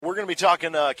going to be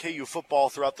talking KU football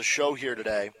throughout the show here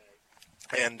today.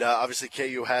 And obviously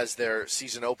KU has their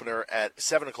season opener at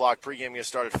 7 o'clock. Pregame going to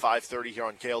start at 5:30 here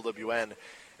on KLWN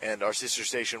and our sister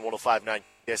station 105.9.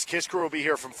 Yes, Kiss Crew will be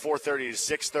here from 4:30 to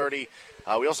 6:30.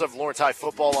 We also have Lawrence High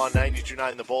football on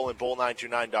 92.9 The Bowl and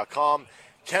bowl929.com.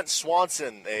 Kent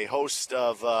Swanson, a host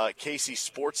of KC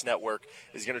Sports Network,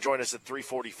 is going to join us at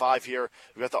 3:45 here.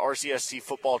 We've got the RCST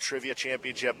Football Trivia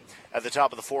Championship at the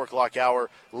top of the 4 o'clock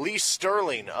hour. Lee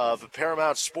Sterling of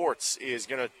Paramount Sports is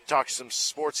going to talk some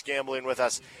sports gambling with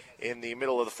us in the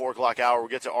middle of the 4 o'clock hour. We'll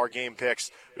get to our game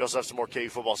picks. We also have some more KU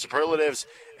football superlatives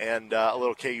and a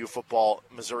little KU football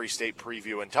Missouri State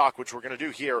preview and talk, which we're going to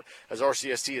do here as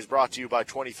RCST is brought to you by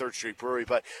 23rd Street Brewery.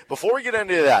 But before we get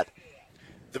into that,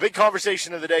 the big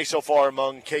conversation of the day so far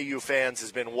among KU fans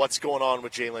has been what's going on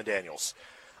with Jalen Daniels.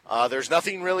 There's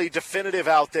nothing really definitive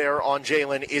out there on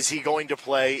Jalen. Is he going to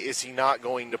play? Is he not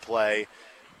going to play?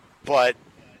 But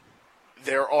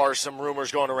there are some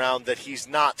rumors going around that he's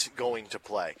not going to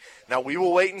play. Now, we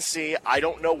will wait and see. I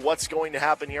don't know what's going to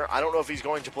happen here. I don't know if he's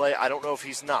going to play. I don't know if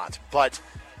he's not. But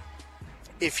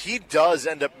if he does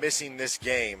end up missing this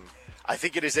game, I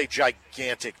think it is a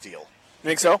gigantic deal. You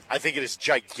think so? I think it is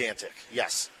gigantic,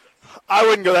 yes. I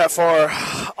wouldn't go that far.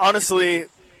 Honestly,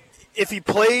 if he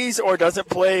plays or doesn't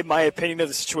play, my opinion of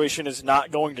the situation is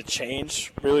not going to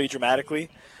change really dramatically.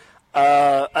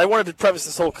 I wanted to preface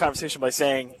this whole conversation by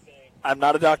saying I'm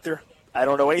not a doctor. I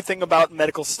don't know anything about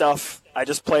medical stuff. I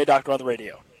just play a doctor on the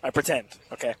radio. I pretend,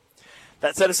 okay?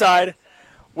 That set aside,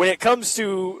 when it comes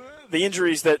to the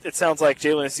injuries that it sounds like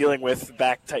Jalen is dealing with,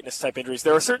 back tightness type injuries,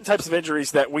 there are certain types of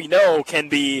injuries that we know can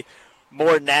be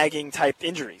more nagging type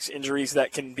injuries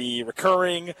that can be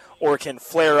recurring or can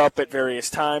flare up at various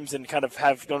times and kind of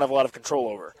don't have a lot of control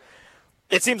over.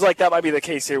 It seems like that might be the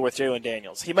case here with Jalen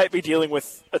Daniels. He might be dealing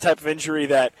with a type of injury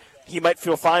that he might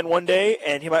feel fine one day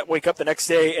and he might wake up the next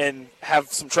day and have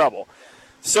some trouble.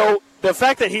 So the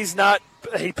fact that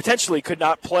he potentially could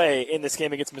not play in this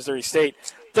game against Missouri State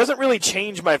doesn't really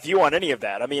change my view on any of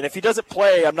that. I mean, if he doesn't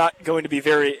play, I'm not going to be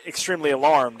extremely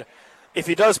alarmed. If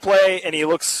he does play and he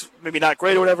looks maybe not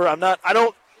great or whatever, I'm not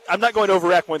going to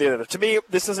overreact one or the other. To me,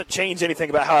 this doesn't change anything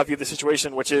about how I view the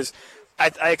situation, which is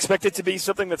I expect it to be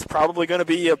something that's probably going to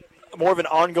be more of an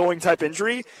ongoing type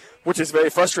injury, which is very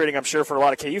frustrating, I'm sure, for a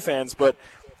lot of KU fans. But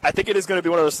I think it is going to be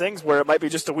one of those things where it might be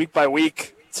just a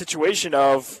week-by-week situation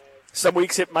of some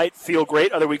weeks it might feel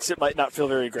great, other weeks it might not feel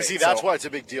very great. See, that's why it's a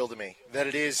big deal to me, that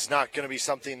it is not going to be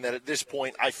something that at this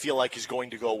point I feel like is going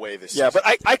to go away this season. Yeah,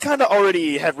 but I kind of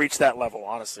already have reached that level,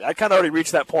 honestly. I kind of already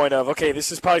reached that point of, okay,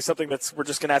 this is probably something we're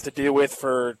just going to have to deal with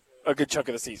for a good chunk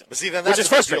of the season. But see, then that's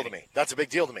a big deal to me. That's a big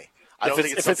deal to me. I don't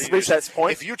think it's something reached that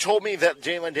point. If you told me that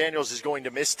Jalen Daniels is going to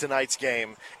miss tonight's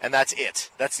game and that's it,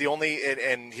 that's the only,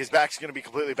 and his back's going to be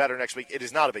completely better next week, it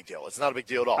is not a big deal. It's not a big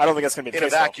deal at all. I don't think that's going to be the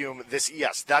case. In a vacuum,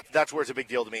 that's where it's a big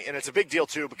deal to me. And it's a big deal,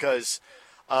 too, because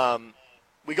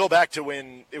we go back to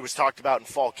when it was talked about in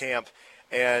fall camp,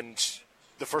 and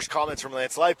the first comments from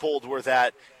Lance Leipold were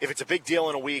that if it's a big deal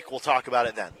in a week, we'll talk about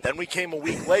it then. Then we came a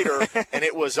week later, and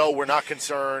it was, we're not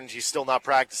concerned. He's still not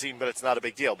practicing, but it's not a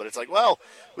big deal. But it's like, well,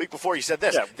 a week before you said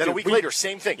this. Yeah, then a week later,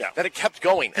 same thing. Yeah. Then it kept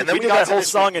going. And then we did got that whole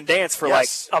song and dance for like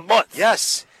a month.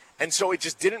 Yes. And so it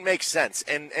just didn't make sense.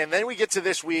 And then we get to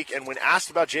this week, and when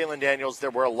asked about Jalen Daniels, there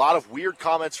were a lot of weird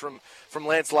comments from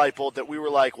Lance Leipold that we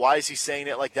were like, why is he saying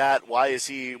it like that? Why is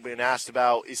he, when asked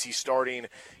about, is he starting,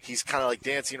 he's kind of like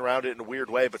dancing around it in a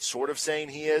weird way, but sort of saying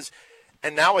he is.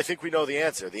 And now I think we know the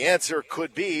answer. The answer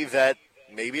could be that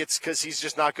maybe it's because he's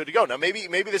just not good to go. Now, maybe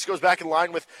this goes back in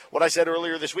line with what I said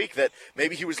earlier this week, that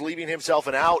maybe he was leaving himself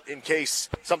an out in case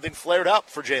something flared up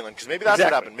for Jalen, because maybe that's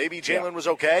what happened. Maybe Jalen was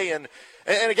okay, and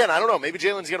again, I don't know. Maybe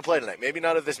Jalen's going to play tonight. Maybe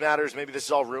none of this matters. Maybe this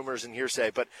is all rumors and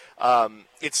hearsay. But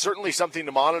it's certainly something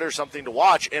to monitor, something to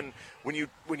watch. And when you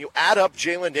add up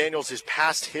Jalen Daniels' his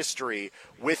past history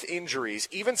with injuries,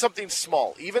 even something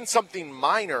small, even something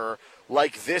minor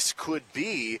like this could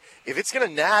be, if it's going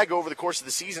to nag over the course of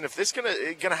the season, if this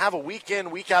going to have a week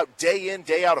in,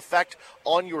 day out effect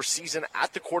on your season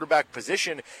at the quarterback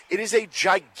position, it is a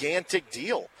gigantic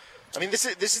deal. I mean, this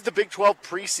is the Big 12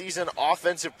 preseason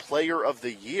Offensive Player of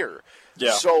the Year.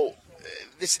 Yeah. So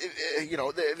this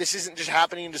isn't just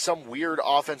happening to some weird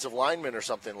offensive lineman or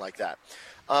something like that.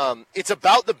 It's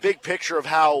about the big picture of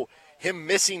how him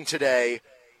missing today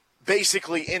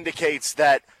basically indicates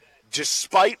that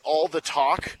despite all the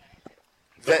talk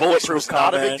that this was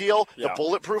not a big deal, the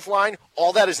bulletproof line,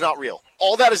 all that is not real.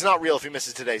 all that is not real if he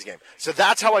misses today's game. So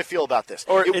that's how I feel about this.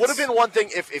 It would have been one thing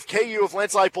if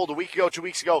Lance Leipold a week ago, 2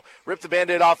 weeks ago, ripped the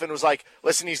Band-Aid off and was like,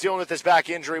 listen, he's dealing with this back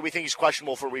injury. We think he's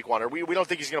questionable for week 1, or we don't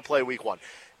think he's going to play week 1.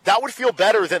 That would feel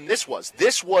better than this was.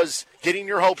 This was getting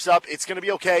your hopes up. It's going to be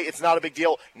okay. It's not a big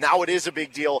deal. Now it is a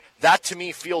big deal. That, to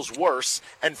me, feels worse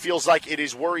and feels like it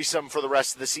is worrisome for the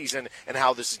rest of the season and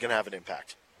how this is going to have an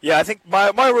impact. Yeah, I think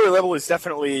my worry level is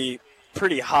definitely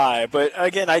pretty high. But,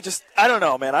 again, I don't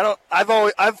know, man.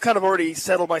 I've kind of already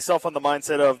settled myself on the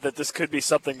mindset of that this could be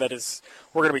something that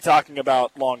we're going to be talking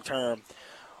about long term.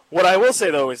 What I will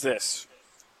say, though, is this.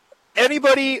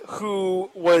 Anybody who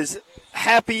was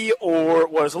happy or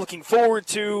was looking forward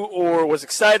to or was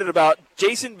excited about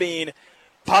Jason Bean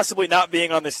possibly not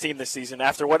being on this team this season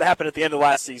after what happened at the end of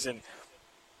last season,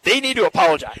 they need to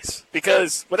apologize.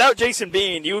 Because without Jason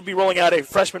Bean, you would be rolling out a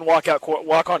freshman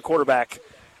walk-on quarterback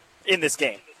in this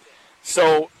game.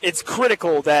 So it's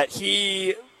critical that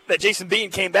Jason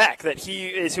Bean came back, that he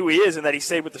is who he is, and that he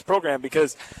stayed with this program,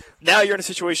 because now you're in a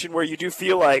situation where you do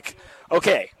feel like,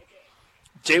 okay,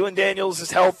 Jalen Daniels'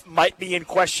 health might be in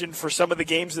question for some of the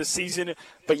games this season,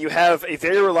 but you have a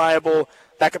very reliable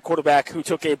backup quarterback who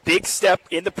took a big step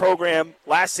in the program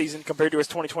last season compared to his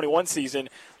 2021 season,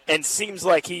 and seems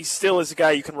like he still is a guy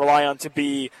you can rely on to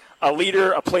be a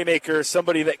leader, a playmaker,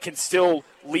 somebody that can still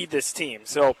lead this team.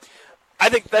 So I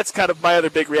think that's kind of my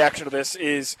other big reaction to this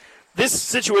is this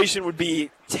situation would be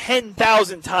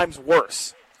 10,000 times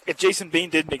worse if Jason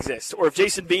Bean didn't exist, or if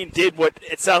Jason Bean did what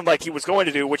it sounded like he was going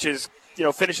to do, which is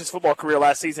finish his football career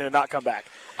last season and not come back.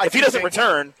 If he doesn't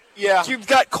return, you've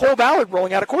got Cole Ballard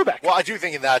rolling out a quarterback. Well, I do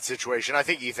think in that situation, I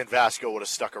think Ethan Vasco would have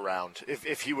stuck around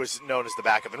if he was known as the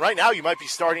backup. And right now, you might be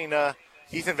starting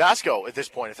Ethan Vasco at this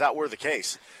point, if that were the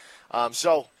case.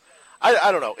 So,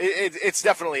 I don't know. It's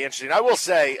definitely interesting. I will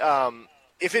say,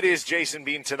 if it is Jason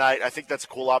Bean tonight, I think that's a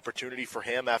cool opportunity for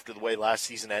him after the way last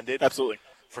season ended. Absolutely.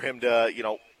 For him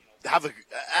to, have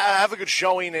a good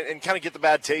showing and kind of get the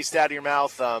bad taste out of your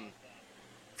mouth.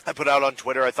 I put out on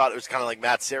Twitter, I thought it was kind of like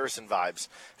Matt Saracen vibes.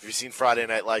 If you've seen Friday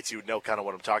Night Lights, you would know kind of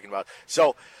what I'm talking about.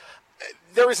 So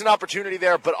there is an opportunity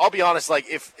there, but I'll be honest, like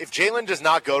if Jalen does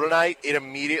not go tonight, it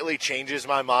immediately changes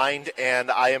my mind,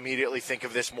 and I immediately think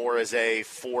of this more as a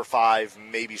 4-5,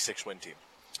 maybe 6-win team.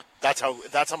 That's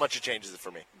how much it changes it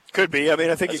for me. Could be. I mean,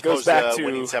 I think it goes back to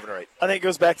winning 7 or 8. I think it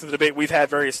goes back to the debate we've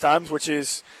had various times, which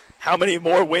is how many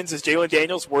more wins is Jalen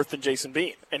Daniels worth than Jason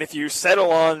Bean? And if you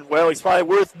settle on, well, he's probably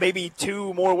worth maybe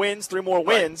 2 more wins, 3 more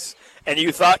wins, and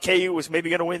you thought KU was maybe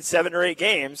going to win 7 or 8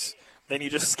 games, then you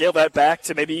just scale that back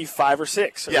to maybe 5 or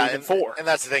 6 or even 4. And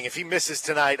that's the thing. If he misses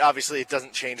tonight, obviously it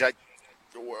doesn't change.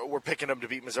 We're picking him to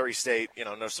beat Missouri State.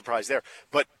 No surprise there.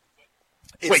 But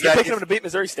wait, you're picking him to beat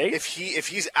Missouri State? If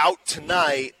he's out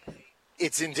tonight,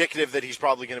 it's indicative that he's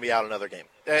probably going to be out another game,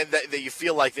 and that you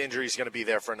feel like the injury is going to be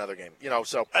there for another game.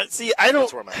 So see,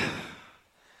 that's where I'm at.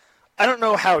 I don't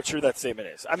know how true that statement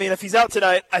is. I mean, if he's out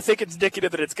tonight, I think it's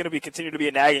indicative that it's going to continue to be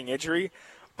a nagging injury,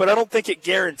 but I don't think it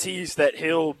guarantees that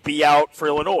he'll be out for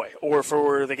Illinois or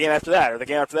for the game after that or the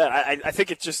game after that. I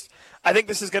think I think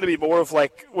this is going to be more of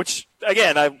like, which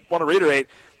again, I want to reiterate,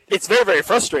 it's very, very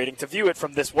frustrating to view it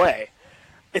from this way.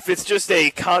 If it's just a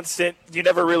constant, you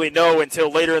never really know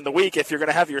until later in the week if you're going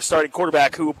to have your starting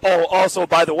quarterback, who also,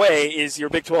 by the way, is your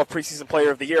Big 12 preseason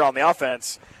player of the year on the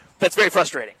offense. That's very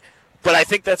frustrating. But I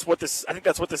think that's what this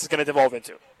is going to devolve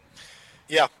into.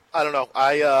 Yeah, I don't know.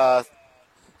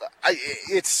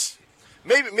 It's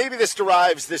maybe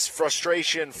this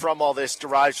frustration from all this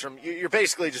derives from you're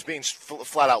basically just being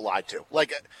flat out lied to.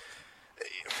 Like.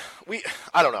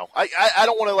 I don't know. I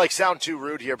don't want to sound too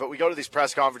rude here, but we go to these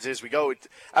press conferences, we go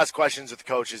ask questions with the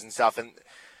coaches and stuff, and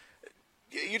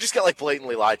you just get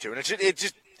blatantly lied to, and it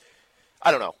just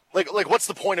I don't know. Like what's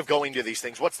the point of going to these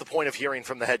things? What's the point of hearing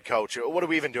from the head coach? What are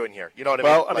we even doing here? You know what I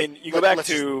mean? Well, I mean, you go back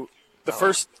to the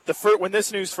first when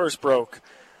this news first broke.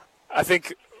 I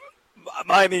think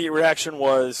my immediate reaction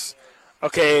was,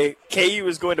 okay, KU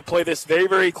is going to play this very,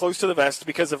 very close to the vest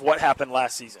because of what happened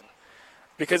last season.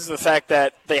 Because of the fact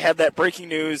that they had that breaking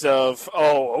news of,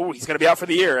 he's going to be out for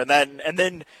the year. And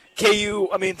then KU,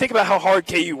 I mean, think about how hard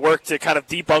KU worked to kind of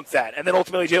debunk that. And then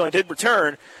ultimately Jalen did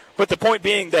return. But the point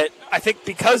being that I think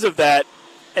because of that,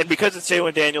 and because it's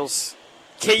Jalen Daniels,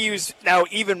 KU's now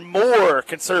even more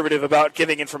conservative about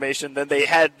giving information than they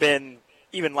had been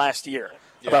even last year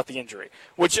about the injury.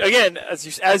 Which, again, as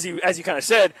you kind of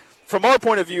said, from our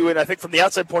point of view, and I think from the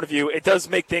outside point of view, it does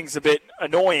make things a bit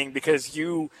annoying because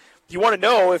you want to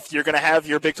know if you're going to have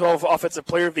your Big 12 Offensive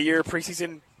Player of the Year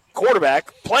preseason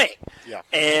quarterback playing. Yeah.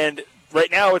 And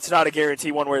right now it's not a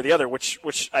guarantee one way or the other,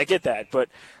 which I get that. But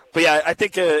But yeah, I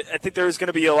think there's going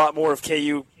to be a lot more of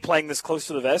KU playing this close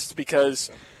to the vest because,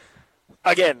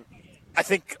 again, I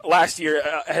think last year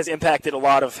has impacted a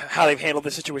lot of how they've handled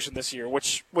the situation this year,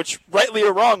 which rightly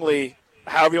or wrongly,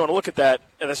 however you want to look at that,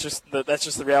 and that's just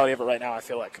the reality of it right now, I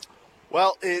feel like.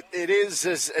 Well, it is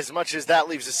as much as that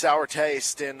leaves a sour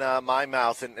taste in my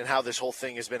mouth and how this whole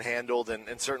thing has been handled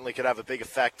and certainly could have a big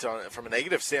effect from a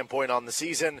negative standpoint on the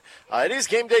season. It is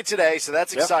game day today, so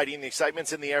that's exciting. The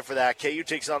excitement's in the air for that. KU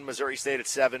takes on Missouri State at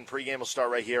 7. Pregame will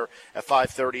start right here at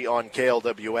 5:30 on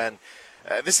KLWN.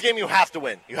 This is a game you have to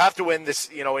win. You have to win this.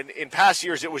 In past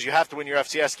years, it was you have to win your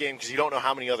FCS game because you don't know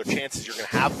how many other chances you're going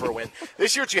to have for a win.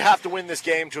 This year, it's you have to win this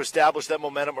game to establish that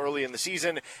momentum early in the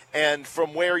season. And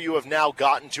from where you have now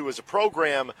gotten to as a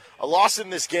program, a loss in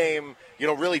this game,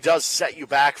 really does set you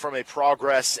back from a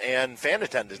progress and fan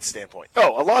attendance standpoint.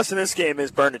 Oh, a loss in this game is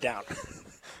burn it down.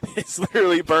 It's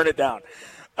literally burn it down.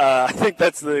 I think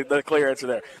that's the clear answer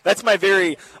there. That's by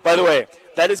the way,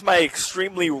 that is my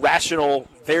extremely rational,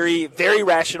 very, very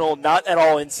rational, not at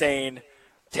all insane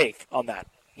take on that.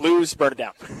 Lose, burn it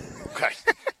down. Okay.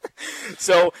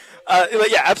 So,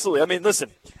 yeah, absolutely. I mean,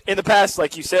 listen, in the past,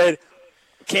 like you said,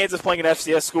 Kansas playing an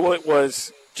FCS school, it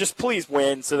was just please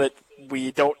win so that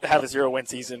we don't have a 0-win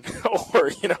season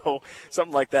or,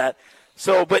 something like that.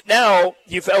 So, but now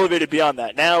you've elevated beyond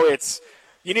that. Now it's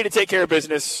you need to take care of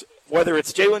business, whether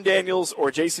it's Jalen Daniels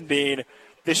or Jason Bean.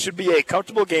 This should be a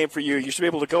comfortable game for you. You should be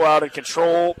able to go out and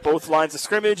control both lines of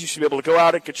scrimmage. You should be able to go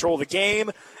out and control the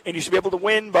game, and you should be able to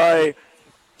win by,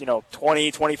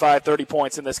 20, 25, 30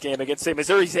 points in this game against a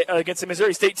Missouri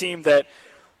State team that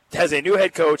has a new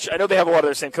head coach. I know they have a lot of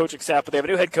their same coaching staff, but they have a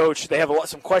new head coach. They have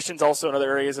some questions also in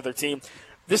other areas of their team.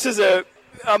 This is a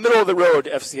middle-of-the-road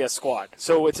FCS squad,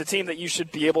 so it's a team that you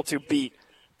should be able to beat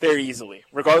very easily,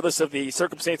 regardless of the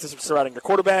circumstances surrounding your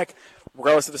quarterback,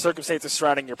 regardless of the circumstances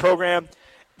surrounding your program.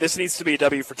 This needs to be a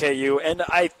W for KU, and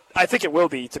I think it will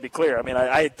be, to be clear. I mean,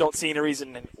 I don't see any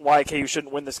reason why KU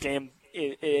shouldn't win this game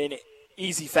in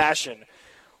easy fashion.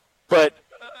 But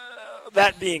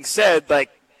that being said, I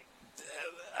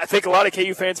think a lot of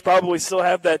KU fans probably still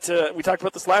have that. We talked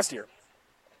about this last year.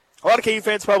 A lot of KU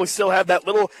fans probably still have that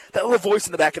little voice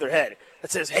in the back of their head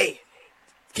that says, "Hey,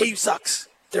 KU sucks.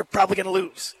 They're probably going to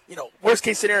lose. Worst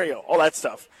case scenario, all that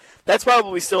stuff." That's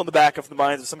probably still in the back of the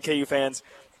minds of some KU fans.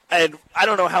 And I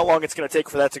don't know how long it's going to take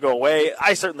for that to go away.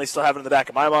 I certainly still have it in the back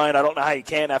of my mind. I don't know how you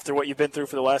can after what you've been through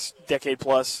for the last decade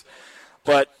plus.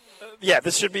 But, yeah,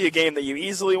 this should be a game that you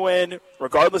easily win,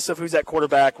 regardless of who's at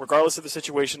quarterback, regardless of the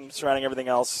situation surrounding everything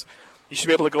else. You should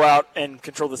be able to go out and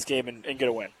control this game and get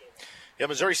a win. Yeah,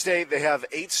 Missouri State, they have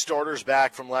 8 starters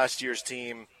back from last year's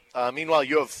team. Meanwhile,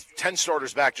 you have 10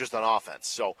 starters back just on offense.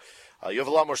 So you have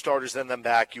a lot more starters than them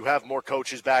back. You have more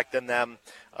coaches back than them.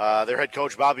 Their head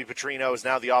coach, Bobby Petrino, is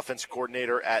now the offensive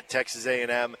coordinator at Texas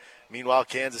A&M. Meanwhile,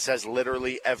 Kansas has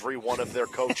literally every one of their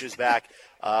coaches back.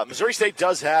 Missouri State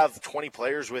does have 20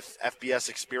 players with FBS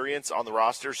experience on the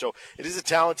roster, so it is a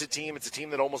talented team. It's a team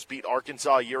that almost beat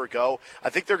Arkansas a year ago. I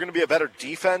think they're going to be a better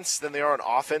defense than they are an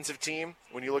offensive team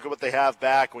when you look at what they have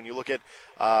back, when you look at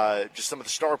just some of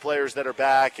the star players that are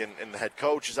back, and the head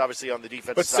coach is obviously on the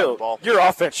defensive side of the ball. Your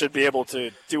offense should be able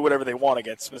to do whatever they want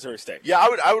against Missouri State. Yeah,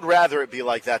 I would rather it be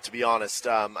like that, to be honest.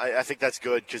 I think that's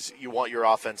good because you want your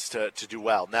offense to do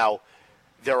well. Now,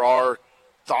 there are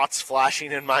thoughts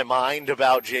flashing in my mind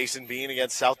about Jason Bean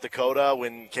against South Dakota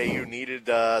when KU needed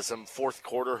some fourth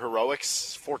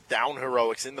down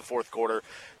heroics in the fourth quarter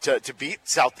to beat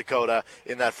South Dakota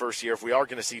in that first year if we are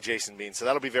going to see Jason Bean. So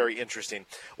that'll be very interesting.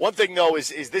 One thing, though, is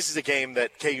this is a game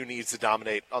that KU needs to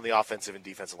dominate on the offensive and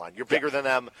defensive line. You're bigger than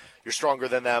them. You're stronger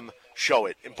than them. Show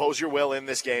it. Impose your will in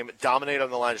this game. Dominate on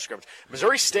the line of scrimmage.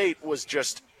 Missouri State was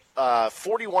just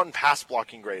 41 pass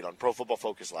blocking grade on Pro Football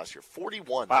Focus last year.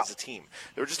 41 as a team.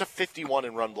 They were just a 51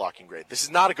 in run blocking grade. This is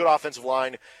not a good offensive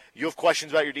line. You have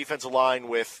questions about your defensive line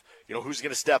with, who's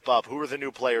going to step up, who are the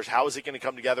new players, how is it going to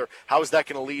come together, how is that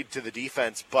going to lead to the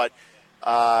defense. But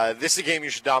this is a game you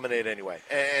should dominate anyway,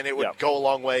 and it would go a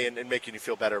long way in making you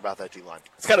feel better about that D-line.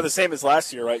 It's kind of the same as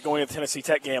last year, right? Going into the Tennessee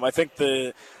Tech game, I think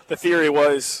the theory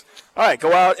was, all right,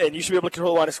 go out and you should be able to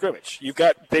control the line of scrimmage. You've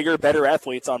got bigger, better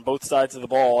athletes on both sides of the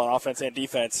ball on offense and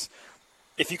defense.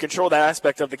 If you control that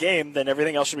aspect of the game, then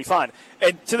everything else should be fine.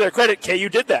 And to their credit, KU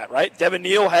did that, right? Devin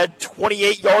Neal had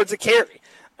 28 yards of carry.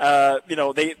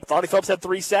 Lonnie Phelps had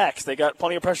 3 sacks. They got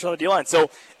plenty of pressure on the D-line. So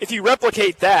if you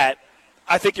replicate that,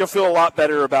 I think you'll feel a lot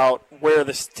better about where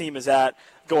this team is at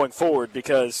going forward,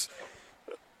 because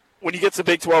when you get to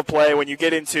Big 12 play, when you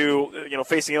get into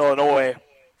facing Illinois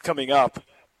coming up,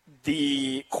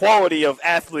 the quality of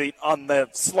athlete on the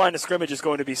line of scrimmage is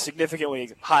going to be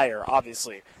significantly higher,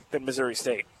 obviously, than Missouri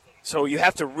State. So you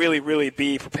have to really, really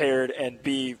be prepared and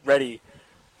be ready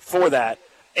for that.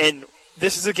 And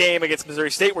this is a game against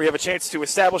Missouri State where you have a chance to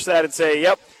establish that and say,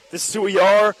 yep, this is who we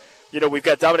are. You know, we've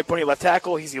got Dominic Pony left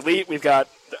tackle. He's elite. We've got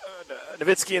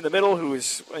Nowitzki in the middle, who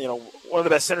is, you know, one of the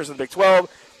best centers in the Big 12.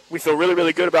 We feel really,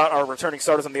 really good about our returning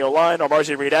starters on the O-line. Our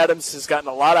Marjay Reed-Adams has gotten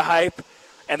a lot of hype.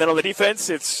 And then on the defense,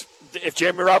 it's if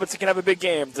Jeremy Robinson can have a big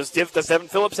game. Does Devin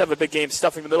Phillips have a big game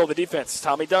stuffing the middle of the defense?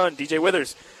 Tommy Dunn, DJ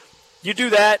Withers. You do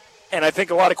that, and I think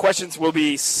a lot of questions will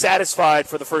be satisfied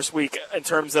for the first week in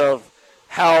terms of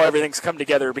how everything's come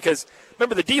together. Because,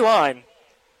 remember, the D-line,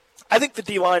 I think the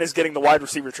D-line is getting the wide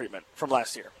receiver treatment from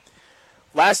last year.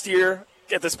 Last year,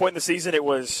 at this point in the season, it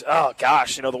was, oh,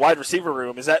 gosh, you know, the wide receiver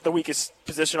room, is that the weakest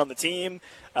position on the team?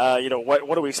 You know,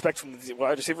 what do we expect from the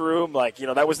wide receiver room? Like, you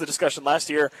know, that was the discussion last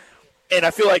year. And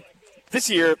I feel like this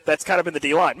year, that's kind of been the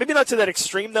D-line. Maybe not to that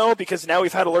extreme, though, because now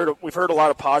we've heard a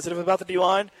lot of positive about the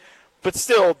D-line. But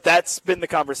still, that's been the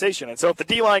conversation. And so if the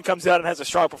D-line comes out and has a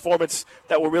strong performance,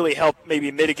 that will really help maybe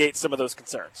mitigate some of those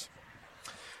concerns.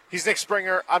 He's Nick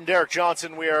Springer. I'm Derek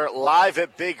Johnson. We are live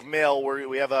at Big Mill, where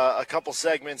we have a couple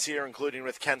segments here, including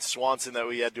with Kent Swanson that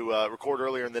we had to record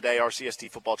earlier in the day, RCST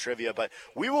football trivia. But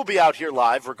we will be out here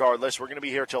live regardless. We're going to be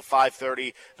here till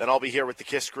 5:30. Then I'll be here with the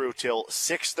KISS crew till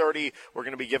 6:30. We're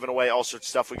going to be giving away all sorts of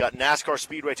stuff. We got NASCAR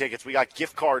Speedway tickets. We got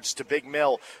gift cards to Big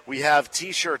Mill. We have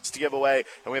T-shirts to give away,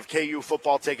 and we have KU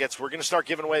football tickets. We're going to start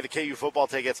giving away the KU football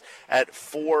tickets at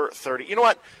 4:30. You know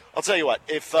what? I'll tell you what,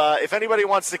 if anybody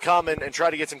wants to come and try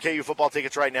to get some KU football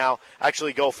tickets right now,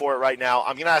 actually go for it right now.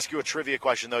 I'm going to ask you a trivia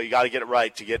question, though. You got to get it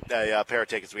right to get a pair of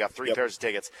tickets. We got three pairs of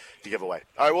tickets to give away.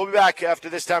 All right, we'll be back after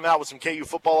this time out with some KU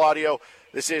football audio.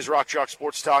 This is Rock Chalk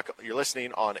Sports Talk. You're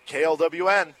listening on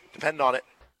KLWN. Depend on it.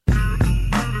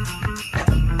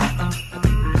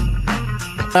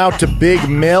 Out to Big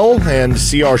Mill and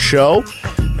see our show.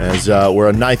 As we're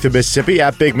on 9th of Mississippi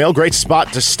at Big Mill. Great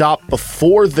spot to stop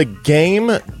before the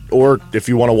game, or if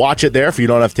you want to watch it there, if you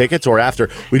don't have tickets, or after.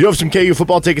 We do have some KU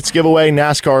football tickets to give away,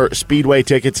 NASCAR Speedway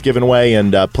tickets given away,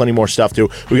 and plenty more stuff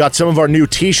too. We got some of our new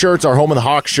T-shirts, our Home of the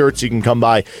Hawks shirts. You can come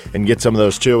by and get some of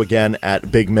those too, again,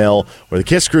 at Big Mill, where the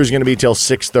KISS crew is going to be till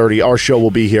 6:30. Our show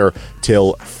will be here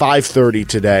till 5:30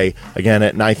 today, again,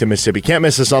 at 9th of Mississippi. Can't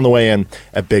miss us on the way in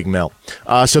at Big Mill.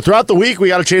 So throughout the week, we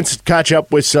got a chance to catch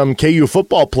up with some KU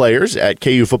football players at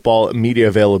KU football media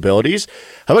availabilities.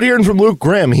 How about hearing from Luke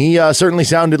Grimm? He certainly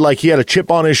sounded like he had a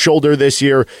chip on his shoulder this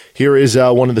year. Here is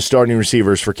one of the starting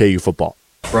receivers for KU football.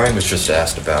 Brian was just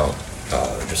asked about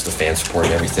just the fan support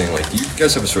and everything. Like, do you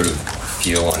guys have a sort of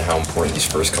feel on how important these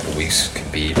first couple weeks could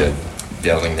be to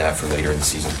building that for later in the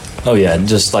season? Oh yeah,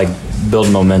 just like build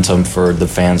momentum for the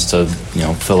fans to, you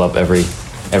know, fill up every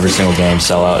single game,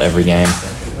 sell out every game.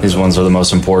 These ones are the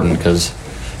most important because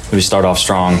if we start off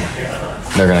strong,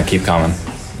 they're going to keep coming.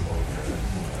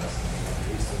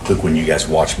 Look, when you guys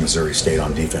watch Missouri State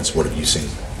on defense, what have you seen?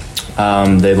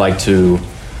 They like to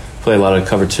play a lot of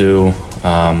cover two,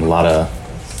 a lot of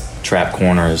trap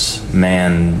corners,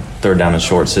 man, third down and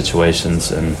short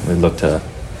situations, and we look to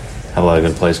have a lot of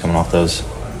good plays coming off those.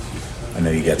 I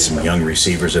know you got some young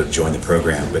receivers that have joined the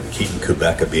program, but Keaton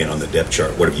Kubeka being on the depth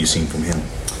chart, what have you seen from him?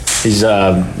 He's,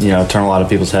 turned a lot of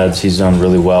people's heads. He's done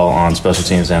really well on special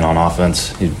teams and on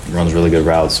offense. He runs really good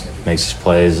routes, makes his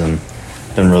plays, and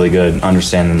done really good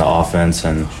understanding the offense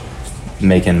and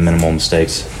making minimal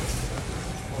mistakes.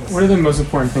 What are the most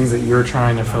important things that you're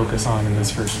trying to focus on in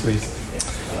this first week?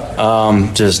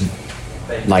 Just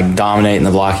like dominating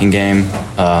the blocking game,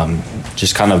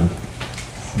 just kind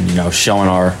of, showing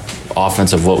our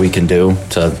offense of what we can do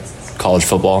to college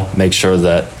football, make sure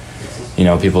that,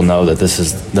 people know that this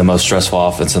is the most stressful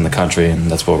offense in the country,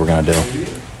 and that's what we're going to do.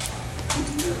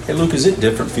 Hey, Luke, is it a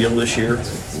different feel this year?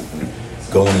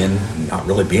 Going in, not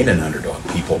really being an underdog,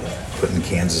 people putting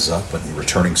Kansas up and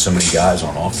returning so many guys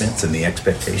on offense and the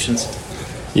expectations?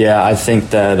 Yeah, I think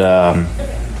that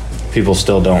people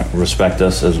still don't respect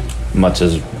us as much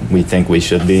as we think we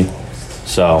should be.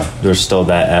 So there's still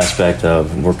that aspect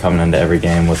of we're coming into every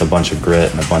game with a bunch of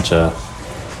grit and a bunch of,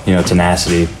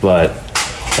 tenacity. But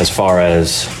as far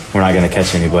as we're not going to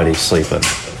catch anybody sleeping,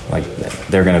 like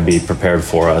they're going to be prepared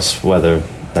for us, whether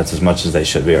that's as much as they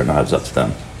should be or not is up to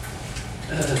them.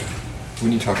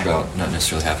 When you talk about not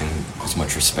necessarily having as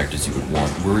much respect as you would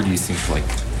want, where do you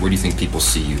think people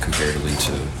see you comparatively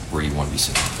to where you want to be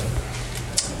seen?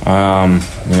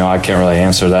 I can't really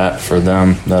answer that for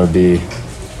them. That'll be,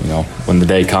 when the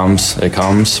day comes, it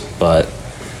comes. But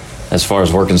as far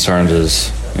as we're concerned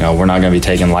is, we're not going to be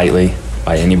taken lightly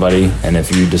by anybody. And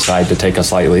if you decide to take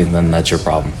us lightly, then that's your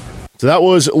problem. So that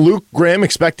was Luke Grimm,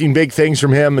 expecting big things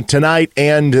from him tonight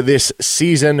and this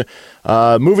season.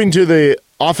 Moving to the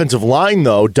offensive line,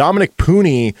 though, Dominic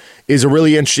Pooney is a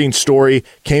really interesting story.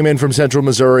 Came in from Central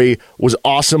Missouri, was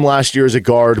awesome last year as a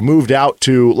guard, moved out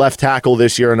to left tackle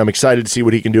this year, and I'm excited to see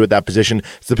what he can do at that position.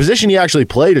 It's the position he actually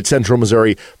played at Central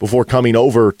Missouri before coming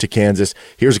over to Kansas.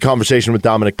 Here's a conversation with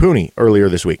Dominic Pooney earlier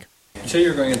this week. You said you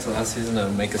were going into last season to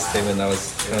make a statement. That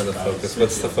was kind of the focus.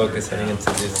 What's the focus heading into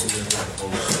this season?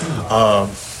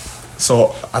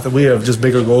 So I think we have just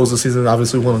bigger goals this season.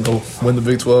 Obviously, we want to go win the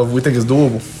Big 12. We think it's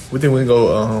doable. We think we can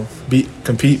go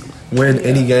compete, win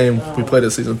any game we play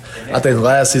this season. I think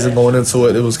last season going into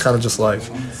it, it was kind of just like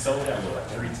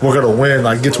we're gonna win,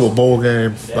 like get to a bowl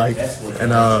game, like,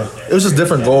 and it was just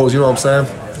different goals. You know what I'm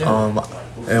saying?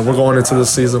 And we're going into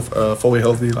this season fully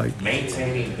healthy. Like,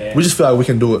 we just feel like we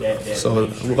can do it. So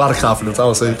a lot of confidence. I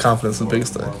would say confidence is the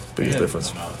biggest thing, biggest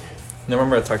difference. I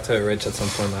remember I talked to Rich at some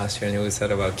point last year, and he always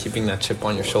said about keeping that chip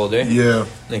on your shoulder. Yeah.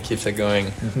 And it keeps it going.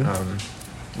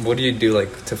 Mm-hmm. What do you do,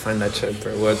 like, to find that chip,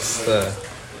 or what's the?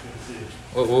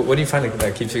 What do you find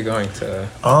that keeps you going?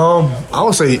 I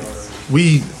would say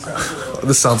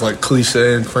this sounds like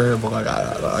cliche and crazy, but like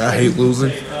I hate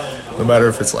losing, no matter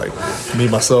if it's like me,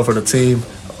 myself, or the team.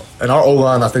 And our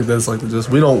O-line, I think that's like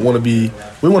we want to be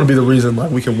the reason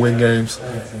like we can win games,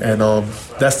 and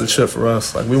that's the chip for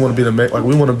us. Like we want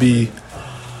to be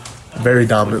very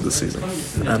dominant this season,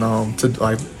 and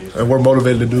and we're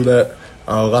motivated to do that.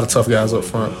 A lot of tough guys up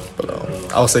front, but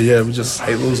I would say we just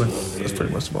hate losing. That's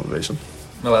pretty much the motivation.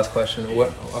 My last question: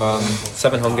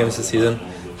 7 home games this season?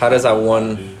 How does that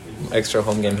one extra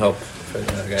home game help for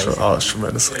the guys? Sure. Oh, it's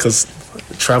tremendous because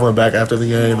traveling back after the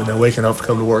game and then waking up to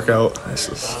come to work out,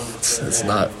 it's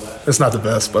not the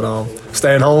best. But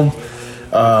staying home,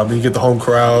 you get the home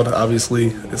crowd. Obviously,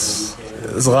 there's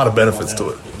a lot of benefits to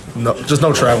it. Just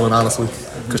no traveling, honestly,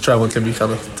 because traveling can be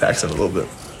kind of taxing a little bit.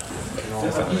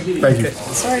 Thank you.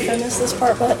 Sorry if I missed this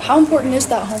part, but how important is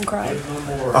that home crowd?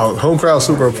 Oh, home crowd is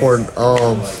super important.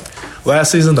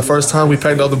 Last season, the first time we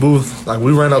packed out the booth, like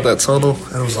we ran out that tunnel,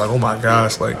 and it was like, oh my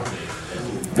gosh, like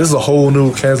this is a whole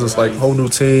new Kansas, like whole new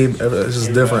team. It's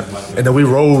just different. And then we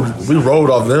rode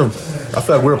off them. I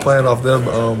feel like we were playing off them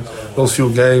those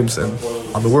few games, and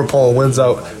I mean we were pulling wins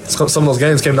out. Some of those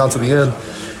games came down to the end,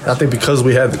 and I think because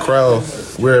we had the crowd,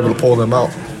 we were able to pull them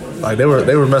out. Like they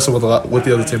were messing with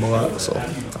the other team a lot, so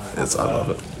I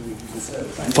love it.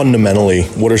 Fundamentally,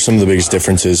 what are some of the biggest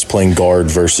differences playing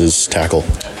guard versus tackle?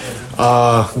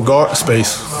 Guard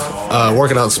space,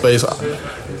 working out in space.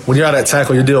 When you're out at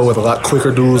tackle, you're dealing with a lot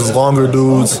quicker dudes, longer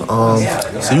dudes.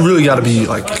 So you really got to be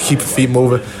like keep your feet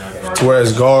moving.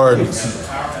 Whereas guard,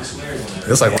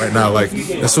 it's like right now, like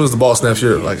as soon as the ball snaps,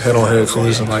 you're like head-on-head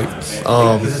collision. Like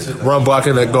run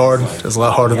blocking at guard is a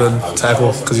lot harder than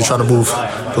tackle because you're trying to move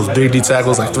those big D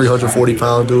tackles, like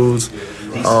 340-pound dudes.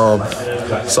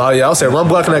 So I would say run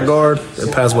blocking at guard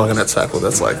and pass blocking at tackle.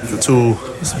 That's like the two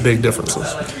big differences.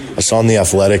 I saw in The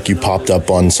Athletic you popped up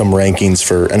on some rankings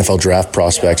for NFL draft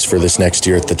prospects for this next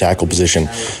year at the tackle position.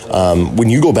 When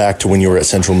you go back to when you were at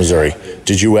Central Missouri,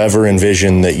 did you ever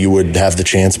envision that you would have the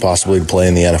chance possibly to play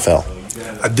in the NFL?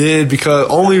 I did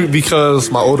because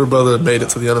my older brother made it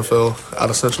to the NFL out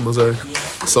of Central Missouri.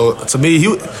 So to me,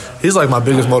 he's like my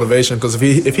biggest motivation because if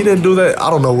he didn't do that, I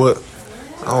don't know.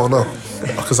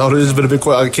 Because I would have just been a big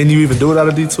question. Can you even do it out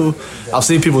of D2? I've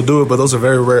seen people do it, but those are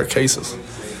very rare cases.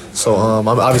 So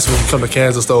obviously when you come to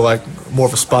Kansas, though, like more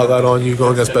of a spotlight on you,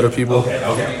 going against better people.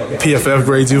 PFF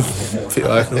grades you.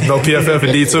 No PFF in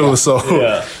D2, so.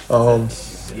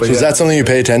 So is that something you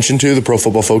pay attention to, the Pro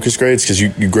Football Focus grades? Because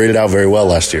you graded out very well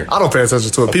last year. I don't pay attention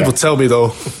to it. Okay. People tell me,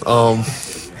 though.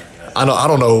 I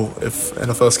don't know if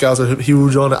NFL scouts are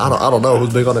huge on it. I don't know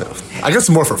who's big on it. I guess it's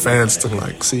more for fans to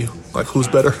like see like who's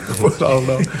better. But I don't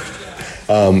know.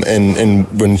 And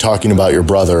when talking about your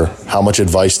brother, how much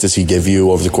advice does he give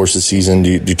you over the course of the season?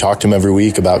 Do you talk to him every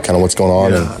week about kind of what's going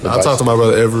on? Yeah, I talk to my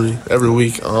brother every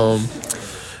week.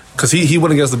 Because he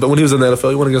went against when he was in the NFL,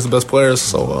 he went against the best players.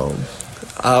 So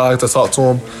I like to talk to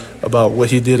him about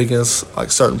what he did against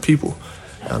like certain people.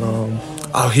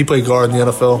 And he played guard in the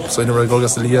NFL, so he didn't really go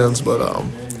against the DNs. But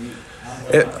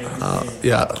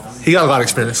he got a lot of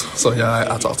experience. So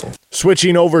I talked to him.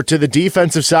 Switching over to the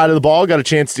defensive side of the ball, got a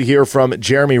chance to hear from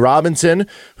Jeremy Robinson,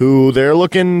 who they're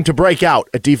looking to break out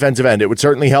at defensive end. It would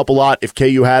certainly help a lot if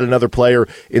KU had another player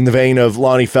in the vein of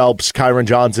Lonnie Phelps, Kyron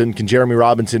Johnson. Can Jeremy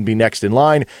Robinson be next in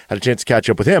line? Had a chance to catch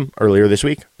up with him earlier this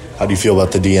week. How do you feel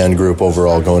about the DN group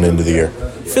overall going into the year?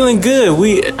 Feeling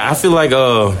good. I feel like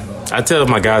I tell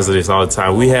my guys this all the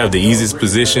time. We have the easiest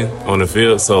position on the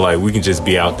field, so like we can just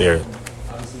be out there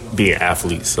being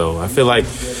athletes. So I feel like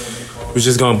we're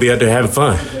just going to be out there having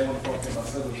fun.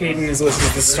 Hayden is listed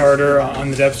as the starter on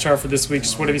the depth chart for this week.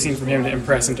 Just what have you seen from him to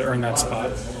impress and to earn that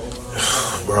spot?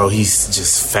 Bro, he's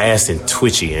just fast and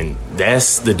twitchy, and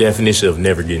that's the definition of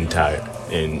never getting tired.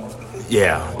 And,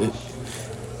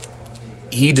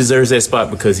 he deserves that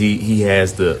spot because he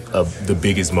has the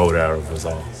biggest motor out of us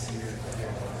all.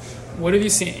 What have you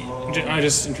seen,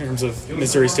 just in terms of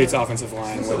Missouri State's offensive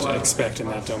line, what to expect in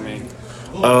that domain?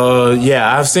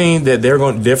 I've seen that they're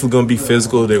definitely going to be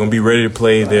physical. They're going to be ready to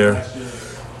play. They're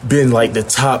been like the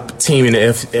top team in the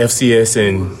FCS,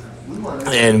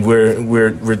 and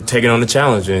we're taking on the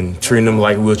challenge and treating them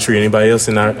like we'll treat anybody else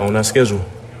on our schedule.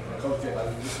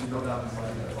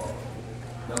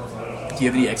 Do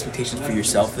you have any expectations for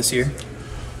yourself this year?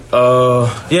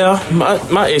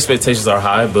 My expectations are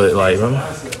high, but like I'm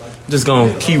just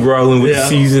gonna keep rolling with the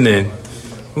season, and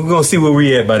we're gonna see where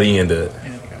we at by the end of it.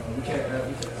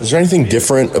 Is there anything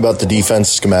different about the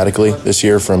defense schematically this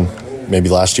year from maybe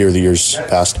last year or the years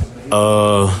past?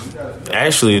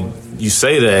 Actually, you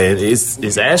say that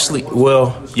it's actually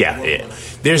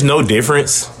there's no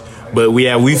difference, but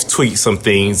we've tweaked some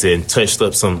things and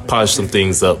polished some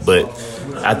things up, but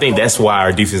I think that's why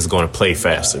our defense is going to play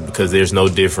faster, because there's no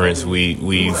difference. We've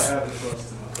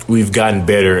gotten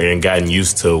better and gotten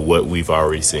used to what we've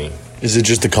already seen. Is it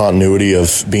just the continuity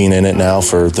of being in it now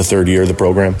for the third year of the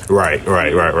program?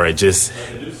 Right. Just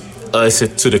us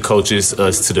to the coaches,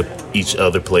 us to each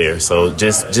other player. So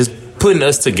just putting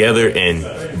us together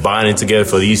and bonding together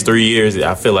for these 3 years,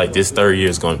 I feel like this third year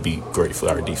is going to be great for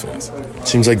our defense.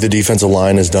 Seems like the defensive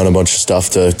line has done a bunch of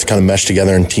stuff to kind of mesh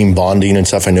together and team bonding and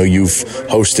stuff. I know you've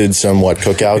hosted somewhat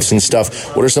cookouts and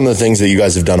stuff. What are some of the things that you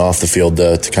guys have done off the field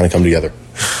to kind of come together?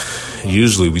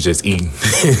 Usually we just eat.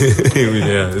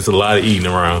 There's a lot of eating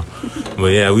around.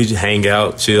 But we just hang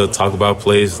out, chill, talk about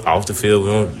plays off the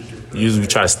field. We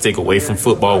try to stick away from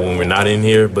football when we're not in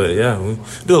here. But we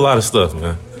do a lot of stuff,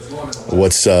 man.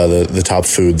 What's the top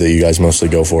food that you guys mostly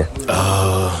go for?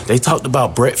 They talked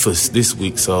about breakfast this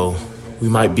week, so we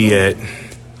might be at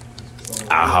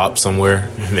IHOP somewhere,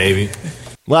 maybe.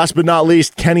 Last but not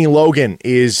least, Kenny Logan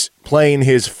is playing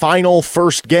his final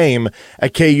first game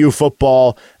at KU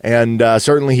football, and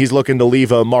certainly he's looking to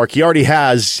leave a mark. He already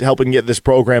has, helping get this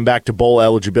program back to bowl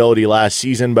eligibility last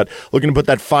season, but looking to put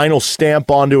that final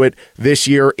stamp onto it this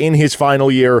year in his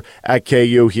final year at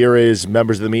KU. Here is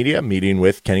members of the media meeting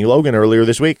with Kenny Logan earlier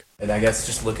this week. And I guess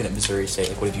just looking at Missouri State,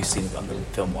 what have you seen of them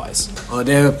film-wise?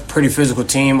 They're a pretty physical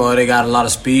team. They got a lot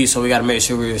of speed, so we got to make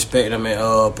sure we respect them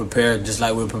and prepare just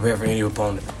like we prepare for any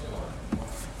opponent.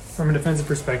 From a defensive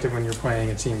perspective, when you're playing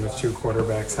a team with two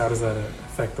quarterbacks, how does that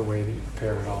affect the way that you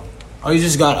prepare at all? You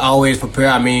just got to always prepare.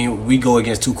 I mean, we go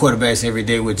against two quarterbacks every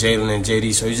day with Jalen and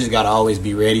JD, so you just got to always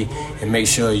be ready and make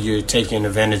sure you're taking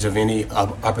advantage of any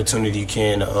opportunity you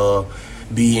can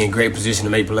be in great position to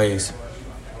make plays.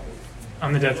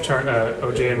 On the depth chart,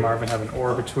 OJ and Marvin have an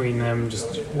or between them.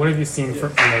 Just what have you seen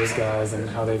from those guys and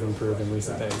how they've improved in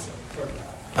recent days?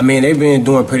 I mean, they've been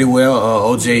doing pretty well.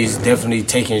 OJ's definitely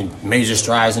taking major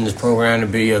strides in this program to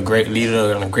be a great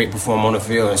leader and a great performer on the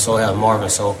field, and so has Marvin.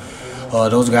 So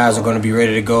those guys are going to be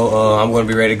ready to go. I'm going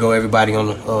to be ready to go. Everybody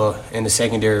in the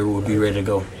secondary will be ready to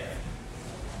go. Do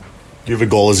you have a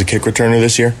goal as a kick returner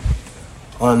this year?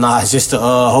 It's just to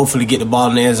hopefully get the ball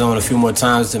in the end zone a few more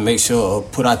times to make sure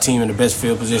put our team in the best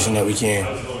field position that we can.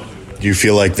 Do you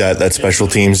feel like that special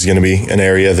teams is going to be an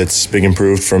area that's big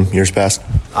improved from years past?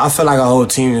 I feel like our whole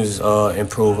team is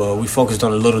improved. We focused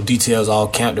on the little details all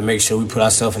camp to make sure we put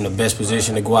ourselves in the best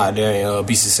position to go out there and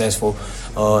be successful.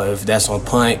 If that's on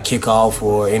punt, kickoff,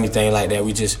 or anything like that,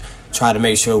 we just try to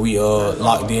make sure we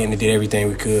locked in and did everything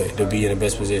we could to be in the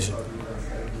best position.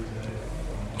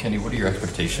 Kenny, what are your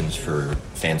expectations for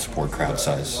fan support crowd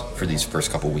size for these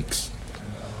first couple weeks?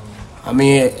 I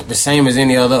mean, the same as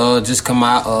any other. Just come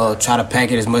out, try to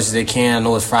pack it as much as they can. I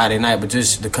know it's Friday night, but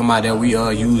just to come out there, we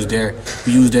use their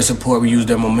support, we use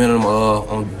their momentum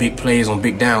on big plays, on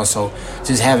big downs. So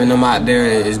just having them out there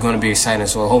is going to be exciting.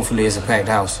 So hopefully it's a packed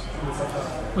house.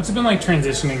 What's it been like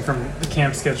transitioning from the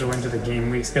camp schedule into the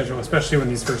game week schedule, especially when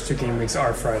these first two game weeks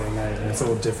are Friday night and it's a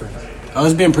little different?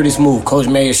 It's been pretty smooth. Coach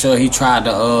made sure he tried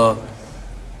to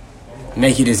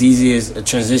make it as easy as a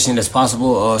transition as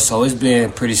possible. So it's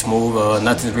been pretty smooth.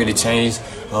 Nothing's really changed.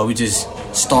 We just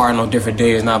starting on different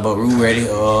days now, but we're ready.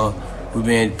 We've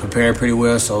been prepared pretty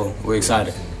well, so we're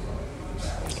excited.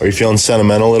 Are you feeling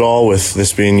sentimental at all with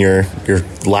this being your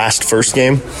last first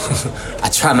game? I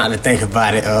try not to think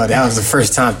about it. That was the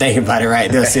first time thinking about it right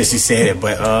there since you said it.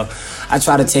 But I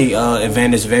try to take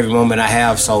advantage of every moment I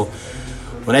have. So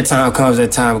when that time comes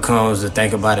to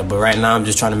think about it. But right now I'm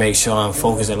just trying to make sure I'm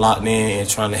focused and locked in and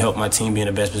trying to help my team be in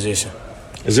the best position.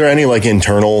 Is there any like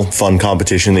internal fun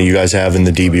competition that you guys have in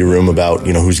the DB room about,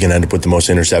 who's going to end up with the most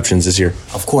interceptions this year?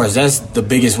 Of course, that's the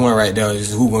biggest one right there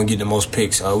is who's going to get the most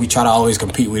picks. We try to always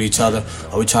compete with each other.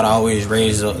 We try to always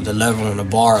raise the level and the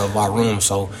bar of our room.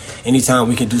 So anytime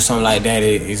we can do something like that,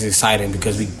 it's exciting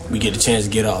because we get the chance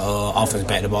to get our offense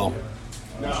back the ball.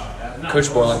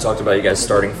 Coach Borland talked about you guys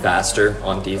starting faster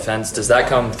on defense. Does that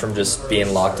come from just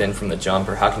being locked in from the jump,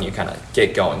 or how can you kind of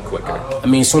get going quicker? I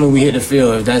mean, as soon as we hit the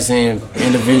field, if that's in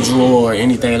individual or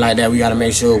anything like that, we got to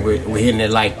make sure we're hitting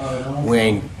it like we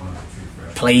ain't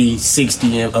played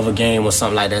 60 of a game or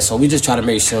something like that. So we just try to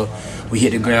make sure we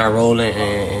hit the ground rolling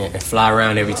and fly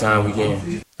around every time we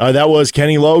can. That was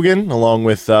Kenny Logan, along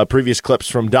with previous clips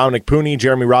from Dominic Pooney,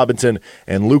 Jeremy Robinson,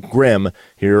 and Luke Grimm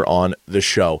here on the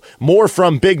show. More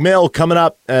from Big Mill coming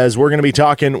up as we're going to be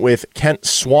talking with Kent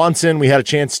Swanson. We had a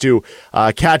chance to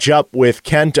catch up with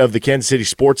Kent of the Kansas City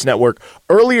Sports Network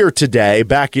earlier today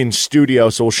back in studio,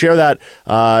 so we'll share that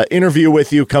interview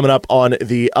with you coming up on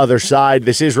the other side.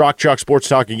 This is Rock Chalk Sports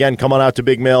Talk again. Come on out to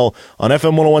Big Mill on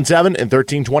FM 1017 and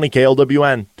 1320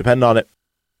 KLWN. Depend on it.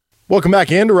 Welcome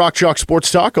back into Rock Chalk Sports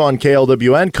Talk on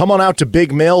KLWN. Come on out to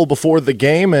Big Mill before the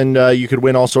game, and you could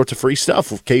win all sorts of free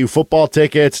stuff with KU football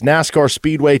tickets, NASCAR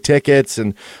Speedway tickets,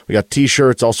 and we got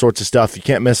T-shirts, all sorts of stuff. You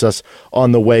can't miss us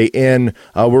on the way in.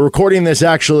 We're recording this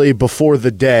actually before the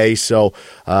day, so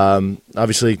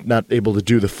obviously not able to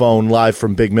do the phone live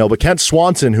from Big Mill. But Kent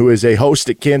Swanson, who is a host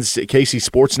at KC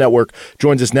Sports Network,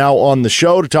 joins us now on the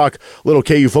show to talk a little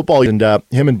KU football. And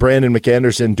him and Brandon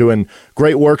McAnderson doing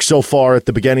great work so far at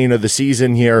the beginning of the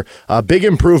season here. Big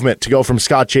improvement to go from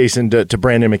Scott Chasen to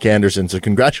Brandon McAnderson. So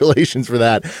congratulations for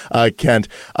that, Kent.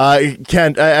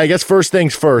 Kent, I guess first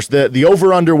things first, the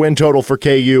over-under win total for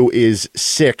KU is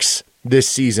 6 this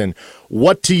season.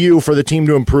 What to you for the team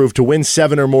to improve, to win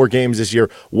 7 or more games this year?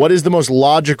 What is the most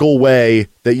logical way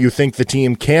that you think the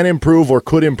team can improve or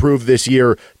could improve this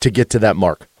year to get to that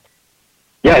mark?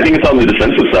 Yeah, I think it's on the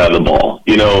defensive side of the ball.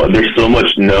 There's so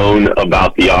much known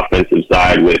about the offensive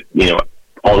side with,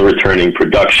 all the returning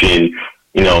production,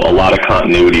 a lot of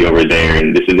continuity over there,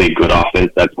 and this is a good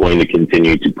offense that's going to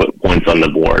continue to put points on the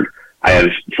board. I have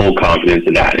full confidence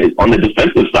in that. On the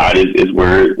defensive side is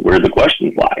where the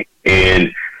questions lie. And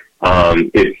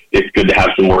it's good to have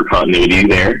some more continuity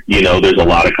there. There's a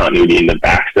lot of continuity in the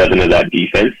back seven of that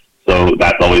defense, so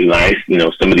that's always nice.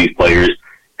 Some of these players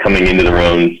coming into their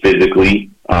own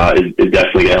physically is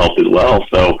definitely going to help as well.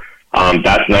 So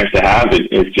that's nice to have.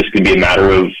 It's just going to be a matter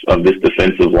of this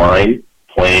defensive line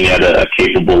playing at a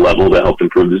capable level to help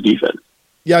improve this defense.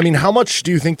 Yeah, I mean, how much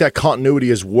do you think that continuity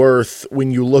is worth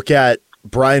when you look at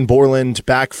Brian Borland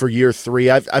back for year 3?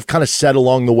 I've kind of said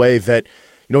along the way that,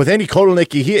 with Andy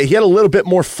Kotelnicki, he had a little bit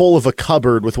more full of a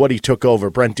cupboard with what he took over.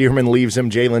 Brent Dearman leaves him,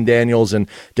 Jalen Daniels, and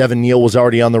Devin Neal was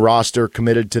already on the roster,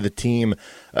 committed to the team.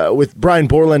 With Brian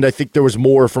Borland, I think there was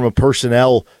more from a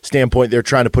personnel standpoint they're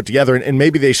trying to put together, and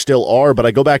maybe they still are, but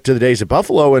I go back to the days at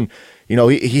Buffalo, and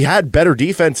he had better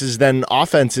defenses than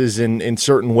offenses in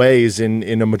certain ways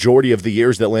in a majority of the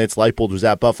years that Lance Leipold was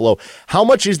at Buffalo. How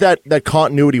much is that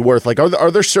continuity worth? Like,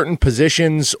 are there certain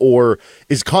positions, or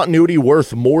is continuity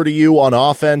worth more to you on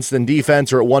offense than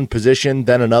defense, or at one position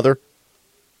than another?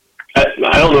 I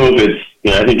don't know if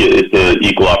it's, I think it's an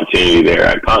equal opportunity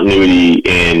there. Continuity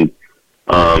and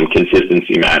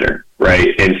consistency matter, right?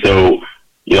 And so,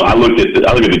 I looked at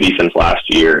the defense last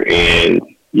year, and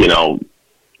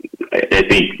I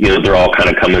think they're all kind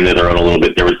of coming to their own a little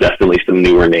bit. There was definitely some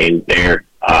newer names there,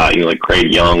 like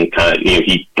Craig Young. Kind of,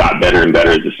 he got better and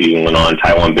better as the season went on.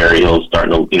 Taiwan Berryhill's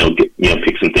starting to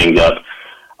pick some things up.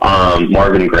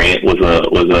 Marvin Grant was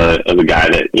a guy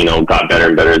that got better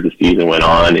and better as the season went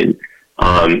on, and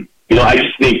I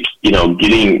just think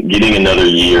getting another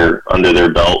year under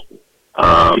their belt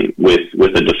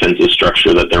with the defensive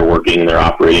structure that they're working and they're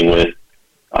operating with.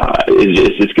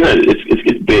 It's good.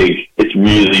 It's big. It's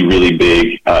really, really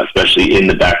big, especially in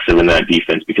the back seven of that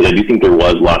defense, because I do think there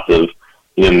was lots of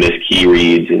missed key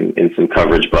reads and some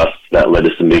coverage busts that led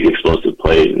to some big explosive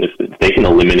plays. And if they can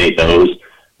eliminate those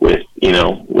with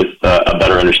a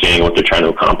better understanding of what they're trying to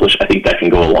accomplish, I think that can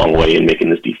go a long way in making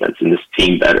this defense and this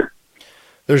team better.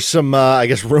 There's some,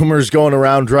 rumors going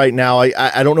around right now.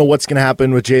 I don't know what's going to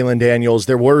happen with Jalen Daniels.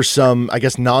 There were some,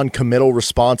 non-committal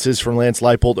responses from Lance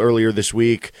Leipold earlier this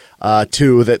week,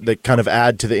 too, that kind of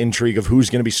add to the intrigue of who's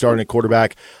going to be starting at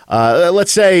quarterback.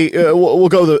 Let's say we'll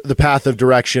go the path of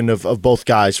direction of both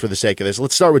guys for the sake of this.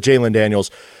 Let's start with Jalen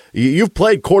Daniels. You've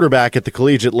played quarterback at the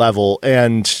collegiate level,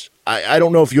 and I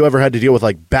don't know if you ever had to deal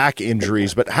with back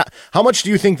injuries, but how much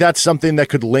do you think that's something that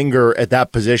could linger at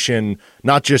that position,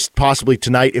 not just possibly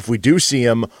tonight if we do see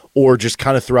him, or just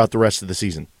kind of throughout the rest of the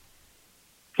season?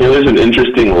 There's an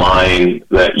interesting line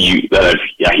that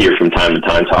I hear from time to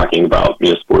time talking about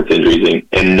sports injuries,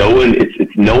 and no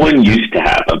one used to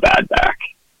have a bad back.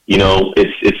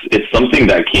 It's something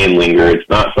that can linger. It's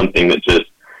not something that just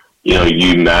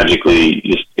you magically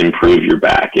just improve your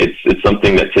back. It's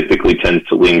something that typically tends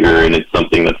to linger, and it's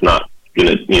something that's not going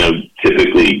to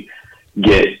typically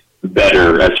get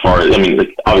better as far as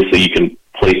obviously you can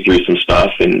play through some stuff,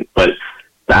 but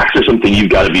backs are something you've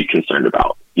got to be concerned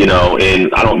about.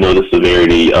 And I don't know the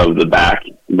severity of the back,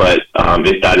 but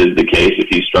if that is the case, if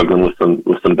he's struggling with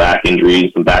some back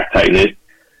injuries, some back tightness,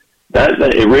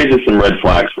 that it raises some red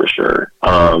flags for sure.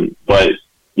 But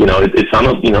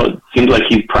it seems like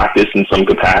he's practiced in some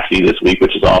capacity this week,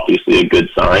 which is obviously a good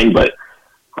sign. But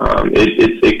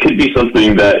it could be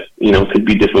something that could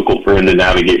be difficult for him to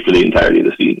navigate for the entirety of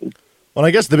the season. Well,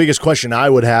 I guess the biggest question I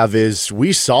would have is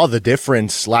we saw the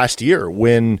difference last year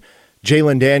when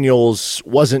Jalen Daniels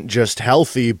wasn't just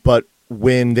healthy, but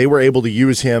when they were able to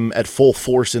use him at full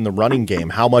force in the running game,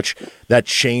 how much that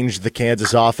changed the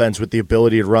Kansas offense with the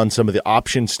ability to run some of the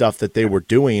option stuff that they were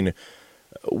doing.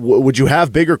 Would you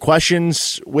have bigger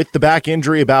questions with the back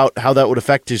injury about how that would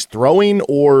affect his throwing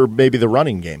or maybe the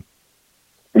running game?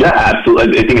 Yeah,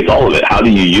 absolutely. I think it's all of it. How do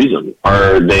you use him?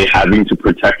 Are they having to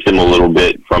protect him a little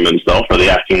bit from himself? Are they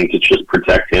asking to just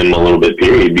protect him a little bit,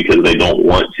 period, because they don't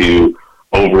want to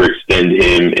overextend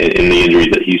him in the injuries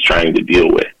that he's trying to deal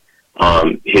with?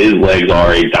 His legs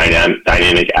are a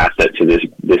dynamic asset to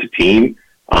this team.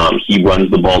 He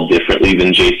runs the ball differently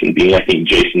than Jason Bean. I think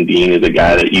Jason Bean is a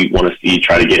guy that you want to see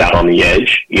try to get out on the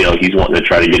edge. He's wanting to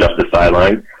try to get up the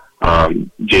sideline.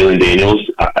 Jalen Daniels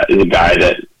is a guy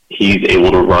that he's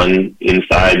able to run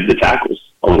inside the tackles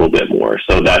a little bit more.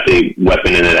 So that's a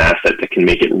weapon and an asset that can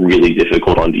make it really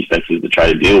difficult on defenses to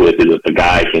try to deal with. Is if a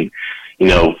guy can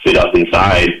fit up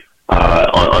inside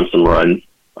on some runs,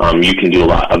 you can do a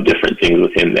lot of different things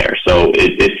with him there. So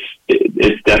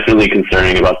it's definitely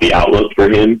concerning about the outlook for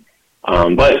him.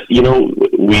 But we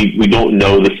don't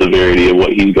know the severity of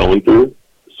what he's going through.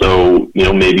 So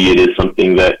maybe it is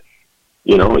something that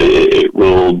it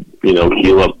will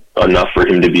heal up enough for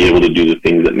him to be able to do the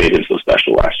things that made him so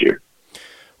special last year.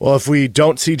 Well, if we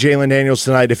don't see Jalen Daniels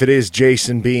tonight, if it is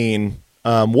Jason Bean,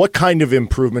 what kind of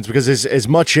improvements? Because as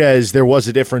much as there was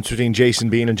a difference between Jason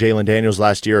Bean and Jalen Daniels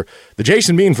last year, the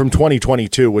Jason Bean from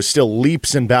 2022 was still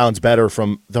leaps and bounds better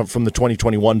from the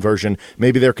 2021 version.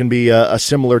 Maybe there can be a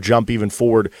similar jump even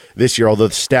forward this year, although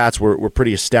the stats were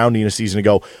pretty astounding a season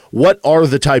ago. What are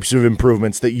the types of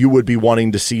improvements that you would be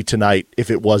wanting to see tonight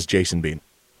if it was Jason Bean?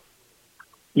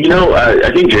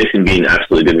 I think Jason Bean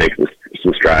absolutely did make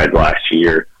some strides last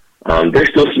year. There's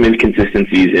still some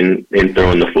inconsistencies in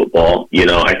throwing the football.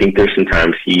 I think there's some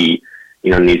times he,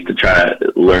 needs to try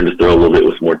to learn to throw a little bit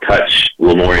with more touch, a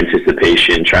little more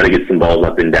anticipation, try to get some balls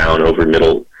up and down over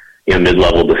mid-level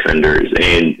defenders.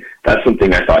 And that's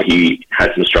something I thought he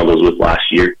had some struggles with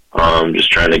last year, just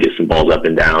trying to get some balls up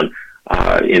and down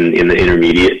in the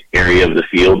intermediate area of the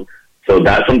field. So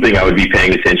that's something I would be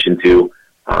paying attention to.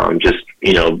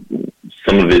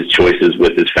 Some of his choices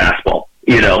with his fastball,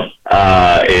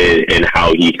 and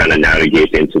how he kind of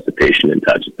navigates anticipation and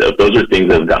touch. Those are things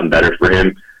that have gotten better for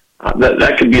him.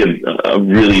 That could be a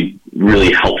really,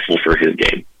 really helpful for his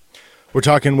game. We're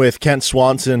talking with Kent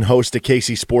Swanson, host of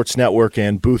KC Sports Network,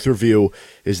 and Booth Review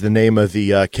is the name of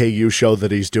the KU show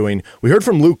that he's doing. We heard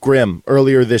from Luke Grimm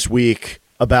earlier this week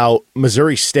about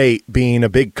Missouri State being a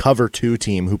big cover 2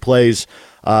 team who plays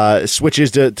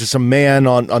switches to some man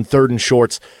on third and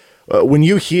shorts. When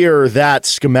you hear that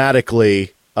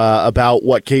schematically about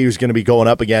what KU is going to be going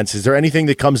up against, is there anything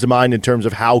that comes to mind in terms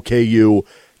of how KU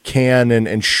can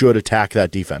and should attack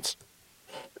that defense?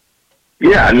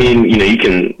 Yeah, I mean, you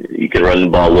can run the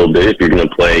ball a little bit if you're going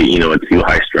to play, a too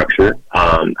high structure.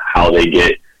 How they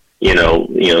get,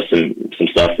 some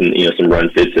stuff and some run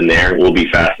fits in there will be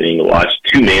fascinating to watch.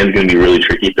 2-man's going to be really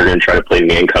tricky if they're going to try to play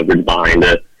man covered behind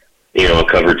a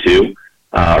cover 2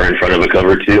 or in front of a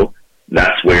cover 2.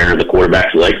 That's where the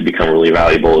quarterbacks like to become really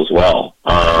valuable as well.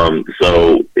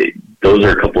 Those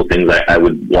are a couple of things I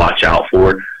would watch out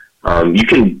for. You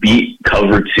can beat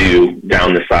cover 2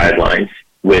 down the sidelines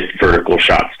with vertical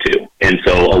shots too. And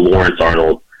so a Lawrence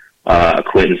Arnold,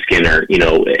 Quentin Skinner,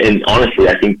 and honestly,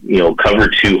 I think, cover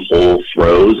 2 hole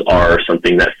throws are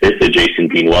something that fits a Jason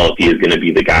Bean well if he is going to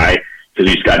be the guy, because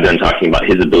we just got done talking about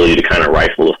his ability to kind of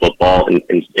rifle the football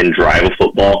and drive a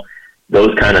football.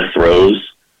 Those kind of throws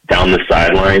down the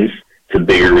sidelines to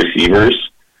bigger receivers,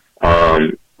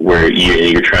 where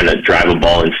you're trying to drive a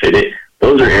ball and fit it.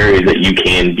 Those are areas that you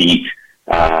can beat.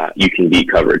 You can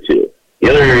beat cover 2. The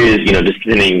other area is, just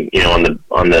depending, on the,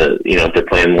 if they're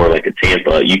playing more like a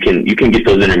Tampa, you can get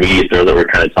those intermediate throws that we're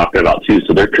kind of talking about too.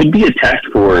 So there could be a test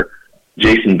for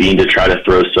Jason Bean to try to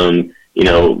throw some,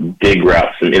 big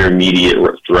routes, some intermediate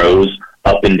throws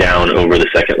up and down over the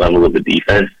second level of the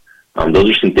defense.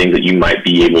 Those are some things that you might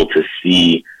be able to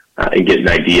see and get an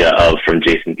idea of from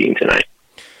Jason Bean tonight.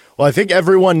 Well, I think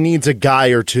everyone needs a guy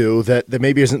or two that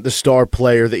maybe isn't the star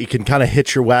player that you can kind of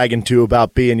hitch your wagon to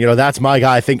about being, that's my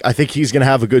guy. I think he's going to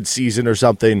have a good season or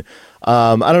something.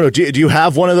 I don't know. Do you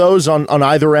have one of those on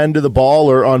either end of the ball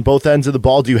or on both ends of the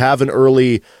ball? Do you have an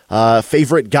early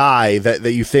favorite guy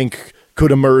that you think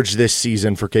could emerge this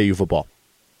season for KU football?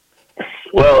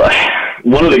 Well,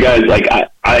 one of the guys,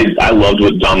 I loved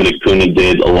what Dominic Puna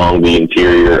did along the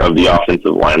interior of the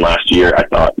offensive line last year. I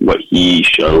thought what he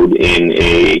showed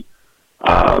in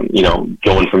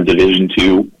going from Division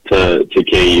II to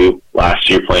KU last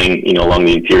year, playing, along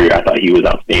the interior, I thought he was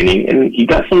outstanding. And he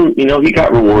got he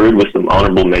got rewarded with some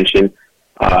honorable mention,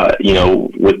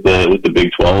 with the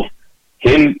Big 12.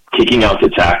 Him kicking out to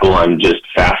tackle, I'm just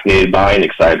fascinated by and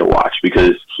excited to watch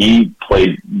because he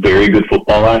played very good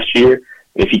football last year.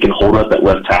 If he can hold up at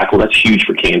left tackle, that's huge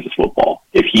for Kansas football.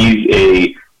 If he's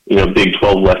a Big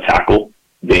 12 left tackle,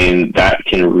 then that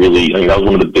can really, that was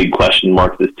one of the big question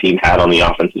marks this team had on the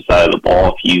offensive side of the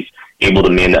ball. If he's able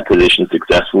to man that position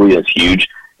successfully, that's huge.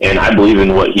 And I believe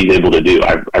in what he's able to do.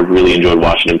 I really enjoyed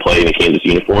watching him play in a Kansas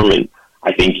uniform, and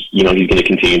I think, he's going to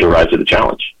continue to rise to the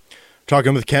challenge.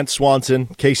 Talking with Kent Swanson,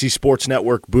 KC Sports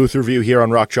Network booth review here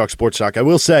on Rock Chalk Sports Talk. I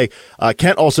will say,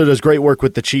 Kent also does great work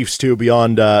with the Chiefs too,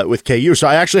 beyond with KU. So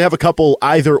I actually have a couple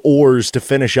either-ors to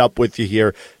finish up with you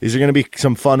here. These are going to be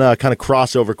some fun kind of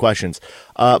crossover questions.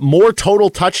 More total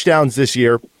touchdowns this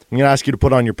year. I'm going to ask you to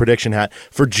put on your prediction hat.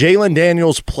 For Jalen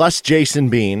Daniels plus Jason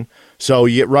Bean, so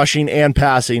you get rushing and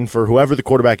passing for whoever the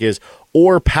quarterback is,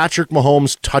 or Patrick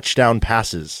Mahomes touchdown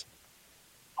passes.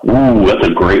 Ooh, that's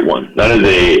a great one. That is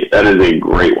a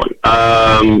great one.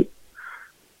 I'll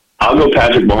go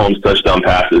Patrick Mahomes touchdown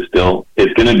passes still.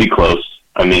 It's going to be close.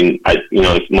 I mean,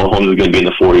 if Mahomes is going to be in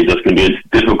the 40s, that's going to be a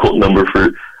difficult number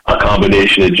for a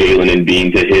combination of Jalen and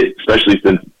Bean to hit, especially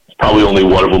since it's probably only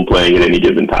one of them playing at any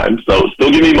given time. So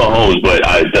still give me Mahomes, but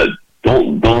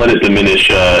don't let it diminish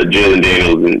Jalen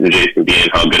Daniels and Jason Bean and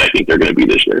how good I think they're going to be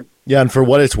this year. Yeah, and for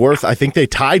what it's worth, I think they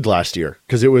tied last year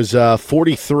because it was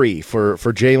 43 for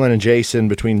Jalen and Jason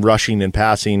between rushing and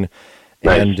passing,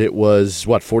 nice. And it was,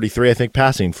 43, I think,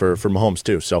 passing for Mahomes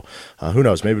too. So who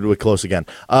knows? Maybe it'll be close again.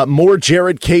 More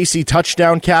Jared Casey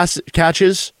touchdown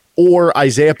catches or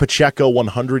Isaiah Pacheco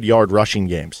 100-yard rushing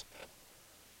games?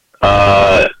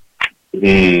 Give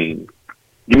me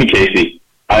Casey.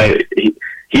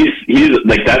 He's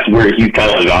like, that's where he's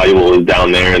kind of valuable, is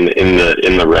down there in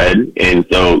the red, and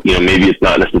so maybe it's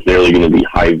not necessarily going to be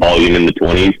high volume in the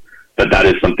 20s, but that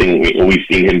is something we've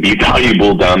seen him be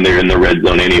valuable down there in the red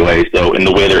zone anyway. So in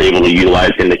the way they're able to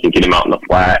utilize him, they can get him out in the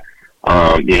flat.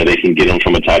 They can get him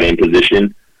from a tight end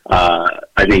position.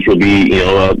 I think he'll be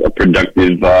a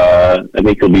productive. I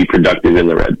think he'll be productive in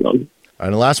the red zone.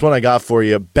 And the last one I got for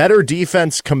you, better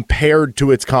defense compared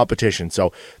to its competition.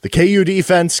 So the KU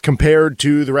defense compared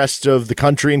to the rest of the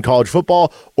country in college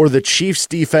football, or the Chiefs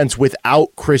defense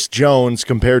without Chris Jones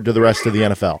compared to the rest of the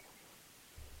NFL?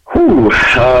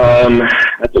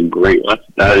 That's a great one.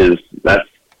 That's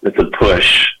a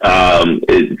push.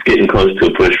 It's getting close to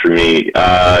a push for me.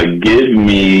 Give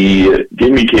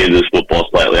me Kansas football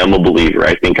slightly. I'm a believer.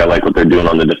 I think I like what they're doing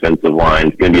on the defensive line.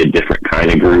 It's going to be a different kind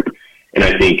of group. And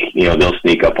I think, they'll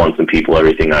sneak up on some people,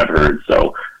 everything I've heard.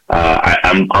 So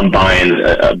I'm buying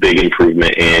a big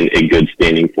improvement and a good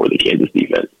standing for the Kansas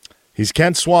defense. He's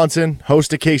Kent Swanson,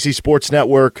 host of KC Sports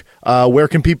Network. Where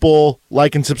can people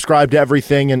like and subscribe to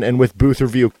everything and with Booth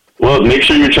Review? Well, make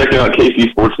sure you're checking out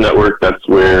KC Sports Network. That's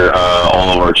where all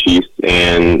of our Chiefs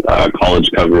and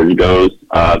college coverage goes.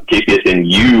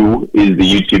 KCSNU is the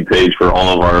YouTube page for all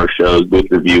of our shows. Booth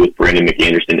Review with Brandon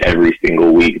McAnderson every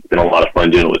single week. It's been a lot of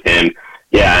fun doing it with him.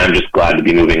 Yeah, I'm just glad to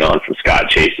be moving on from Scott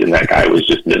Chase, and that guy was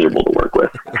just miserable to work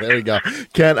with. There you go.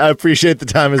 Kent, I appreciate the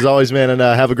time as always, man, and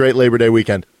have a great Labor Day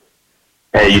weekend.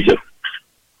 Hey, you too.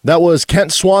 That was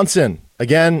Kent Swanson,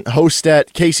 again, host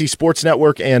at KC Sports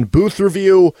Network and Booth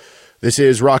Review. This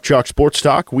is Rock Chalk Sports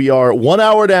Talk. We are 1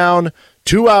 hour down,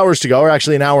 2 hours to go, or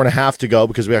actually an hour and a half to go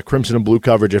because we got Crimson and Blue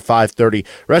coverage at 5:30.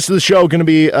 Rest of the show going to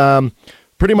be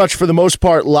pretty much for the most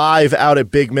part live out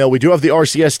at Big Mill. We do have the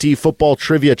RCST Football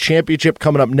Trivia Championship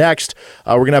coming up next.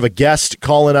 We're going to have a guest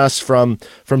calling us from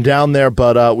down there,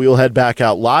 but we will head back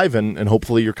out live, and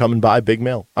hopefully you're coming by Big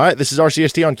Mill. All right, this is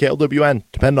RCST on KLWN.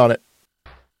 Depend on it.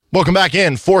 Welcome back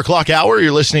in. 4 o'clock hour.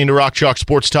 You're listening to Rock Chalk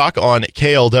Sports Talk on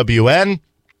KLWN.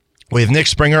 With Nick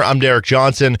Springer, I'm Derek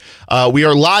Johnson. We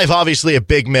are live, obviously, at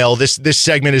Big Mill. This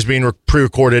segment is being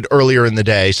pre-recorded earlier in the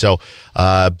day. So,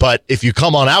 but if you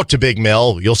come on out to Big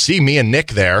Mill, you'll see me and Nick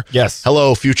there. Yes.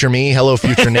 Hello, future me. Hello,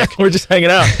 future Nick. We're just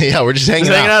hanging out. Yeah, we're just hanging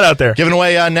out there. Giving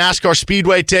away NASCAR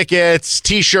Speedway tickets,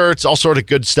 T-shirts, all sort of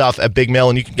good stuff at Big Mill.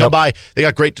 And you can come by. They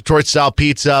got great Detroit-style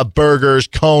pizza, burgers,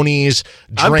 conies,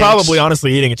 drinks. I'm probably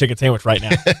honestly eating a chicken sandwich right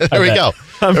now. There we go.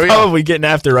 I'm probably getting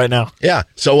after right now. Yeah.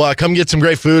 So come get some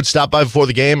great food. Stop by before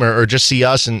the game or just see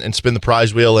us and spin the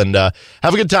prize wheel and have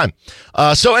a good time.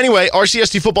 So anyway,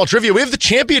 RCST football trivia. We have the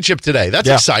championship today. That's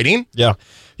exciting. Yeah.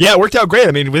 Yeah, it worked out great.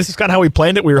 I mean, this is kind of how we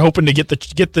planned it. We were hoping to get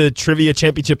the trivia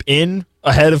championship in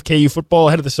ahead of KU football,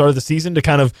 ahead of the start of the season to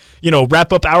kind of,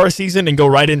 wrap up our season and go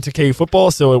right into KU football.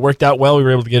 So it worked out well. We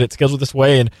were able to get it scheduled this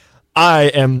way. And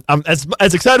I'm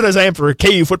as excited as I am for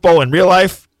KU football in real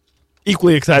life,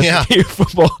 equally excited for KU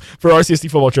football, for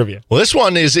RCST football trivia. Well, this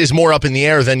one is more up in the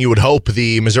air than you would hope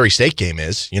the Missouri State game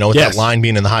is, with that line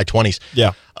being in the high 20s.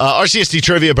 Yeah. RCST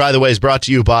trivia, by the way, is brought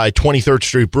to you by 23rd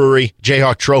Street Brewery,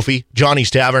 Jayhawk Trophy,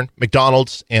 Johnny's Tavern,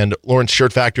 McDonald's, and Lawrence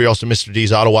Shirt Factory, also Mr.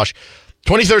 D's Auto Wash.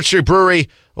 23rd Street Brewery,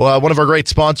 one of our great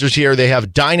sponsors here. They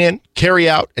have dine-in,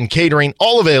 carry-out, and catering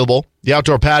all available. The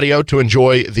outdoor patio to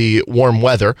enjoy the warm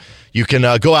weather. You can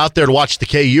go out there to watch the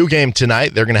KU game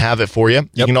tonight. They're going to have it for you. Yep.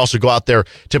 You can also go out there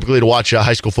typically to watch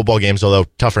high school football games, although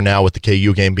tougher now with the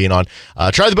KU game being on.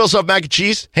 Try the Bill Self mac and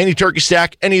cheese, handy turkey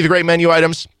stack, any of the great menu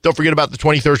items. Don't forget about the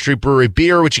 23rd Street Brewery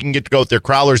beer, which you can get to go with their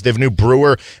Crowlers. They have a new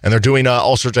brewer, and they're doing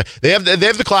all sorts of. They have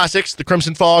the classics, the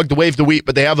Crimson Fog, the Wave the Wheat,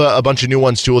 but they have a bunch of new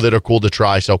ones too that are cool to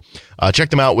try. So check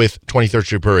them out with 23rd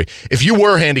Street Brewery. If you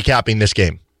were handicapping this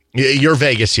game, you're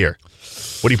Vegas here.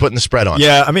 What are you putting the spread on?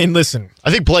 Yeah, I mean, listen.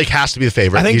 I think Blake has to be the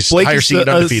favorite. I think he's Blake higher is seed,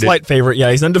 a undefeated. Slight favorite. Yeah,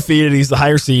 he's undefeated. He's the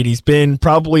higher seed. He's been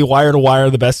probably wire to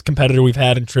wire the best competitor we've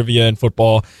had in trivia and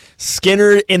football.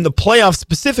 Skinner in the playoffs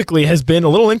specifically has been a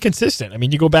little inconsistent. I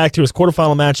mean, you go back to his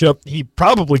quarterfinal matchup, he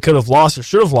probably could have lost or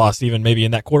should have lost even maybe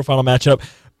in that quarterfinal matchup.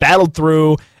 Battled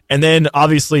through. And then,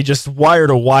 obviously, just wire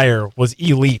to wire was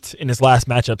elite in his last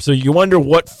matchup. So you wonder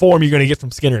what form you're going to get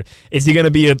from Skinner. Is he going to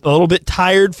be a little bit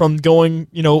tired from going,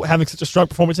 having such a strong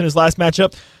performance in his last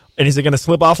matchup? And is it going to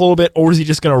slip off a little bit? Or is he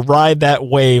just going to ride that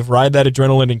wave, ride that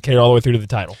adrenaline, and carry all the way through to the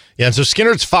title? Yeah, and so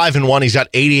Skinner's 5-1. He's got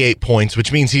 88 points,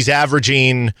 which means he's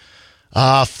averaging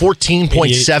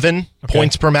 14.7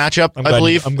 points per matchup, I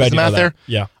believe. I'm glad is the math there?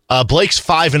 Yeah. Blake's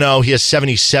 5-0. He has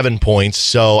 77 points,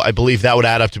 so I believe that would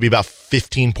add up to be about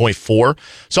 15.4.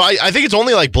 So I think it's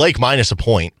only like Blake minus a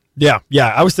point. Yeah.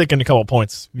 I was thinking a couple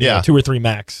points. 2 or 3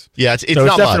 max. Yeah, it's so not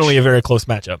it's definitely much. a very close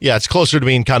matchup. Yeah, it's closer to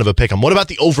being kind of a pick-em. What about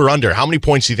the over-under? How many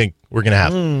points do you think we're going to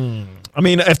have? I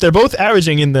mean, if they're both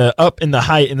averaging in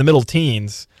the middle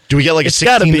teens. Do we get like a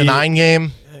 16-9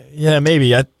 game? Yeah,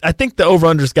 maybe. I think the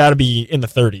over-under's got to be in the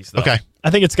 30s, though. Okay. I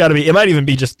think it's got to be. It might even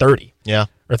be just 30. Yeah.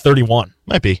 Or 31.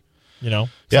 Might be. Somewhere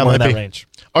might in that be. range.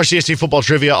 RCST football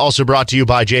trivia also brought to you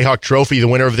by Jayhawk Trophy. The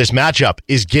winner of this matchup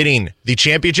is getting the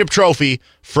championship trophy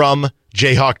from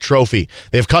Jayhawk Trophy.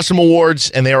 They have custom awards,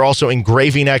 and they are also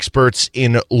engraving experts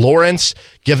in Lawrence.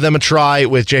 Give them a try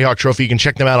with Jayhawk Trophy. You can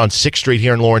check them out on 6th Street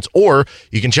here in Lawrence, or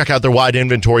you can check out their wide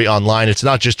inventory online. It's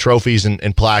not just trophies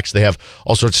and plaques. They have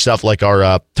all sorts of stuff like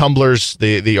our tumblers,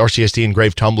 the RCST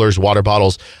engraved tumblers, water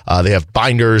bottles. They have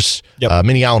binders,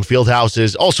 mini Allen field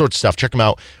houses, all sorts of stuff. Check them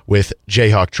out with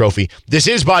Jayhawk Trophy. This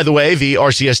is, by the way, the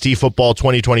RCST Football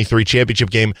 2023 Championship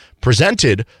game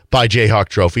presented by Jayhawk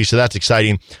Trophy, so that's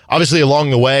exciting. Obviously,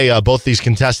 along the way, both these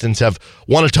contestants have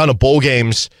won a ton of bowl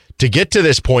games to get to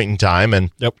this point in time,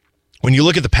 and when you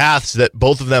look at the paths that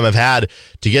both of them have had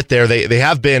to get there, they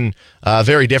have been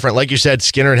very different. Like you said,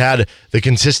 Skinner had the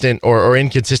consistent or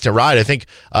inconsistent ride. I think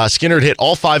Skinner hit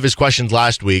all 5 of his questions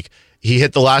last week. He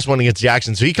hit the last one against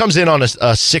Jackson. So he comes in on a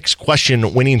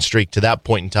 6-question winning streak to that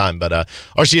point in time. But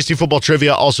RCST football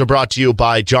trivia also brought to you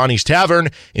by Johnny's Tavern.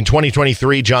 In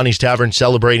 2023, Johnny's Tavern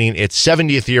celebrating its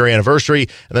 70th year anniversary.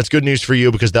 And that's good news for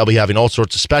you because they'll be having all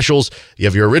sorts of specials. You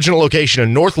have your original location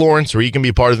in North Lawrence where you can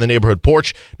be part of the neighborhood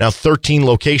porch. Now 13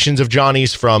 locations of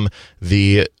Johnny's from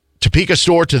the Topeka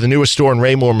store to the newest store in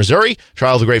Raymore, Missouri. Try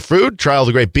all the great food, try all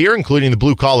the great beer, including the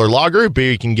Blue Collar Lager.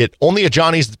 Beer you can get only at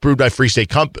Johnny's, that's brewed by Free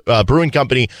State Brewing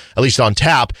Company, at least on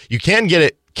tap. You can get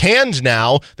it canned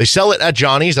now. They sell it at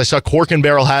Johnny's. I saw Cork and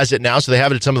Barrel has it now, so they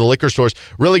have it at some of the liquor stores.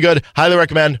 Really good. Highly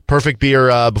recommend. Perfect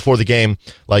beer before the game,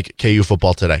 like KU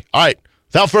football today. All right,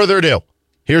 without further ado,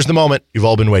 here's the moment you've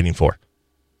all been waiting for.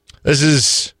 This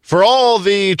is, for all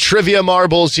the trivia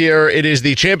marbles here, it is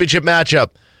the championship matchup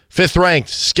 5th-ranked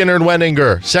Skinner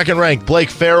Wendinger. 2nd-ranked Blake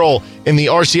Farrell in the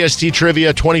RCST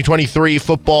Trivia 2023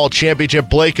 Football Championship.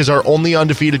 Blake is our only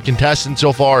undefeated contestant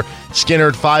so far.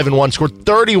 Skinner 5-1, scored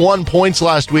 31 points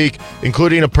last week,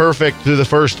 including a perfect through the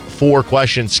first 4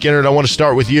 questions. Skinner, I want to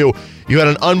start with you. You had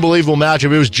an unbelievable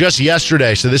matchup. It was just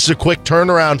yesterday, so this is a quick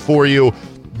turnaround for you.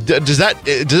 Does that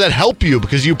help you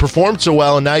because you performed so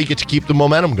well and now you get to keep the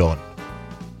momentum going?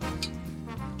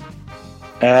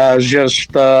 It's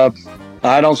just,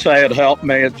 I don't say it helped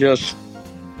me. It just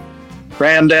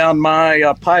ran down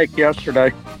my pike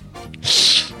yesterday.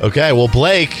 Okay, well,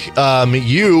 Blake,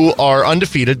 you are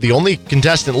undefeated, the only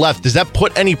contestant left. Does that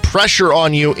put any pressure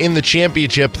on you in the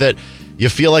championship that you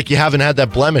feel like you haven't had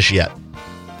that blemish yet?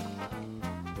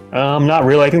 Not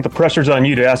really. I think the pressure's on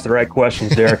you to ask the right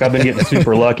questions, Derek. I've been getting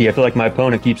super lucky. I feel like my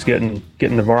opponent keeps getting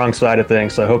the wrong side of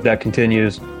things, so I hope that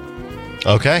continues.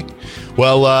 Okay.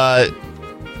 Well,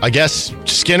 I guess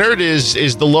Skinnerd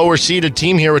is the lower seeded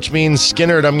team here, which means,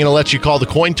 Skinnerd, I'm going to let you call the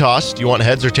coin toss. Do you want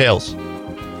heads or tails?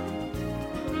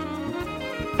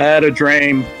 I had a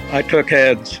dream. I took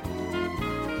heads.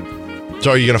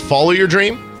 So are you going to follow your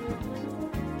dream?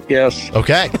 Yes.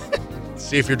 Okay. Let's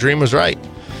see if your dream was right.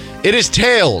 It is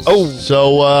tails. Oh.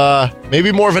 So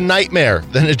maybe more of a nightmare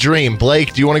than a dream.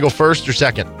 Blake, do you want to go first or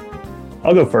second?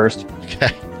 I'll go first.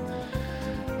 Okay.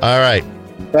 All right.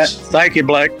 Thank you,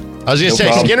 Blake. I was going to say,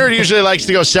 problem. Skinner usually likes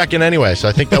to go second anyway, so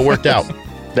I think that worked out.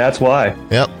 That's why.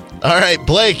 Yep. All right,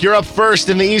 Blake, you're up first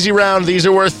in the easy round. These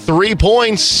are worth 3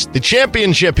 points. The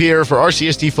championship here for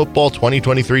RCST Football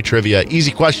 2023 Trivia.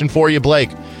 Easy question for you, Blake.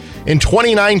 In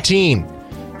 2019,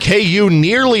 KU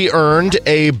nearly earned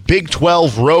a Big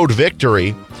 12 road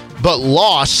victory, but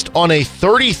lost on a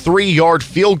 33-yard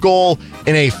field goal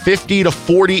in a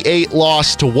 50-48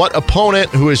 loss to what opponent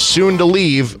who is soon to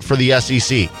leave for the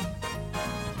SEC?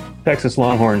 Texas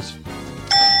Longhorns.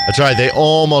 That's right. They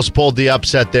almost pulled the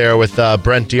upset there with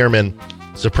Brent Dearman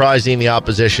surprising the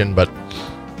opposition, but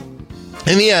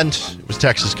in the end, it was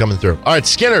Texas coming through. All right,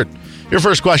 Skinner, your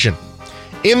first question.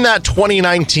 In that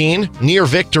 2019 near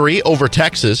victory over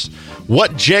Texas,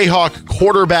 what Jayhawk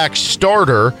quarterback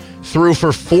starter threw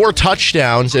for 4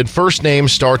 touchdowns and first name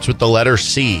starts with the letter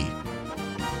C?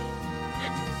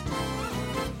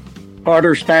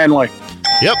 Carter Stanley.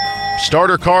 Yep.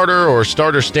 Starter Carter or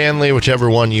Starter Stanley, whichever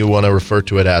one you want to refer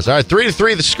to it as. All right,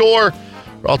 3-3 the score.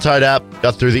 We're all tied up.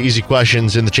 Got through the easy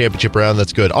questions in the championship round.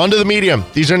 That's good. On to the medium.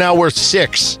 These are now worth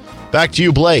 6. Back to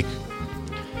you, Blake.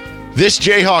 This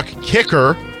Jayhawk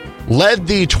kicker led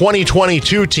the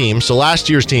 2022 team, so last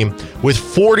year's team, with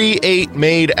 48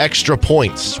 made extra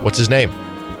points. What's his name?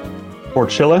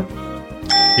 Borchilla?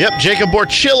 Yep, Jacob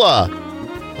Borchilla.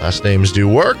 Last names do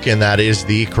work, and that is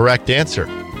the correct answer.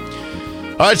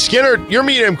 All right, Skinner, your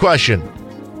medium question.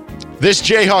 This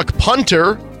Jayhawk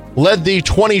punter led the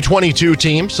 2022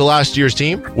 team, so last year's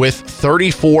team, with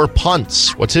 34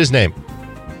 punts. What's his name?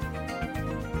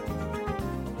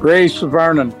 Reese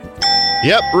Vernon.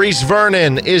 Yep, Reese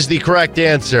Vernon is the correct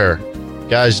answer.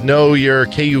 Guys, know your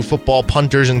KU football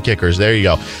punters and kickers. There you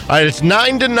go. All right, it's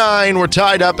 9-9. We're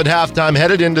tied up at halftime,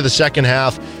 headed into the second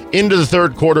half. Into the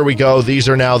third quarter we go. These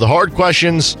are now the hard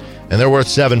questions, and they're worth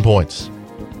 7 points.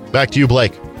 Back to you,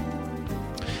 Blake.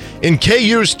 In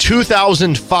KU's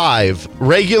 2005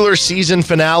 regular season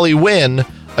finale win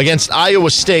against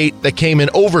Iowa State that came in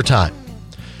overtime,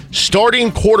 starting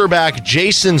quarterback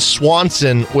Jason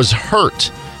Swanson was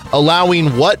hurt,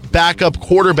 allowing what backup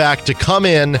quarterback to come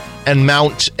in and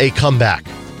mount a comeback?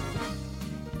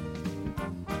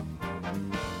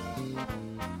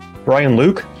 Brian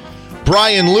Luke?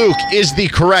 Brian Luke is the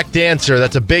correct answer.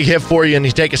 That's a big hit for you, and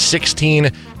you take a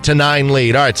 16-9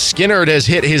 lead. All right, Skinner has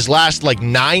hit his last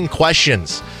 9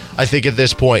 questions, I think, at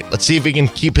this point. Let's see if he can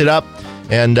keep it up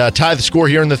and tie the score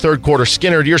here in the third quarter.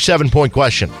 Skinner, your 7-point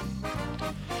question.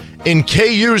 In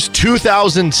KU's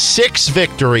 2006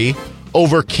 victory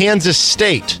over Kansas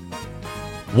State,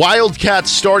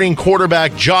 Wildcats starting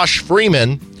quarterback Josh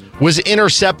Freeman was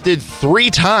intercepted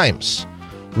 3 times.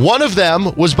 One of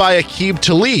them was by Aqib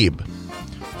Talib.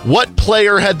 What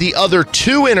player had the other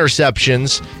 2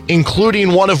 interceptions,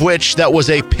 including one of which that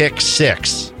was a pick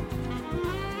 6?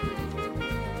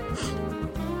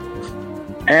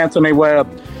 Anthony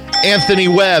Webb. Anthony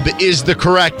Webb is the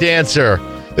correct answer.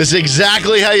 This is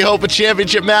exactly how you hope a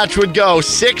championship match would go.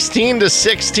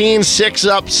 16-16, 6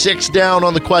 up, 6 down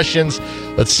on the questions.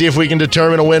 Let's see if we can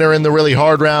determine a winner in the really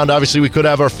hard round. Obviously, we could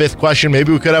have our 5th question.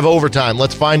 Maybe we could have overtime.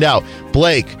 Let's find out.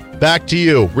 Blake, back to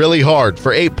you. Really hard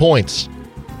for 8 points.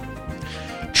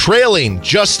 Trailing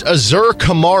just Azur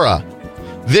Kamara,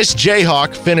 This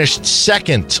Jayhawk finished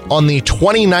second on the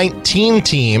 2019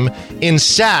 team in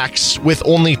sacks with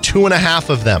only 2.5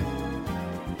 of them.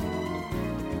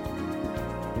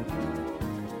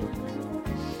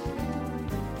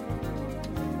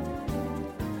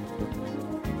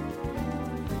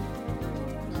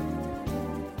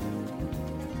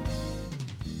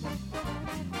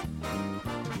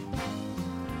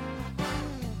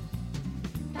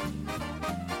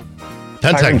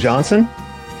 Tyron Johnson?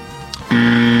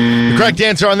 The correct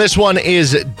answer on this one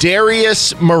is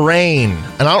Darius Moraine.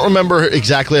 And I don't remember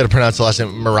exactly how to pronounce the last name.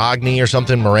 Maragni or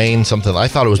something? Moraine something. I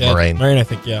thought it was Moraine. Moraine, I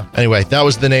think, yeah. Anyway, that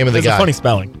was the name of the guy. It's a funny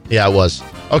spelling. Yeah, it was.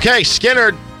 Okay,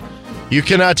 Skinner, you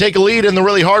can take a lead in the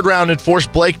really hard round and force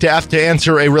Blake to have to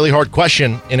answer a really hard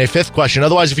question in a fifth question.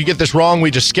 Otherwise, if you get this wrong,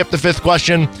 we just skip the fifth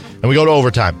question and we go to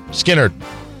overtime. Skinner,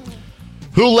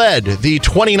 who led the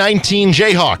 2019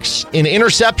 Jayhawks in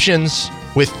interceptions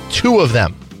with 2 of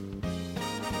them?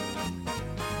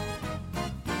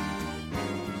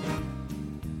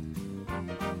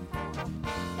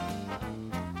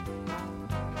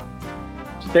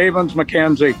 Stevens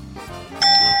McKenzie.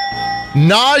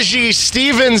 Najee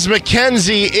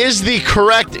Stevens-McKenzie is the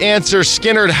correct answer.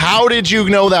 Skinner, how did you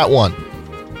know that one?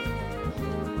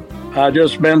 I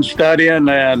just been studying,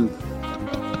 and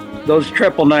those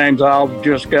triple names, I'll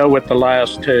just go with the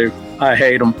last 2. I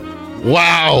hate them.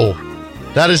 Wow.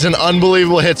 That is an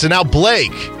unbelievable hit. So now,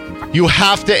 Blake, you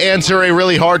have to answer a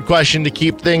really hard question to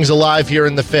keep things alive here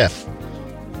in the fifth.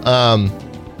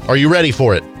 Are you ready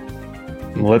for it?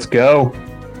 Let's go.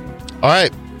 All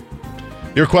right.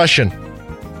 Your question.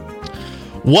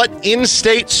 What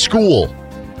in-state school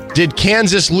did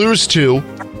Kansas lose to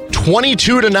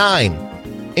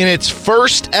 22-9 in its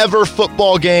first ever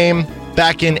football game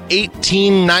back in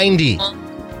 1890?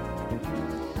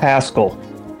 Haskell.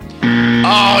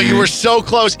 Oh, you were so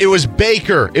close. It was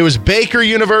Baker. It was Baker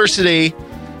University,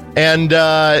 and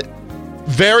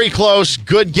very close.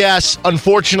 Good guess.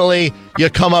 Unfortunately, you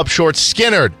come up short.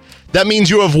 Skinner, that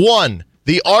means you have won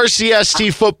the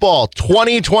RCST Football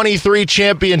 2023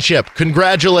 Championship.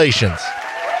 Congratulations.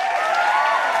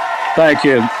 Thank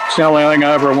you. It's the only thing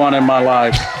I ever won in my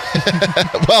life.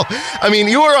 Well, I mean,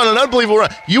 you were on an unbelievable run.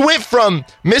 You went from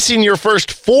missing your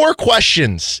first 4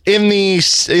 questions in the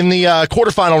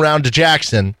quarterfinal round to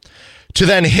Jackson, to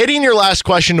then hitting your last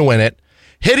question to win it,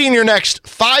 hitting your next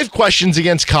 5 questions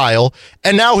against Kyle,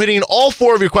 and now hitting all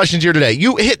 4 of your questions here today.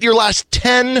 You hit your last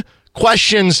 10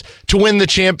 questions to win the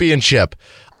championship.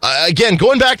 Again,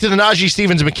 going back to the Najee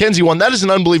Stevens-McKenzie one, that is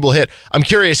an unbelievable hit. I'm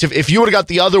curious, if you would have got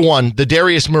the other one, the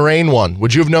Darius Moraine one,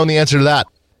 would you have known the answer to that?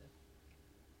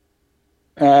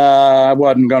 I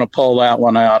wasn't going to pull that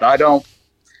one out.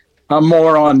 I'm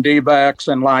more on D-backs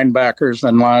and linebackers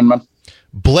than linemen.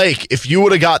 Blake, if you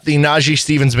would have got the Najee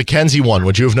Stevens-McKenzie one,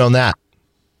 would you have known that?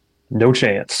 No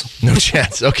chance. No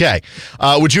chance. Okay.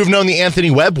 Would you have known the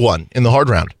Anthony Webb one in the hard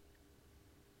round?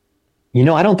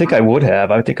 I don't think I would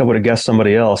have. I think I would have guessed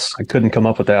somebody else. I couldn't come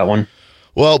up with that one.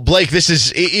 Well, Blake, this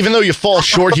is, even though you fall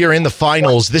short here in the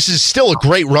finals, this is still a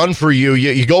great run for you.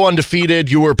 You go undefeated.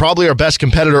 You were probably our best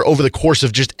competitor over the course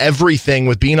of just everything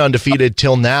with being undefeated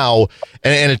till now.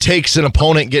 And it takes an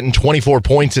opponent getting 24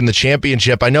 points in the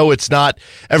championship. I know it's not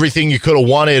everything you could have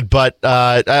wanted, but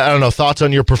I don't know, thoughts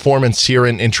on your performance here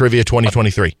in Trivia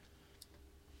 2023?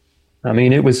 I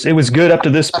mean, it was good up to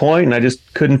this point, and I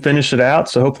just couldn't finish it out.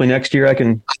 So hopefully next year I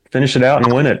can finish it out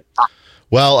and win it.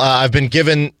 Well, I've been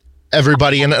given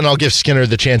everybody, and I'll give Skinner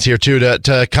the chance here too,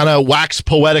 to kind of wax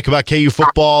poetic about KU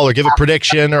football, or give a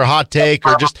prediction or a hot take,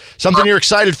 or just something you're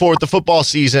excited for with the football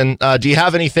season. Do you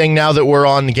have anything now that we're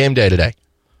on game day today?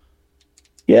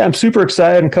 Yeah, I'm super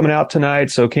excited and coming out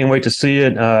tonight, so can't wait to see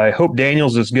it. I hope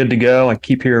Daniels is good to go. I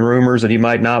keep hearing rumors that he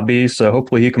might not be, so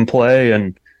hopefully he can play.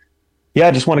 And yeah,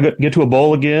 I just want to get to a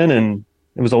bowl again, and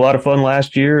it was a lot of fun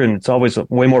last year, and it's always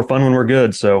way more fun when we're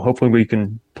good. So hopefully we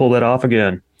can pull that off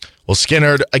again. Well,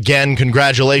 Skinner, again,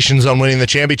 congratulations on winning the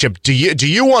championship. Do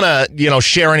you want to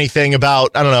share anything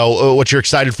about, I don't know, what you're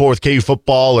excited for with KU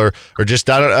football, or just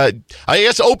I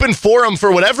guess open forum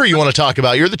for whatever you want to talk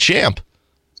about. You're the champ.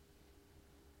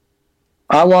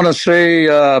 I want to see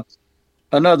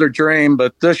another dream,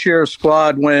 but this year's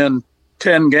squad win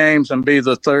 10 games and be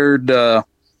the third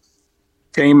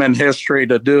team in history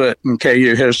to do it in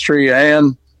KU history.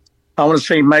 And I want to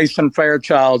see Mason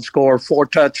Fairchild score 4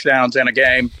 touchdowns in a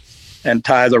game and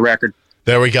tie the record.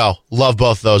 There we go. Love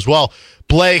both those. Well,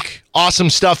 Blake, awesome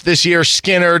stuff this year.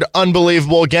 Skinner,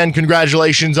 unbelievable. Again,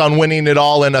 congratulations on winning it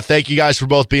all, and thank you guys for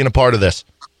both being a part of this.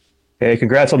 Hey,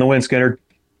 congrats on the win, Skinner.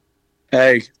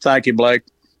 Hey, thank you, Blake.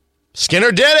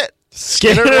 Skinner did it.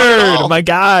 Skinner, my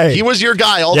guy. He was your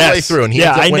guy all the way through, and he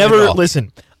I ended up winning it all.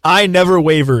 listen. I never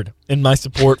wavered in my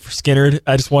support for Skinner.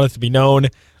 I just want it to be known.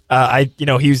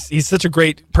 He's such a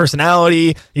great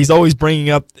personality. He's always bringing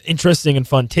up interesting and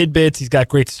fun tidbits. He's got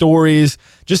great stories.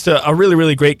 Just a really,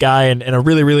 really great guy and a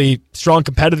really, really strong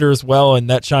competitor as well. And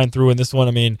that shined through in this one.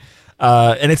 I mean,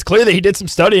 and it's clear that he did some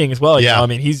studying as well. Yeah, I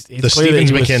mean, he's the clear that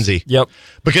Stevens McKenzie. Yep,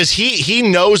 because he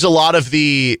knows a lot of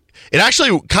the. It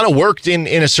actually kind of worked in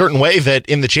a certain way that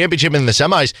in the championship and in the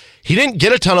semis, he didn't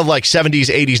get a ton of like 70s,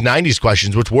 80s, 90s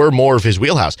questions, which were more of his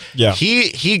wheelhouse. Yeah.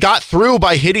 He got through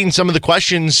by hitting some of the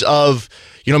questions of,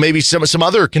 maybe some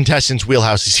other contestants'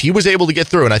 wheelhouses. He was able to get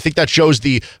through, and I think that shows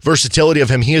the versatility of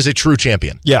him. He is a true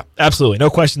champion. Yeah, absolutely. No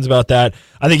questions about that.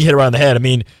 I think he hit it right on the head. I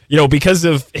mean, because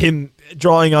of him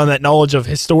drawing on that knowledge of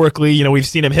historically, we've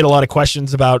seen him hit a lot of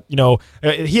questions about, he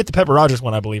hit the Pepper Rogers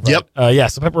one, I believe, right?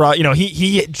 Yep. So Pepper Rogers,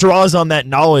 he draws on that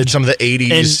knowledge. Some of the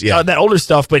 80s, and, that older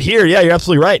stuff. But here, you're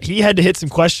absolutely right. He had to hit some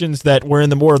questions that were in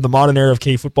the more of the modern era of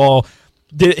K football.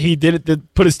 He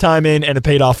put his time in, and it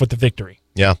paid off with the victory.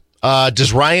 Yeah.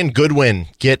 Does Ryan Goodwin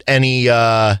get any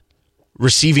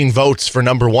receiving votes for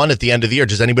number one at the end of the year?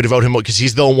 Does anybody vote him? Because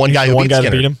he's the one guy who beat Skinner.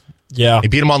 That beat him. Yeah. He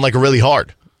beat him on like a really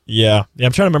hard. Yeah.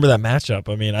 I'm trying to remember that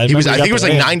matchup. I mean, I think it was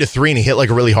like 9-3, and he hit like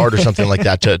a really hard or something like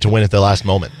that to win at the last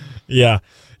moment. Yeah.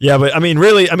 Yeah, but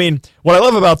what I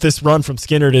love about this run from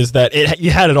Skinner is that you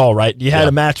had it all, right? You had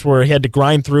a match where he had to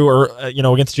grind through,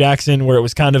 against Jackson, where it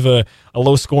was kind of a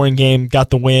low-scoring game, got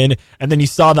the win, and then you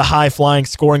saw the high-flying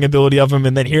scoring ability of him,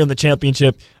 and then here in the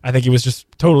championship, I think he was just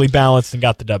totally balanced and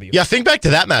got the W. Yeah, think back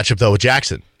to that matchup, though, with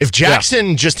Jackson. If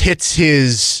Jackson just hits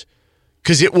his...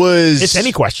 Because it's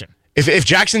any question. If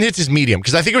Jackson hits his medium,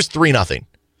 because I think it was 3-0,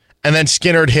 and then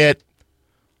Skinner hit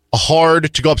a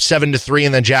hard to go up 7-3,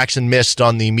 and then Jackson missed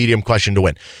on the medium question to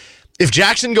win. If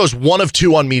Jackson goes 1 of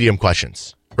 2 on medium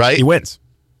questions, right? He wins.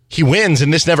 He wins,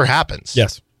 and this never happens.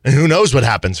 Yes. And who knows what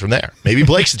happens from there? Maybe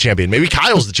Blake's the champion. Maybe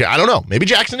Kyle's the champion. I don't know. Maybe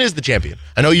Jackson is the champion.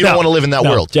 I know you don't want to live in that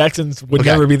world. Jackson would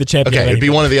never be the champion. Okay, it'd be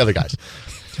one of the other guys.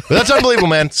 But that's unbelievable,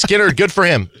 man. Skinner, good for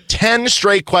him. 10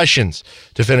 straight questions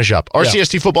to finish up.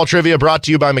 RCST football trivia brought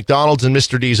to you by McDonald's and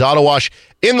Mr. D's Auto Wash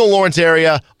in the Lawrence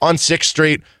area on 6th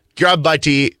Street. Grab a bite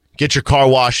to eat. Get your car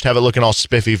washed, have it looking all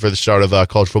spiffy for the start of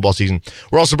college football season.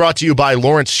 We're also brought to you by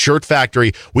Lawrence Shirt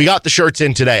Factory. We got the shirts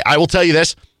in today. I will tell you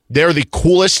this. They're the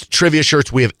coolest trivia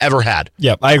shirts we have ever had.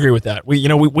 Yeah, I agree with that.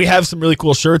 We have some really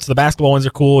cool shirts. The basketball ones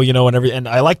are cool, and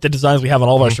I like the designs we have on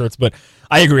all of our shirts, but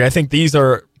I agree. I think these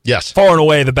are far and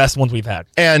away the best ones we've had.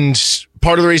 And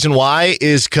part of the reason why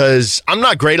is because I'm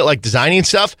not great at like designing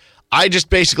stuff. I just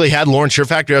basically had Lawrence Shirt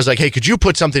Factory. I was like, hey, could you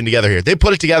put something together here? They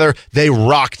put it together. They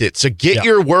rocked it. So get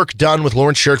your work done with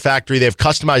Lawrence Shirt Factory. They have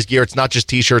customized gear. It's not just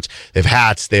T-shirts. They have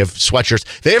hats. They have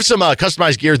sweatshirts. They have some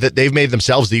customized gear that they've made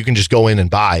themselves that you can just go in and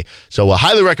buy. So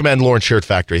highly recommend Lawrence Shirt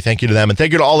Factory. Thank you to them. And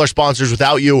thank you to all our sponsors.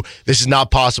 Without you, this is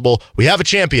not possible. We have a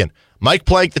champion. Mike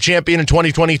Plank, the champion in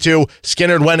 2022.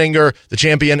 Skinner Wenninger, the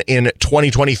champion in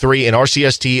 2023 in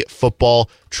RCST football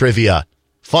trivia.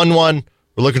 Fun one.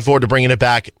 We're looking forward to bringing it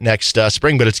back next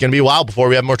spring, but it's going to be a while before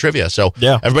we have more trivia. So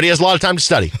everybody has a lot of time to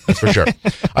study, that's for sure.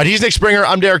 All right, he's Nick Springer.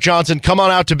 I'm Derek Johnson. Come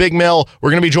on out to Big Mill.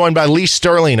 We're going to be joined by Lee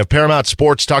Sterling of Paramount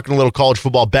Sports, talking a little college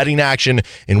football betting action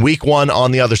in week 1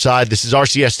 on the other side. This is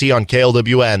RCST on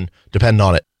KLWN. Depend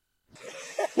on it.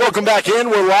 Welcome back in.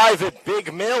 We're live at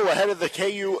Big Mill ahead of the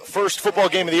KU first football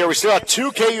game of the year. We still have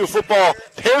 2 KU football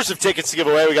pairs of tickets to give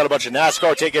away. We got a bunch of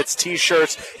NASCAR tickets,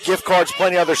 T-shirts, gift cards,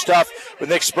 plenty of other stuff. With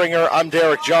Nick Springer, I'm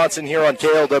Derek Johnson here on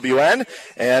KLWN.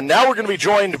 And now we're going to be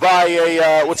joined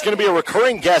by what's going to be a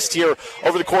recurring guest here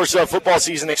over the course of football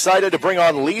season. Excited to bring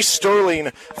on Lee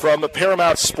Sterling from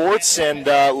Paramount Sports. And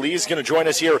Lee's going to join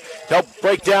us here to help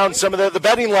break down some of the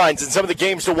betting lines and some of the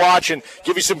games to watch and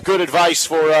give you some good advice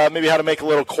for maybe how to make a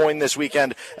little coin this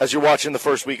weekend as you're watching the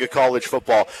first week of college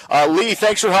football. Lee,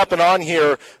 thanks for hopping on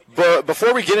here. But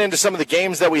before we get into some of the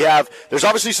games that we have, there's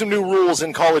obviously some new rules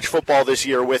in college football this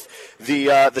year with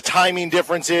the timing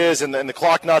differences and the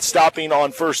clock not stopping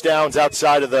on first downs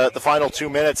outside of the final 2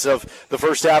 minutes of the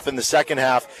first half and the second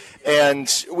half.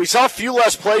 And we saw a few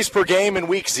less plays per game in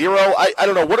week 0. I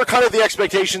don't know. What are kind of the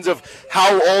expectations of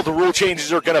how all the rule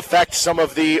changes are going to affect some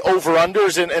of the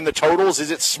over-unders and the totals? Is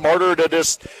it smarter to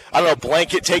just,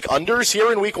 blanket take unders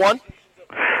here in week 1?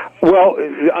 Well,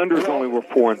 the unders only were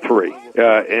 4 and 3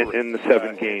 in the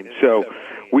 7 games. So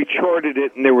we charted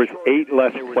it, and there was 8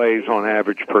 less plays on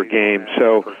average per game.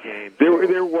 So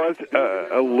there was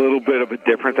a little bit of a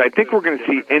difference. I think we're going to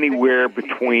see anywhere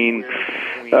between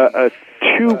a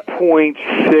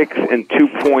 2.6 and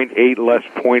 2.8 less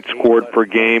points scored per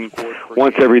game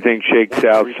once everything shakes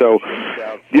out. So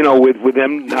with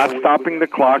them not stopping the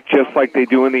clock just like they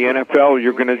do in the NFL,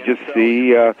 you're going to just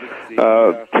see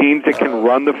teams that can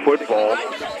run the football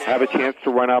have a chance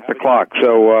to run out the clock.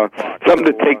 So something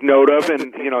to take note of.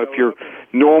 And, if you're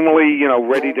normally,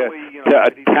 ready to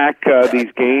attack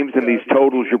these games and these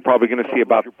totals, you're probably going to see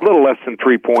about a little less than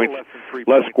 3 points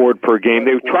less scored per game.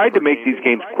 They tried to make these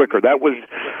games quicker. That was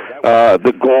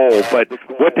the goal. But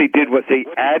what they did was they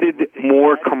added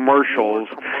more commercials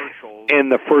in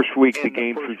the first week the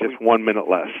game through just 1 minute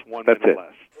less. That's it.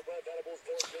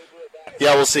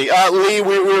 Yeah, we'll see. Lee,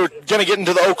 we were going to get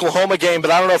into the Oklahoma game,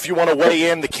 but I don't know if you want to weigh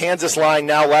in. The Kansas line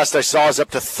now, last I saw, is up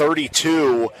to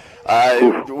 32.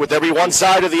 Would there be one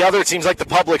side or the other? It seems like the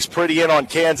public's pretty in on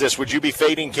Kansas. Would you be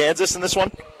fading Kansas in this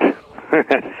one?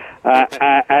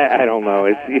 I don't know.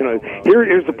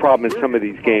 Here's the problem in some of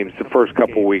these games. The first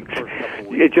couple weeks,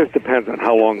 it just depends on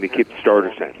how long they keep the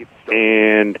starters in,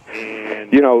 and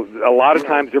a lot of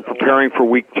times they're preparing for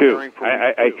week 2.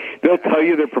 They'll tell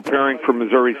you they're preparing for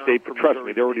Missouri State, but trust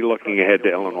me, they're already looking ahead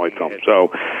to Illinois film.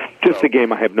 So, just a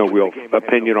game I have no real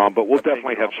opinion on, but we'll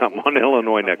definitely have something on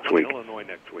Illinois next week.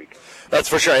 That's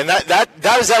for sure. And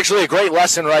that is actually a great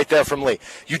lesson right there from Lee.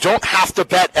 You don't have to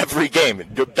bet every game.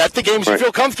 Bet the games you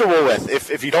feel comfortable with.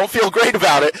 If you don't feel great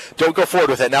about it, don't go forward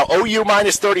with it. Now, OU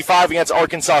minus 35 against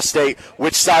Arkansas State.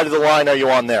 Which side of the line are you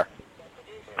on there?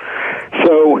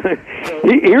 So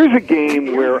here's a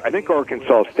game where I think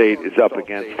Arkansas State is up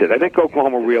against it. I think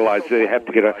Oklahoma realized they have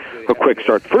to get a quick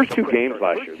start. First 2 games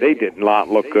last year, they did not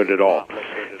look good at all.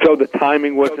 So the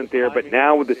timing wasn't there, but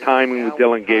now with the timing with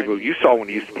Dylan Gabriel, you saw when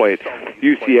he used to play at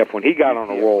UCF, when he got on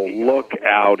a roll, look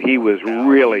out. He was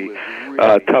really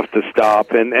tough to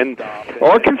stop. And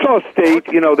Arkansas State,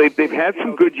 they've had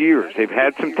some good years. They've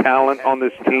had some talent on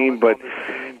this team, but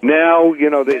now,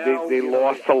 they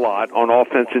lost a lot on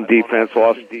offense and defense,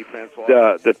 lost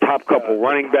the top couple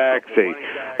running backs. They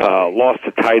lost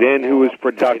a tight end who was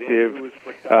productive.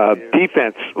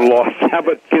 Defense lost, how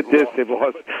about get this, they've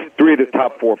lost 3 of the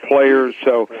top 4 players.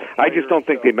 So I just don't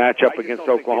think they match up against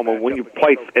Oklahoma. When you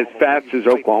play as fast as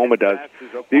Oklahoma does,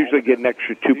 they usually get an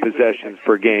extra 2 possessions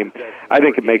per game. I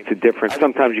think it makes a difference.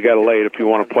 Sometimes you got to lay it if you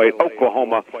want to play it.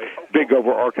 Oklahoma, big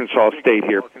over Arkansas State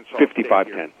here,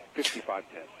 55-10.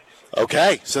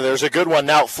 Okay, so there's a good one.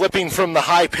 Now, flipping from the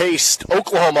high-paced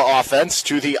Oklahoma offense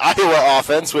to the Iowa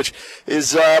offense, which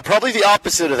is probably the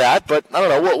opposite of that, but I don't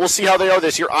know. We'll see how they are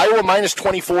this year. Iowa minus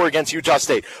 24 against Utah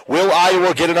State. Will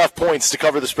Iowa get enough points to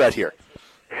cover the spread here?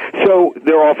 So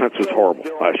their offense was horrible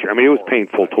last year. I mean, it was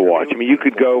painful to watch. I mean, you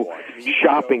could go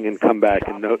shopping and come back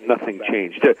and nothing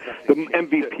changed. The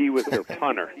MVP was their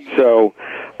punter. So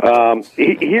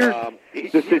here's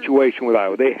the situation with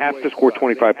Iowa. They have to score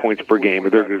 25 points per game, or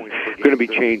there are going to be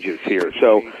changes here.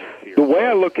 So the way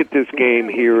I look at this game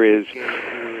here is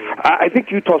I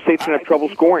think Utah State's going to have trouble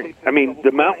scoring. I mean,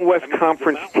 the Mountain West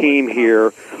Conference team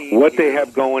here, what they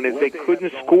have going is they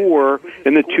couldn't score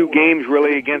in the 2 games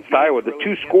really against Iowa. The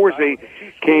 2 scores they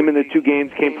came in the 2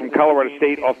 games came from Colorado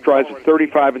State off drives of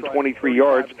 35 and 23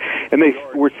 yards, and they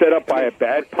were set up by a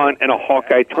bad punt and a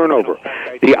Hawkeye turnover.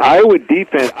 The Iowa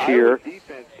defense here,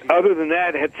 other than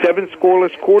that, had 7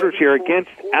 scoreless quarters here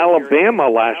against Alabama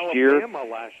last year,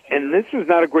 and this is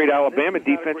not a great Alabama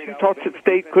defense. Utah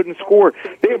State couldn't score.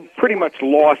 They have pretty much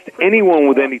lost. Anyone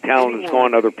with any talent has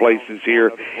gone other places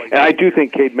here, and I do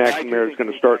think Cade McNamara is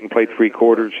going to start and play 3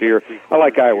 quarters here. I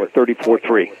like Iowa,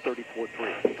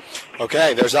 34-3.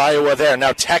 Okay, there's Iowa there.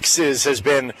 Now, Texas has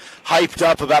been hyped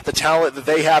up about the talent that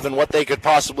they have and what they could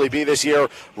possibly be this year.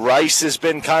 Rice has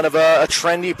been kind of a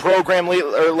trendy program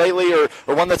lately, or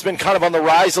one that's been kind of on the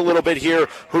rise a little bit here.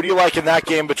 Who do you like in that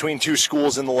game between 2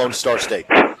 schools in the Lone Star State?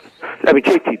 I mean,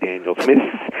 JT Daniels. I mean,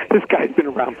 this guy's been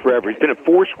around forever. He's been at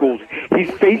 4 schools.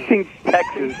 He's facing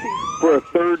Texas for a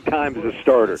 3rd time as a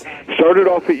starter. Started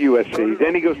off at USC,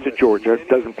 then he goes to Georgia,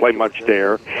 doesn't play much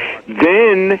there.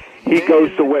 Then he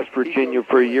goes to West Virginia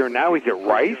for a year. Now he's at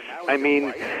Rice. I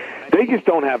mean, they just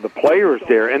don't have the players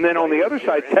there. And then on the other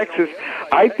side, Texas,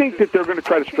 I think that they're going to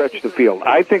try to stretch the field.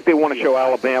 I think they want to show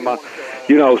Alabama,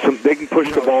 they can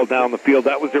push the ball down the field.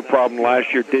 That was their problem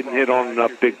last year. Didn't hit on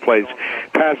enough big plays.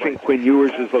 Passing Quinn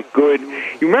Ewers has looked good.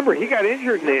 You remember, he got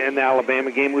injured in the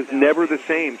Alabama game, was never the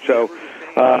same. So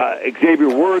Xavier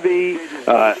Worthy,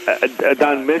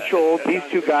 Don Mitchell, these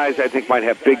 2 guys I think might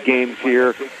have big games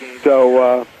here.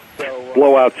 So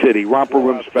blowout city, romper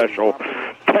room special.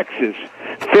 Texas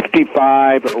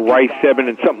 55, Rice 7,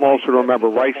 and something also to remember,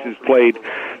 Rice has played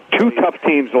 2 tough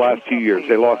teams the last 2 years.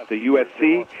 They lost to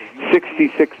USC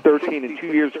 66-13, and 2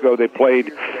 years ago they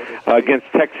played against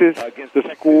Texas. The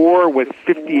score was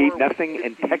 58-0,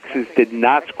 and Texas did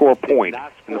not score a point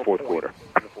in the 4th quarter.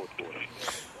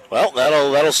 Well,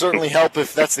 that'll certainly help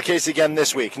if that's the case again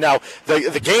this week. Now,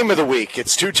 the game of the week,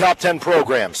 it's 2 top 10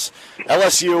 programs.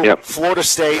 LSU, Florida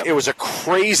State. It was a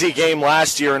crazy game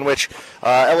last year in which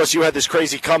LSU had this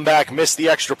crazy comeback, missed the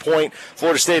extra point.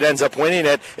 Florida State ends up winning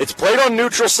it. It's played on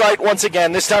neutral site once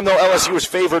again. This time, though, LSU was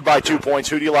favored by 2 points.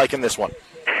 Who do you like in this one?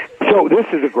 So this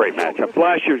is a great matchup.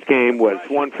 Last year's game was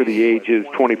one for the ages,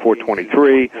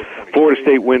 24-23. Florida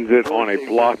State wins it on a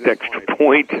blocked extra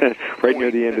point right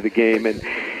near the end of the game. And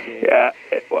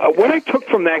what I took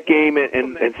from that game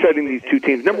and setting these two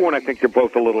teams, number one, I think they're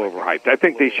both a little overhyped. I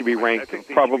think they should be ranked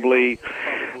probably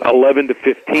 11 to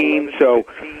 15. So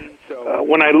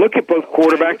when I look at both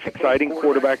quarterbacks, exciting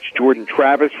quarterbacks, Jordan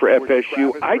Travis for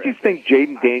FSU, I just think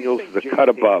Jaden Daniels is a cut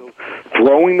above.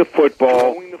 Throwing the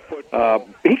football,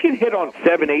 he can hit on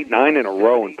 7, 8, 9 in a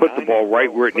row and put the ball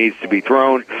right where it needs to be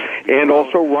thrown, and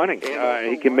also running.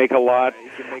 He can make a lot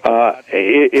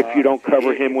if you don't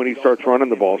cover him when he starts running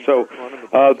the ball. So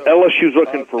LSU's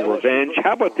looking for revenge.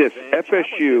 How about this?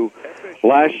 FSU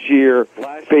last year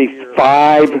faced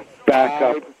 5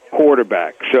 backup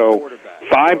quarterbacks. So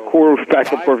 5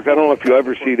 backup quarterbacks. I don't know if you'll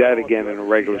ever see that again in a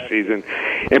regular season.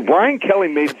 And Brian Kelly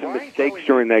made some mistakes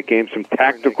during that game, some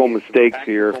tactical mistakes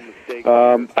here.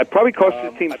 I probably cost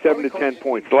his team 7 to 10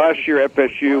 points. Last year,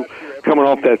 FSU, coming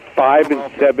off that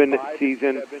 5-7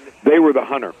 season, they were the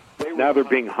hunter. Now they're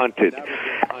being hunted.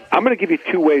 I'm going to give you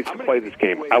 2 ways to play this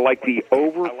game. I like the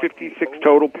over 56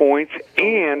 total points,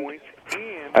 and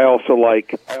I also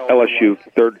like LSU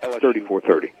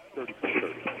 34-30.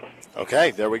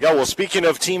 Okay, there we go. Well, speaking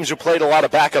of teams who played a lot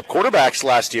of backup quarterbacks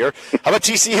last year, how about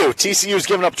TCU? TCU's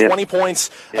given up 20 points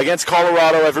against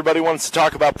Colorado. Everybody wants to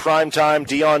talk about primetime,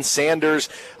 Deion Sanders.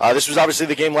 This was obviously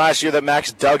the game last year that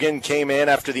Max Duggan came in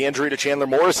after the injury to Chandler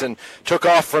Morrison, took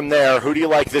off from there. Who do you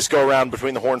like this go-around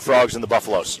between the Horned Frogs and the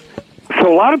Buffaloes? So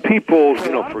a lot of people,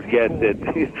 forget that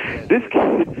this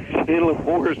kid, Chandler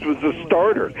Morris, was a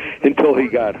starter until he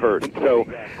got hurt. So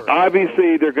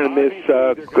obviously they're going to miss,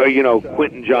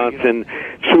 Quentin Johnson,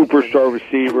 superstar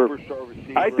receiver.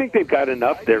 I think they've got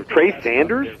enough there. Trey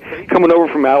Sanders coming over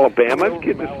from Alabama. This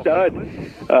kid's a stud.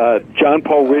 John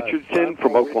Paul Richardson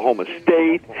from Oklahoma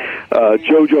State.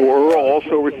 JoJo Earl,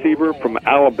 also a receiver from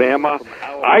Alabama.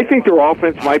 I think their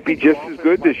offense might be just as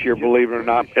good this year, believe it or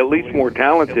not, at least more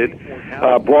talented.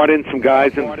 Brought in some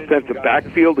guys in the defensive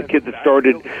backfield, the kid that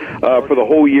started for the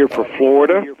whole year for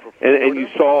Florida. And you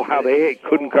saw how they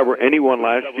couldn't cover anyone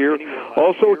last year.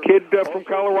 Also a kid from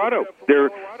Colorado.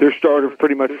 Their starter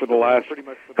pretty much for the last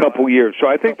couple years. So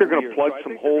I think they're going to plug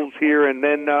some holes here. And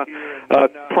then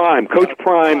Prime, Coach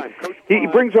Prime, he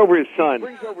brings over his son.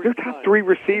 Their top 3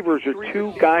 receivers are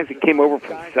 2 guys that came over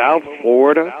from South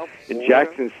Florida and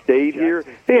Jackson State here.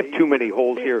 They have too many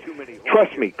holes here.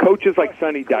 Trust me, coaches like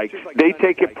Sonny Dykes, they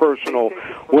take it personal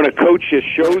when a coach just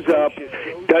shows up,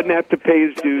 doesn't have to pay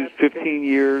his dues, 15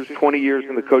 years, 20 years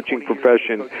in the coaching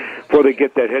profession before they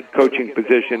get that head coaching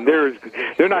position. They're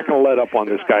not going to let up on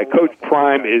this guy. Coach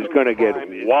Prime is going to get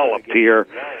walloped here.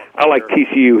 I like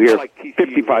TCU here,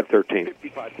 55-13.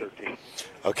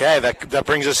 Okay, that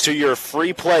brings us to your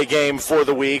free play game for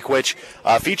the week, which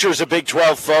features a Big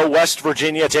 12 foe, West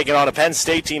Virginia, taking on a Penn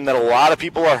State team that a lot of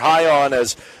people are high on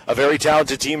as a very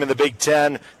talented team in the Big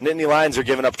 10. Nittany Lions are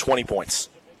giving up 20 points.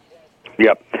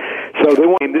 Yep. So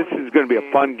this is going to be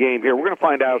a fun game here. We're going to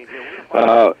find out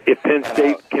if Penn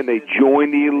State, can they join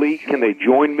the elite? Can they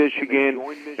join Michigan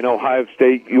and Ohio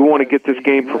State? You want to get this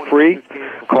game for free?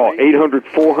 Call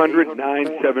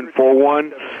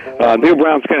 800-400-9741. Neil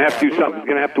Brown's going to have to do something. He's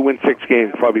going to have to win 6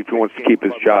 games probably if he wants to keep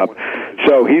his job.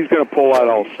 So he's going to pull out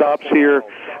all stops here.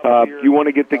 You want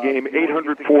to get the game,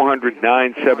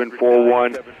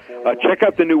 800-400-9741. Check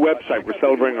out the new website. We're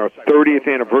celebrating our 30th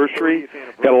anniversary.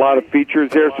 Got a lot of features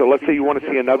there. So let's say you want to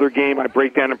see another game I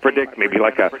break down and predict, maybe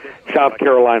like a South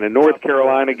Carolina, North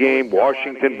Carolina game,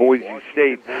 Washington, Boise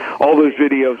State. All those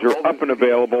videos are up and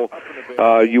available.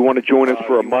 You want to join us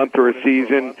for a month or a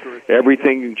season,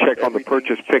 everything you can check on the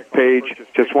Purchase Pick page.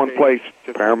 Just one place,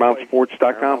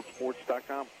 ParamountSports.com.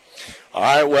 All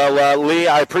right, well, Lee,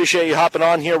 I appreciate you hopping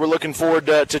on here. We're looking forward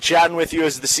to chatting with you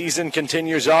as the season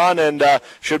continues on, and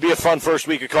should be a fun first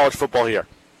week of college football here.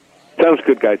 Sounds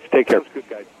good, guys. Take care.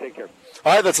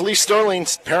 All right, that's Lee Sterling,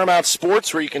 Paramount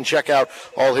Sports, where you can check out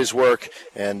all his work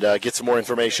and get some more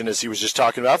information, as he was just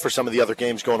talking about, for some of the other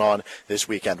games going on this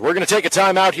weekend. We're going to take a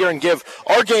time out here and give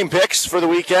our game picks for the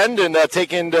weekend and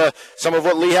take into some of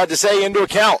what Lee had to say into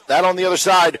account. That on the other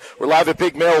side. We're live at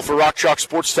Big Mill for Rock Chalk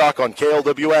Sports Talk on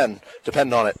KLWN.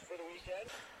 Depend on it.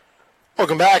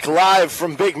 Welcome back live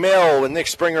from Big Mill with Nick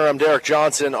Springer. I'm Derek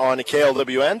Johnson on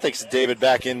KLWN. Thanks to David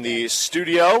back in the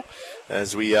studio.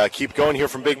 As we keep going here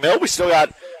from Big Mill, we still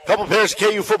got Couple pairs of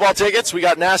KU football tickets. We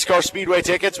got NASCAR Speedway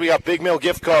tickets. We got Big Mill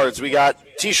gift cards. We got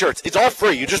T-shirts. It's all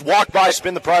free. You just walk by,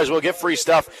 spin the prize wheel, get free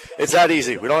stuff. It's that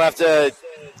easy. We don't have to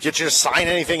get you to sign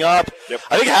anything up. Yep.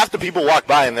 I think half the people walk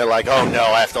by and they're like, oh, no,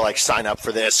 I have to, sign up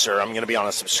for this or I'm going to be on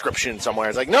a subscription somewhere.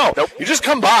 It's like, no, you just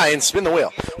come by and spin the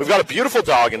wheel. We've got a beautiful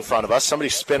dog in front of us.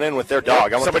 Somebody's spinning with their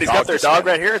dog. Somebody's got their dog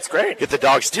right here. It's great. Get the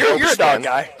dog's tail. You're a dog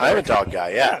guy. I'm a dog guy,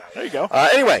 yeah. There you go.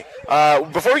 Anyway,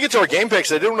 before we get to our game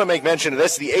picks, I did want to make mention of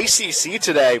this. The ACC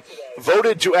today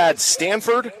voted to add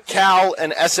Stanford, Cal,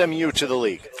 and SMU to the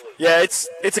league. Yeah,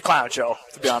 it's a clown show,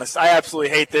 to be honest. I absolutely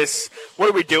hate this.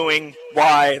 What are we doing?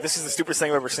 Why? This is the stupidest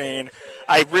thing I've ever seen.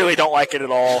 I really don't like it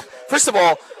at all. First of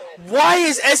all, why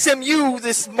is SMU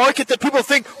this market that people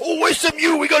think, oh,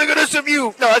 SMU, we got to go to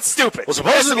SMU? No, that's stupid. Well,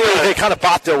 supposedly they kind of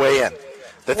bought their way in.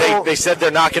 That they said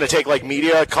they're not going to take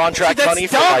media contract money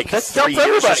for that's 3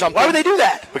 years or something. Why would they do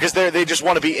that? Because they just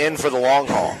want to be in for the long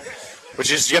haul. Which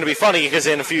is going to be funny because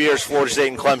in a few years, Florida State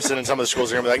and Clemson and some of the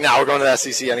schools are going to be like, we're going to the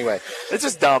SEC anyway. It's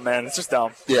just dumb, man. It's just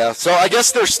dumb. Yeah, so I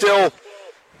guess they're still,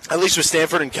 at least with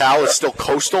Stanford and Cal, it's still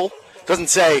coastal. Doesn't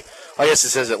say, I guess it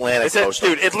says Atlantic coastal.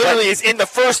 Dude, it literally is in the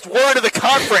first word of the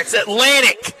conference,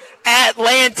 Atlantic.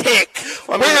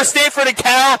 Where Stanford and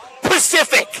Cal?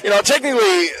 Pacific.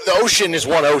 Technically, the ocean is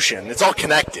one ocean. It's all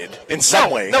connected in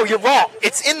some way. No, you're wrong.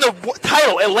 It's in the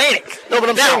title, Atlantic. No, but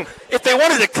I'm saying, if they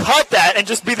wanted to cut that and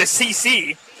just be the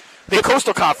CC, the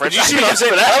Coastal Conference. You see what I'm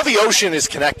saying? All the ocean is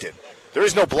connected. There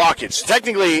is no blockage.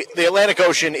 Technically, the Atlantic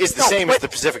Ocean is the same as the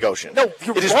Pacific Ocean. No,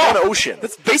 you're It is wrong. one ocean.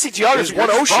 That's basic geography. It is one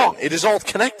ocean. Wrong. It is all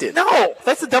connected. No,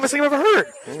 that's the dumbest thing I've ever heard.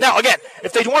 Now, again,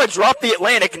 if they want to drop the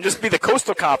Atlantic and just be the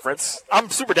Coastal Conference, I'm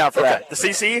super down for that. The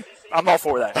CC, I'm all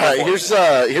for that. All right,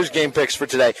 here's game picks for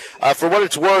today. For what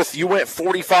it's worth, you went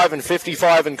 45 and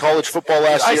 55 in college football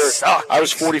last year. Sucked. I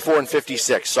was 44 and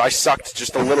 56, so I sucked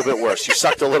just a little bit worse. You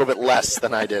sucked a little bit less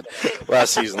than I did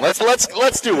last season.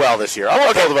 Let's do well this year. I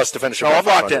want both of us to finish. I'm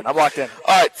locked in. All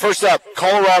right, first up,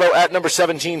 Colorado at number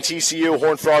 17, TCU.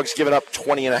 Horned Frogs giving up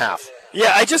 20.5.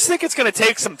 Yeah, I just think it's going to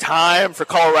take some time for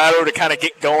Colorado to kind of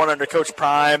get going under Coach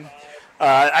Prime.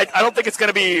 I don't think it's going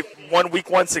to be week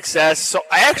one success. So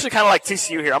I actually kind of like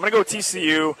TCU here. I'm going to go with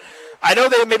TCU. I know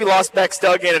they maybe lost Bex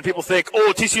Duggan, and people think,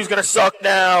 TCU's going to suck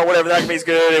now, whatever, that means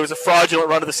good. It was a fraudulent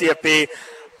run to the CFP.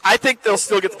 I think they'll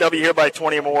still get the W here by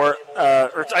 20 or more,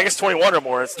 or I guess 21 or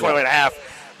more. It's 21.5.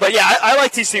 But, yeah, I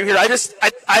like TCU here.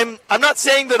 I'm not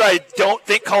saying that I don't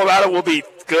think Colorado will be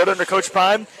good under Coach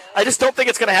Prime. I just don't think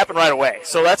it's going to happen right away.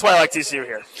 So that's why I like TCU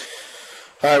here.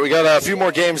 All right, we got a few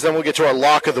more games, then we'll get to our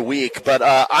lock of the week. But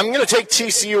I'm going to take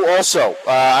TCU also.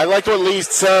 I liked what Lee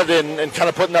said and kind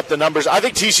of putting up the numbers. I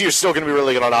think TCU is still going to be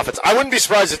really good on offense. I wouldn't be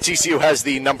surprised if TCU has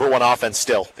the number one offense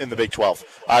still in the Big 12.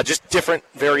 Just different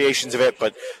variations of it,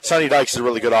 but Sonny Dykes is a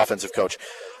really good offensive coach.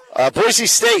 Boise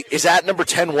State is at number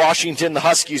 10, Washington. The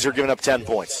Huskies are giving up 10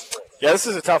 points. Yeah, this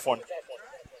is a tough one.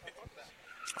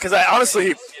 Because I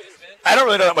don't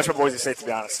really know that much about Boise State, to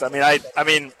be honest. I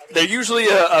mean, they're usually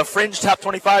a fringe top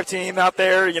 25 team out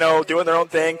there, doing their own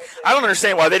thing. I don't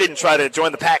understand why they didn't try to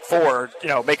join the Pac-4,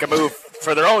 or, make a move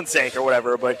for their own sake or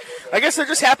whatever. But I guess they're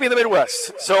just happy in the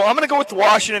Midwest. So I'm going to go with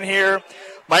Washington here,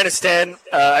 minus 10.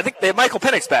 I think they have Michael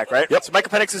Penix back, right? Yep. So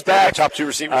Michael Penix is back. Top two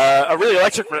receivers. A really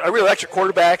electric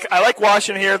quarterback. I like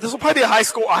Washington here. This will probably be a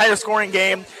higher scoring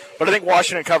game. But I think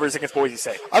Washington covers against Boise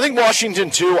State. I think Washington,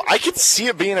 too. I could see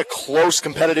it being a close,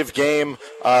 competitive game.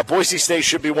 Boise State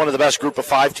should be one of the best group of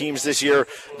 5 teams this year.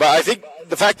 But I think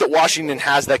the fact that Washington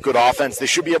has that good offense, they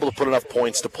should be able to put enough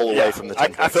points to pull away from the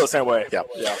 10 I feel the same way.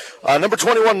 Yeah. Number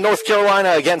 21, North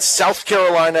Carolina against South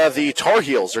Carolina. The Tar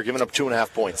Heels are giving up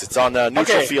 2.5 points. It's on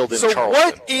neutral field in Charleston. So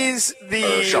what is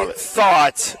the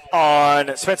thought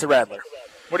on Spencer Rattler?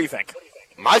 What do you think?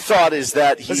 My thought is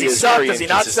that Does he suck? Does he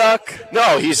not suck?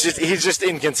 No, he's just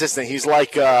inconsistent. He's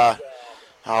like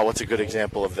what's a good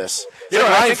example of this?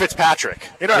 Ryan Fitzpatrick.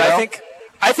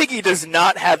 I think he does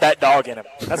not have that dog in him.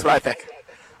 That's what I think.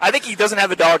 I think he doesn't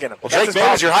have the dog in him. Well, Drake May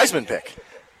was your Heisman pick.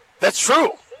 That's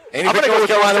true. And I'm going to go with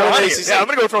Carolina. Yeah, I'm going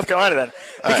to go with North Carolina then.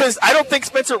 Because I don't think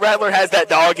Spencer Rattler has that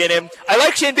dog in him. I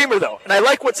like Shane Beamer, though, and I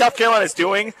like what South Carolina is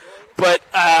doing. But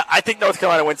I think North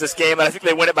Carolina wins this game, and I think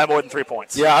they win it by more than 3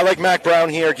 points. Yeah, I like Mac Brown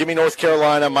here. Give me North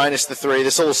Carolina minus the 3.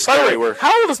 This is a little scary. By the way,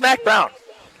 how old is Mac Brown?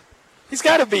 He's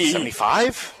got to be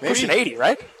 75, maybe pushing 80,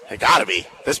 right? It got to be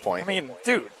at this point. I mean,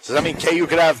 dude. So that means KU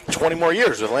could have 20 more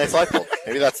years with Lance Leipold.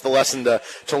 Maybe that's the lesson to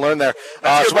learn there.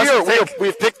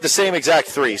 We've picked the same exact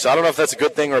 3, so I don't know if that's a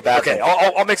good thing or a bad thing.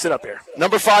 Okay, I'll mix it up here.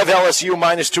 Number 5, LSU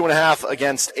minus 2.5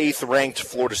 against 8th-ranked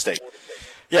Florida State.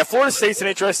 Yeah, Florida State's an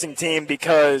interesting team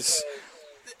because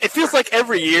it feels like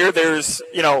every year there's,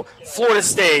 Florida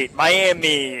State,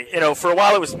 Miami, for a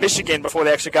while it was Michigan before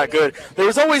they actually got good. There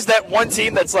was always that one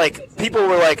team that's like, people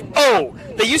were like, oh,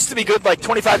 they used to be good like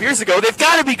 25 years ago. They've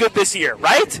got to be good this year,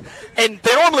 right? And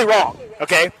they're normally wrong,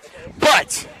 okay?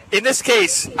 But in this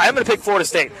case, I'm going to pick Florida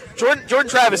State. Jordan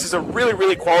Travis is a really,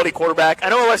 really quality quarterback. I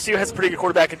know LSU has a pretty good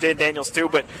quarterback in Jaden Daniels too,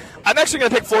 but I'm actually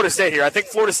going to pick Florida State here. I think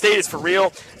Florida State is for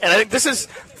real, and I think this is,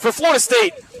 for Florida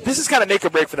State, this is kind of make or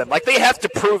break for them. Like, they have to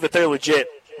prove that they're legit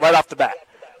right off the bat.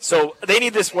 So they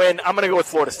need this win. I'm going to go with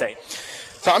Florida State.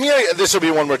 So this will be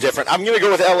one more different. I'm going to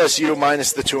go with LSU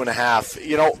minus the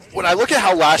 2.5. When I look at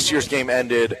how last year's game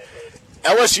ended,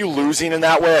 LSU losing in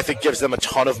that way, I think, gives them a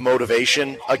ton of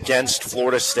motivation against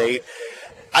Florida State.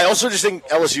 I also just think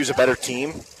LSU is a better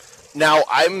team. Now,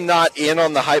 I'm not in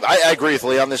on the hype. I agree with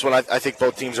Lee on this one. I think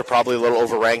both teams are probably a little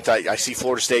overranked. I see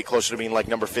Florida State closer to being like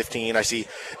number 15. I see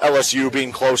LSU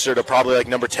being closer to probably like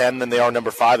number 10 than they are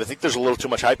number 5. I think there's a little too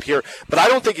much hype here, but I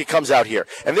don't think it comes out here.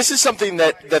 And this is something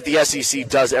that the SEC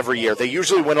does every year. They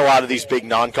usually win a lot of these big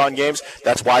non-con games.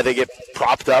 That's why they get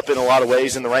propped up in a lot of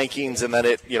ways in the rankings, and then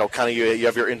it, kind of you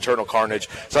have your internal carnage.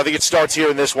 So I think it starts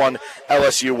here in this one.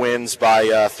 LSU wins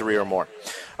by 3 or more.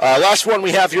 Last one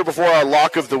we have here before our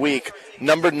lock of the week.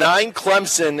 Number 9,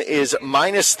 Clemson is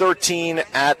minus 13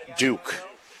 at Duke.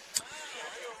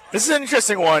 This is an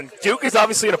interesting one. Duke is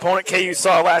obviously an opponent KU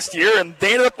saw last year, and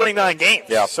they ended up winning 9 games.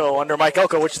 Yeah. So under Mike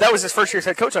Elko, which that was his first year as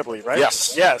head coach, I believe, right?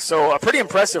 Yes. Yeah, so a pretty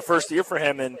impressive first year for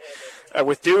him and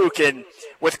with Duke. And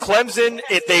with Clemson,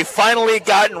 they finally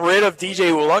gotten rid of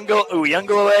DJ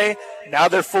Uyunglele. Now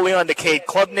they're fully on to Cade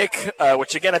Klubnik,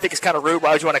 which, again, I think is kind of rude.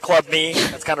 Why would you want to club me?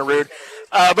 That's kind of rude.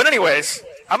 But anyways,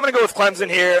 I'm going to go with Clemson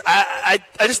here. I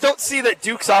just don't see that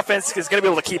Duke's offense is going to be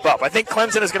able to keep up. I think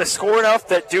Clemson is going to score enough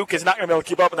that Duke is not going to be able to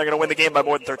keep up, and they're going to win the game by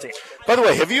more than 13. By the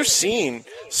way, have you seen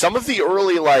some of the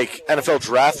early NFL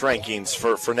draft rankings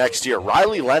for next year?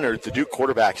 Riley Leonard, the Duke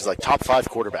quarterback, is like top 5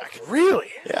 quarterback. Really?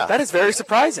 Yeah. That is very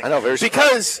surprising. I know, very surprising.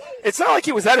 Because it's not like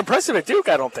he was that impressive at Duke,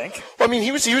 I don't think. Well, I mean,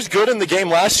 he was good in the game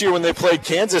last year when they played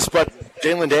Kansas, but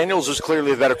Jalen Daniels was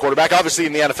clearly the better quarterback. Obviously,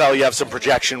 in the NFL, you have some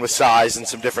projection with size and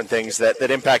some different things that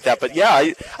impact that. But, yeah,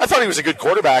 I thought he was a good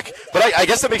quarterback. But I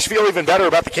guess that makes you feel even better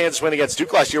about the Kansas win against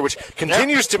Duke last year, which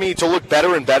continues to me to look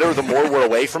better and better the more we're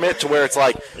away from it, to where it's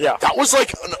like, that was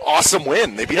like an awesome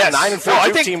win. They beat a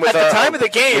 9-4 Duke team with at the time of the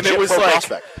game, it was like,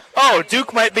 prospect. Oh,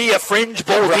 Duke might be a fringe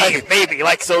bowl team, maybe.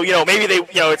 Maybe they,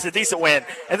 it's a decent win.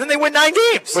 And then they win 9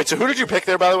 games. Wait, so who did you pick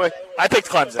there, by the way? I picked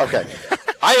Clemson. Okay.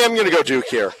 I am going to go Duke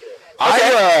here.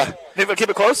 Okay. Keep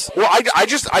it close? Well, I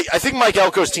think Mike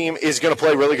Elko's team is going to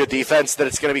play really good defense, that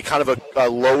it's going to be kind of a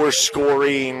lower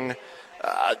scoring,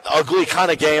 ugly kind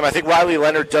of game. I think Riley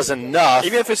Leonard does enough.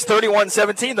 Even if it's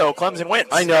 31-17, though, Clemson wins.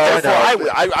 I know.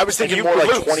 I was thinking more like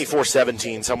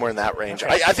 24-17, somewhere in that range.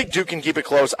 Okay. I think Duke can keep it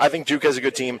close. I think Duke has a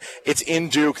good team. It's in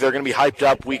Duke. They're going to be hyped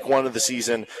up week 1 of the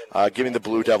season, giving the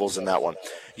Blue Devils in that one.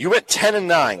 You went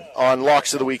 10-9 on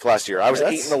locks of the week last year. I was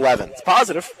 8-11. It's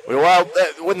positive. Well,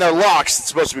 when they're locks, it's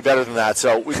supposed to be better than that.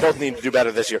 So we both need to do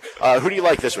better this year. Who do you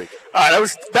like this week? All right, I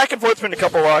was back and forth between a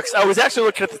couple locks. I was actually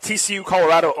looking at the TCU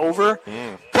Colorado over,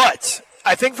 but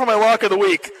I think for my lock of the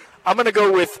week, I'm going to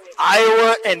go with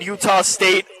Iowa and Utah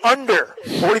State under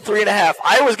 43.5.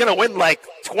 Iowa's going to win like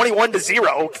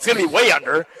 21-0. It's going to be way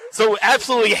under. So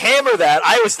absolutely hammer that.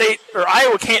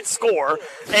 Iowa can't score,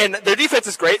 and their defense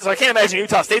is great, so I can't imagine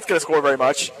Utah State's going to score very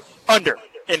much. Under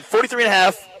in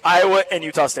 43.5, Iowa and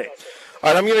Utah State. All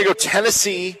right, I'm going to go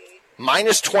Tennessee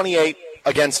minus 28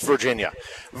 against Virginia.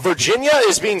 Virginia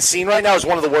is being seen right now as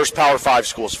one of the worst Power 5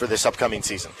 schools for this upcoming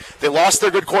season. They lost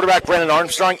their good quarterback, Brennan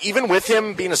Armstrong. Even with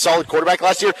him being a solid quarterback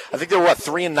last year, I think they were,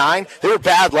 3-9? They were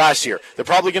bad last year. They're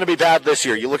probably going to be bad this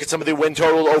year. You look at some of the win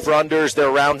total over-unders, they're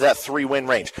around that 3-win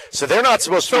range. So they're not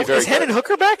supposed to be very good. Is Hendon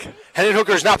Hooker back? Hendon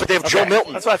Hooker's not, but they have Joe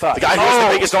Milton. That's what I thought. The guy who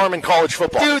has the biggest arm in college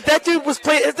football. Dude, that dude was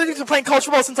playing college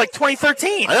football since like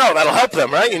 2013. I know, that'll help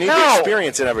them, right? You need the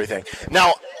experience and everything.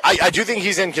 Now, I do think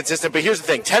he's inconsistent, but here's the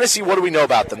thing. Tennessee, what do we know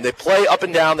about them? They play up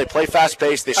and down. They play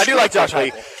fast-paced. I do like Josh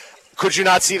Heupel. Could you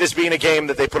not see this being a game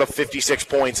that they put up 56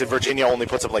 points and Virginia only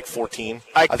puts up like 14?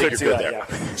 I think you're good there.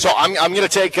 Yeah. So I'm going to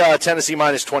take Tennessee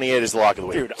minus 28 as the lock of the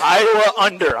week. Dude, Iowa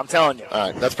under, I'm telling you.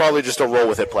 All right, that's probably just a roll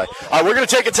with it play. We're going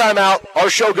to take a timeout. Our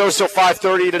show goes till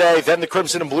 5:30 today. Then the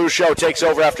Crimson and Blue show takes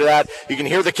over after that. You can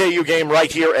hear the KU game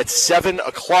right here at 7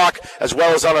 o'clock, as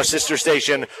well as on our sister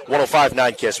station,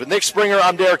 105.9 KISS. With Nick Springer,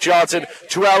 I'm Derek Johnson.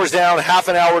 2 hours down, half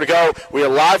an hour to go. We are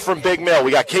live from Big Mill. We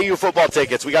got KU football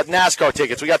tickets. We got NASCAR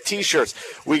tickets. We got T-shirts.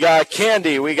 We got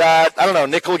candy. We got, I don't know,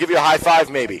 Nick will give you a high five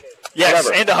maybe. Yes,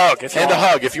 whatever. And a hug. And a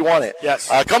hug if you want it. Yes.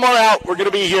 Come on out. We're going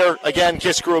to be here. Again,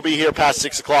 KISS Crew will be here past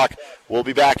 6 o'clock. We'll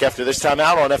be back after this time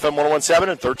out on FM 101.7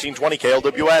 and 1320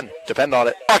 KLWN. Depend on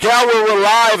it. Okay, we're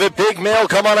live at Big Mail.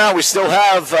 Come on out. We still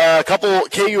have a couple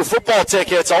KU football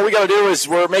tickets. All we got to do is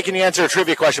we're making you answer a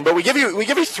trivia question, but we give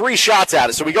you 3 shots at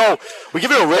it. So we give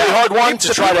you a really hard one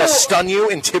to try to stun you,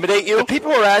 intimidate you. The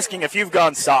people are asking if you've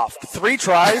gone soft. 3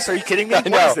 tries? Are you kidding me? What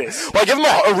is this? Well, I give them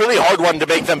a really hard one to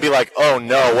make them be like, oh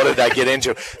no, what did I get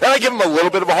into? Then I give them a little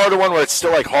bit of a harder one where it's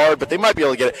still like hard, but they might be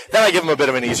able to get it. Then I give them a bit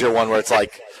of an easier one where it's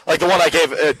like the one I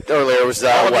gave earlier was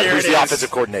who's the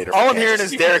offensive coordinator? All I'm hearing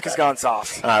is Derek has gone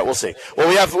soft. All right, we'll see. Well,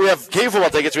 we have KU football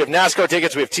tickets, we have NASCAR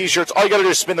tickets, we have T-shirts. All you got to do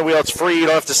is spin the wheel. It's free. You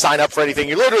don't have to sign up for anything.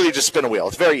 You literally just spin a wheel.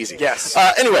 It's very easy. Yes.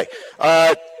 Anyway,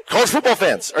 college football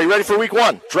fans, are you ready for week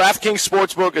 1? DraftKings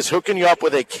Sportsbook is hooking you up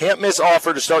with a can't-miss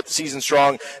offer to start the season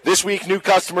strong. This week, new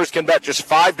customers can bet just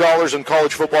 $5 on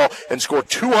college football and score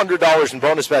 $200 in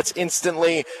bonus bets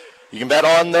instantly. You can bet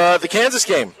on the Kansas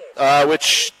game,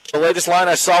 which the latest line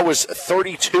I saw was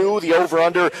 32. The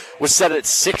over-under was set at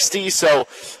 60. So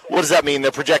what does that mean?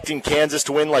 They're projecting Kansas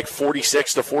to win like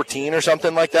 46-14 or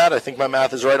something like that. I think my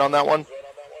math is right on that one.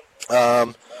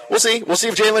 We'll see. We'll see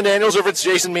if Jalen Daniels or if it's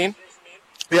Jason Mean.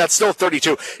 Yeah, it's still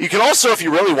 32. You can also, if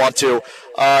you really want to,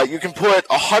 you can put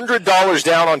 $100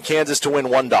 down on Kansas to win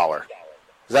 $1. Does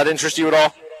that interest you at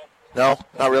all? No?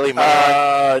 Not really?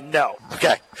 No.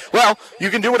 Okay. Well, you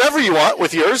can do whatever you want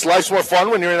with yours. Life's more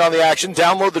fun when you're in on the action.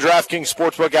 Download the DraftKings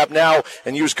Sportsbook app now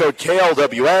and use code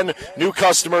KLWN. New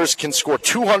customers can score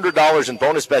 $200 in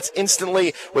bonus bets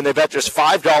instantly when they bet just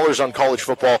 $5 on college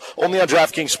football. Only on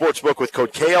DraftKings Sportsbook with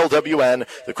code KLWN.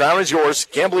 The crown is yours.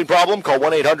 Gambling problem? Call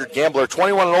 1-800-GAMBLER.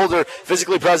 21 and older,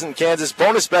 physically present in Kansas.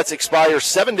 Bonus bets expire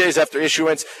 7 days after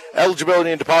issuance. Eligibility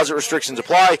and deposit restrictions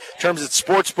apply. Terms at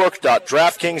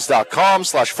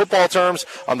sportsbook.draftkings.com/football terms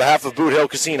on behalf of Boot Hill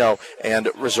Casino and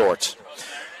Resort.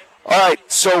 All right,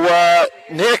 so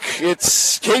Nick,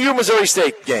 it's KU Missouri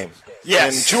State game.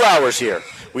 Yes. In 2 hours here.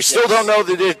 We still don't know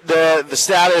the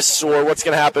status or what's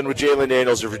going to happen with Jalen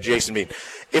Daniels or for Jason Bean.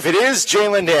 If it is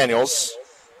Jalen Daniels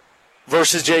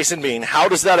versus Jason Bean, how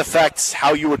does that affect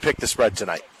how you would pick the spread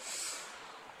tonight?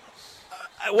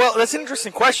 Well, that's an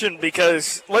interesting question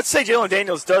because let's say Jalen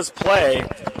Daniels does play.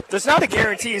 There's not a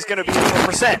guarantee he's going to be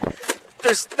 100%.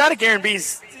 There's not a guarantee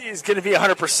he's going to be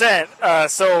 100%.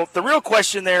 So the real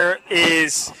question there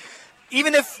is,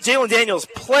 even if Jalen Daniels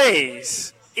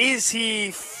plays, is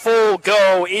he full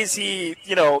go? Is he,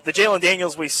 the Jalen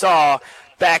Daniels we saw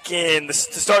back in to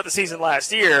start the season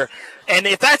last year? And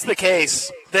if that's the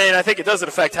case, then I think it doesn't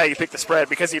affect how you pick the spread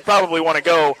because you'd probably want to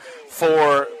go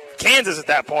for Kansas at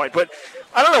that point. But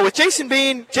I don't know. With Jason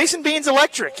Bean's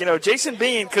electric. Jason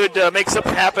Bean could make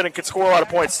something happen and could score a lot of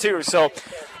points too. So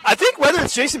I think whether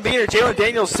it's Jason Bean or Jalen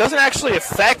Daniels doesn't actually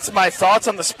affect my thoughts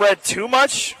on the spread too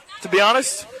much, to be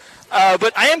honest.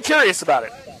 But I am curious about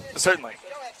it, certainly.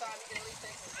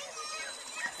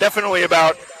 Definitely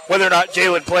about whether or not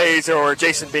Jalen plays or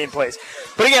Jason Bean plays.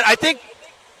 But again, I think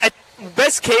at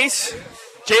best case,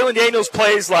 Jalen Daniels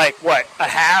plays like, a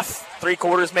half,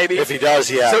 3/4 maybe? If he does,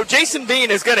 yeah. So Jason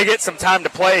Bean is going to get some time to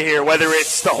play here, whether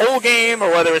it's the whole game or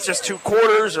whether it's just 2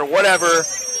 quarters or whatever.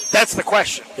 That's the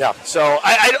question. Yeah. So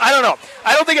I don't know.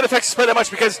 I don't think it affects the spread that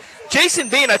much because Jason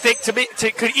Bean, I think,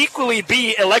 could equally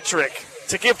be electric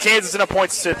to give Kansas enough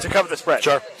points to cover the spread.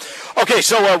 Sure. Okay,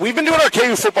 so we've been doing our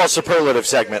KU football superlative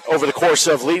segment over the course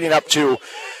of leading up to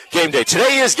game day.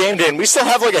 Today is game day, and we still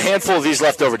have like a handful of these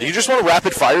left over. Do you just want to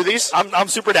rapid fire these? I'm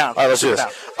super down. All right, let's do this.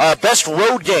 Best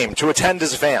road game to attend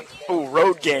as a fan? Ooh,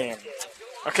 road game.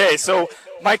 Okay, so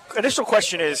my initial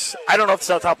question is, I don't know if it's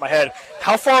off the top of my head,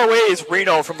 how far away is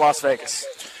Reno from Las Vegas?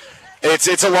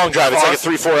 It's a long drive. It's like a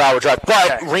 3-4 hour drive.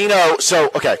 But Reno,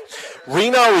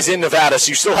 Reno is in Nevada, so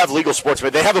you still have legal sports,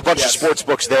 but they have a bunch of sports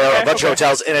books there, a bunch of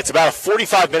hotels, and it's about a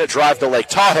 45-minute drive to Lake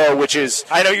Tahoe, which is...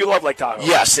 I know you love Lake Tahoe.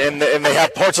 Yes, and they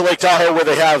have parts of Lake Tahoe where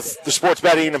they have the sports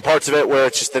betting and parts of it where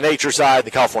it's just the nature side,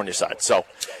 the California side. So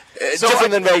it's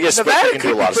different than Vegas, Nevada but you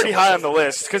can do a lot of stuff. pretty high on the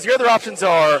list, because your other options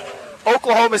are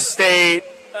Oklahoma State,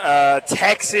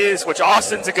 Texas, which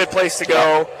Austin's a good place to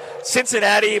go.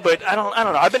 Cincinnati, but I don't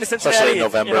know. I've been to Cincinnati. Especially in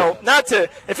November.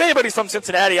 If anybody's from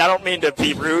Cincinnati, I don't mean to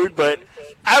be rude, but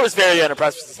I was very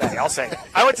unimpressed with Cincinnati. I'll say it.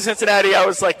 I went to Cincinnati. I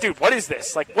was like, dude, what is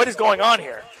this? Like, what is going on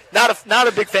here? Not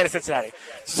a big fan of Cincinnati.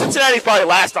 So Cincinnati's probably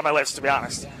last on my list, to be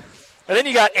honest. And then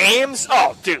you got Ames.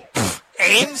 Oh, dude.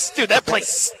 Ames? Dude, that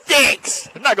place stinks.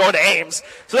 I'm not going to Ames.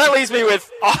 So that leaves me with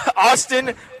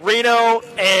Austin, Reno,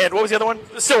 and what was the other one?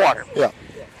 Stillwater. Yeah.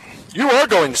 You are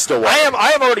going to Stillwater.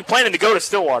 I am already planning to go to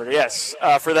Stillwater, yes,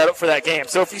 for that game.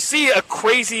 So if you see a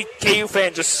crazy KU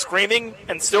fan just screaming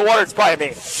in Stillwater, it's probably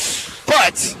me.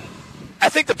 But I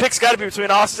think the pick's got to be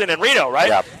between Austin and Reno, right?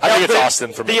 Yeah, I think it's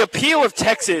Austin for me. The appeal of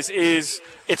Texas is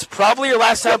it's probably your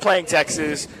last time playing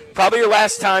Texas, probably your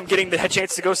last time getting the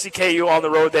chance to go see KU on the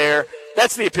road there.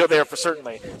 That's the appeal there for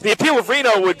certainly. The appeal of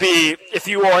Reno would be if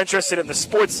you are interested in the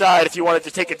sports side, if you wanted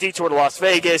to take a detour to Las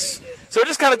Vegas. So it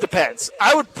just kind of depends.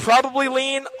 I would probably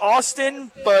lean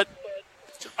Austin, but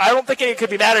I don't think it could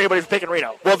be mad at anybody for picking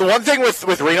Reno. Well, the one thing with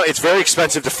Reno, it's very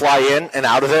expensive to fly in and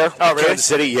out of there. Oh, really? Kansas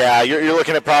City, yeah. You're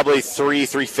looking at probably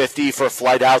 $350 for a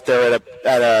flight out there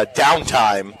at a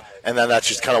downtime, and then that's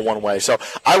just kind of one way. So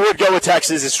I would go with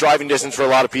Texas. It's driving distance for a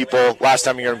lot of people. Last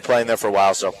time you're going to be playing there for a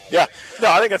while, so yeah.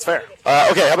 No, I think that's fair.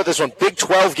 Okay, how about this one? Big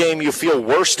 12 game you feel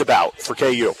worst about for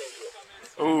KU?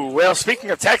 Ooh, well, speaking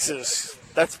of Texas,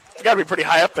 that's got to be pretty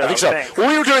high up there. I think so. Well,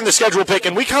 we were doing the schedule pick,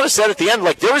 and we kind of said at the end,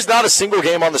 like, there is not a single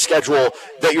game on the schedule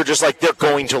that you're just like, they're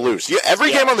going to lose.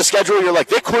 Every game on the schedule, you're like,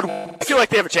 they could. I feel like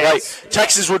they have a chance. Right.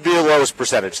 Texas would be the lowest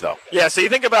percentage, though. Yeah, so you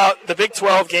think about the Big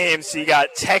 12 games, so you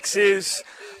got Texas.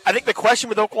 I think the question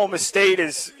with Oklahoma State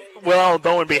is, will Alan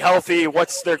Bowen be healthy?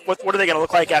 What are they going to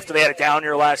look like after they had a down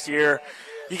year last year?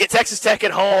 You get Texas Tech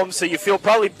at home, so you feel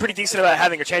probably pretty decent about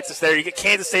having your chances there. You get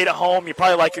Kansas State at home, you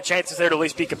probably like your chances there to at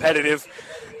least be competitive.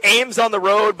 Ames on the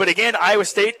road, but again, Iowa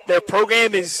State, their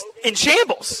program is in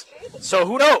shambles. So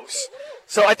who knows?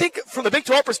 So I think from the Big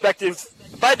 12 perspective,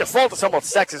 by default, it's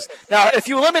almost Texas. Now, if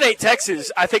you eliminate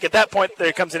Texas, I think at that point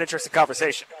there comes an interesting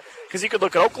conversation. Because you could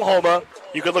look at Oklahoma,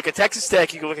 you could look at Texas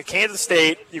Tech, you could look at Kansas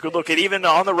State, you could look at even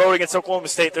on the road against Oklahoma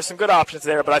State. There's some good options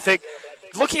there, but I think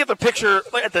looking at the picture,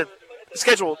 at the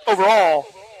schedule overall,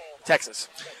 Texas.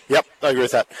 Yep, I agree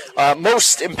with that.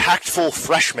 Most impactful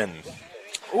freshman.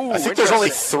 Ooh, I think there's only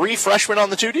 3 freshmen on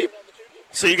the 2 deep.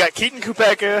 So you got Keaton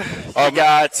Kupeka, you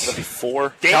got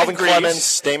 4. Damon Calvin Greaves,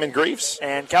 Clemens, Damon Greaves,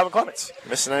 and Calvin Clemens.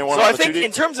 Missing anyone So on I the think 2 deep?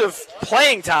 in terms of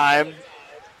playing time,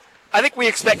 I think we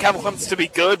expect Calvin Clemens to be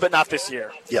good, but not this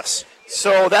year. Yes.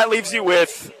 So that leaves you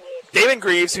with Damon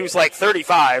Greaves, who's like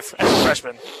 35 as a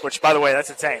freshman, which, by the way, that's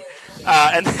insane.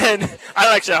 And then I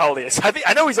don't actually know how old he is.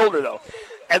 I know he's older though.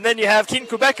 And then you have Keaton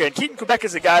Kupeka, and Keaton Kupeka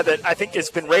is a guy that I think has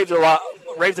been raved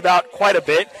about quite a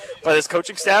bit by this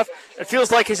coaching staff. It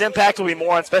feels like his impact will be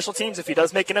more on special teams if he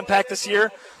does make an impact this year.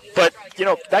 But,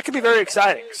 that could be very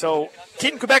exciting. So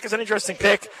Keaton Kupeka is an interesting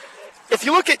pick. If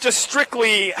you look at just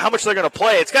strictly how much they're going to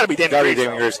play, it's got to be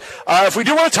Damon Greaves. If we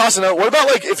do want to toss it out, what about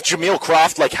if Jameel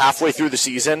Croft, halfway through the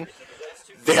season,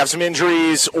 they have some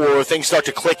injuries or things start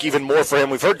to click even more for him?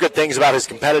 We've heard good things about his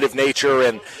competitive nature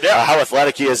and how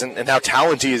athletic he is and how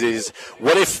talented he is.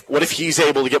 What if he's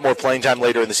able to get more playing time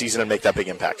later in the season and make that big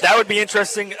impact? That would be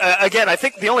interesting. Again, I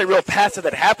think the only real path to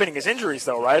that happening is injuries,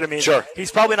 though, right? I mean, sure.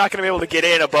 He's probably not going to be able to get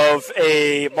in above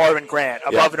a Marvin Grant,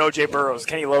 above an O.J. Burroughs,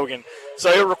 Kenny Logan. So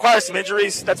it requires some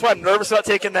injuries. That's why I'm nervous about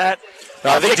taking that.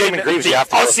 No, I think Damon Greaves, you have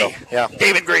to Aussie. Yeah.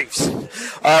 Damon Greaves.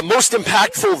 Most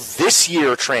impactful this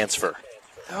year transfer.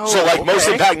 Oh, So, most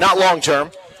impact, not long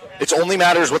term. It only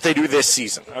matters what they do this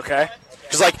season. Okay.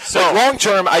 Because, long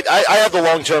term, I had the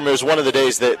long term. It was one of the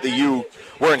days that you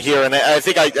weren't here, and I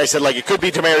think I said, it could be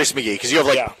Demarius McGee, because you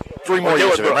have, 3 more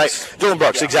years of it, right? Dylan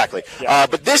Brooks, exactly. Yeah.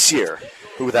 But this year,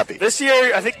 who would that be? This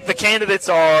year, I think the candidates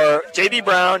are J.B.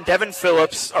 Brown, Devin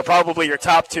Phillips are probably your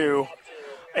top 2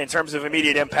 in terms of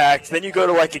immediate impact. Then you go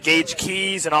to, a Gage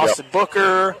Keys and Austin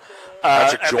Booker.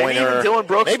 Patrick Maybe Joyner. even Dylan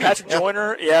Brooks, Patrick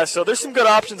Joyner. Yeah, so there's some good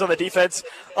options on the defense.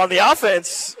 On the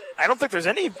offense, I don't think there's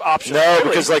any options. No, really.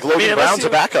 because Logan Brown's a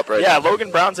backup right now. now. Yeah, Logan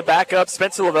Brown's a backup.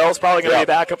 Spencer Lavell's probably going to be a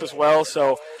backup as well.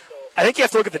 So I think you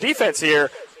have to look at the defense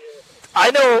here. I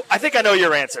think I know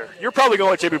your answer. You're probably going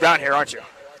with J.B. Brown here, aren't you?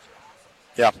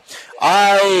 Yeah.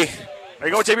 Are you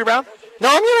going with J.B. Brown? No,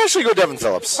 I'm going to actually go Devin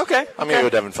Phillips. Okay. I'm going to go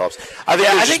Devin Phillips. I think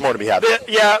there's just more to be had.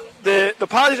 The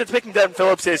positive to picking Devin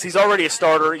Phillips is he's already a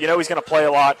starter. He's going to play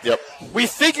a lot. Yep. We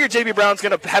figure J.B. Brown's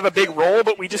going to have a big role,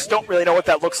 but we just don't really know what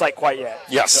that looks like quite yet.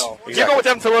 Yes. So, if you're going with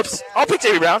Devin Phillips, I'll pick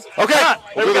J.B. Brown. Okay.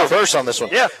 We'll go first on this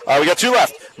one. Yeah. We got 2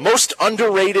 left. Most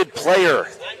underrated player.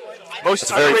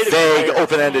 It's a very vague,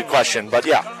 open-ended question, but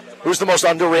yeah. Who's the most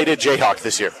underrated Jayhawk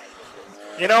this year?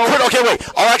 Okay, wait.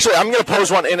 I'm going to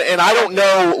pose one, and I don't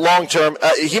know long-term.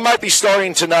 He might be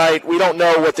starting tonight. We don't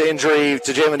know what the injury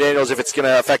to Jalen Daniels, if it's going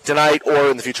to affect tonight or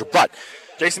in the future. But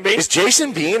Jason Bean? Is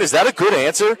Jason Bean, is that a good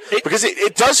answer? Because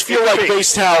it does feel like,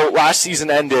 based how last season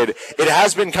ended, it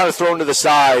has been kind of thrown to the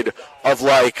side of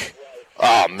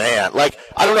oh, man.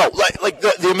 I don't know.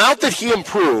 The amount that he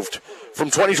improved from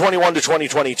 2021 to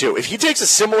 2022, if he takes a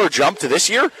similar jump to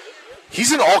this year,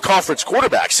 he's an all-conference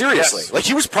quarterback, seriously. Yes.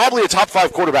 He was probably a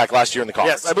top-5 quarterback last year in the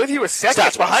conference. Yes, I believe he was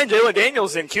second behind Jalen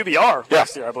Daniels in QBR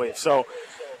last year, I believe. So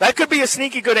that could be a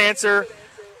sneaky good answer.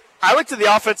 I looked at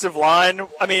the offensive line.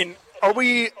 I mean, Are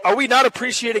we not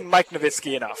appreciating Mike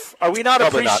Nowitzki enough? Are we not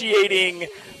Probably appreciating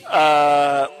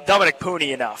Dominic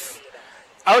Pooney enough?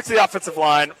 I look to the offensive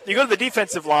line. You go to the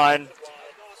defensive line.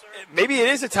 Maybe it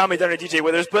is a Tommy Dunn or DJ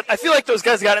Withers, but I feel like those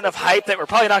guys got enough hype that we're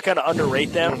probably not going to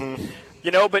underrate them.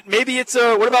 Mm-hmm. But maybe it's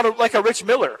what about a Rich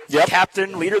Miller, yep.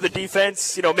 captain, leader of the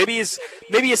defense? Maybe his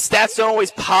stats don't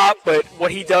always pop, but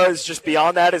what he does just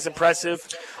beyond that is impressive.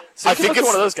 So I think one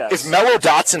of those guys. If Mello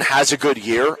Dotson has a good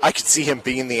year, I could see him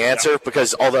being the answer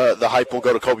because all the hype will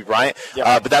go to Kobe Bryant.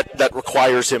 But that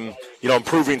requires him,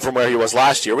 improving from where he was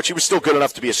last year, which he was still good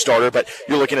enough to be a starter. But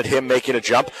you're looking at him making a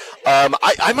jump.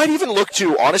 I might even look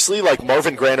to, honestly, like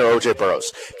Marvin Grant or O.J.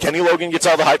 Burrows. Kenny Logan gets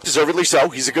all the hype, deservedly so.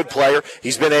 He's a good player.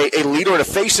 He's been a leader and a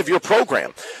face of your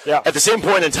program. Yeah. At the same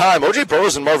point in time, O.J.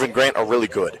 Burrows and Marvin Grant are really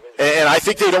good. And I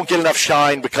think they don't get enough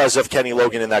shine because of Kenny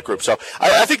Logan in that group. So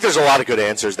I think there's a lot of good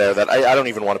answers there that I don't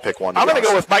even want to pick one. I'm going to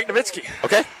go with Mike Nowitzki.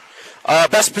 Okay.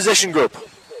 Best position group.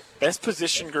 Best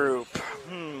position group.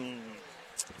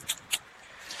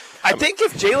 I think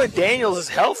if Jalen Daniels is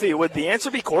healthy, would the answer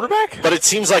be quarterback? But it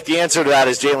seems like the answer to that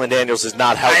is Jalen Daniels is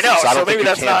not healthy. I know, so I don't maybe think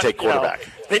that's you can not, take quarterback.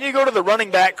 Then you go to the running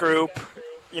back group.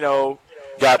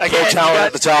 Got pro talent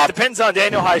at the top. It depends on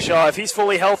Daniel Highshaw. If he's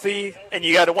fully healthy and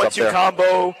you got a 1-2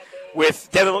 combo with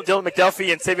Dylan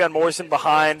McDuffie and Savion Morrison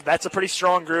behind, that's a pretty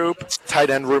strong group. Tight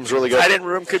end room's really good. Tight end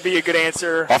room could be a good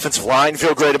answer. Offensive line,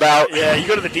 feel great about. Yeah, you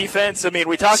go to the defense. I mean,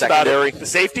 we talked Secondary. about it. The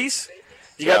safeties.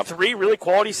 You got 3 really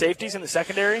quality safeties in the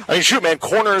secondary. I mean, shoot, man,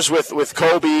 corners with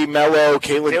Kobe, Mello,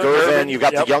 Kalen Gervin. You've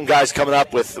got the young guys coming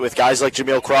up with guys like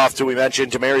Jameel Croft, who we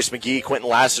mentioned, Demarius McGee, Quentin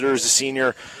Lassiter is a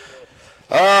senior.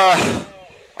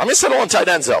 I'm going to settle on tight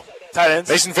ends, though. Tight ends.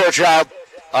 Mason Fairchild,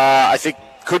 I think,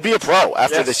 could be a pro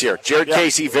after this year. Jared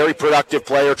Casey, very productive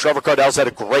player. Trevor Cardell's had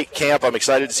a great camp. I'm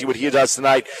excited to see what he does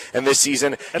tonight and this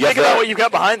season. And think about what you've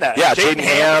got behind that. Yeah, Jaden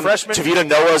Ham, Tavita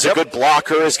Noah's a good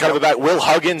blocker, is kind of about Will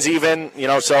Huggins even,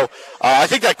 so I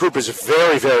think that group is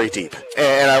very, very deep.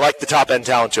 And I like the top end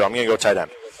talent too. I'm going to go tight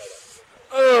end.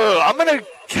 I'm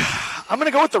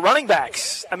gonna go with the running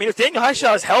backs. I mean, if Daniel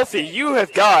Highshaw is healthy, you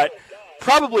have got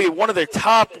probably one of the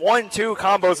top 1-2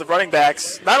 combos of running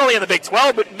backs, not only in the Big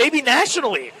 12, but maybe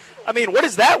nationally. I mean, what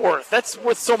is that worth? That's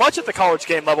worth so much at the college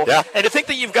game level. Yeah. And to think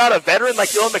that you've got a veteran like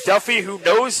Dylan McDuffie who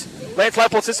knows Lance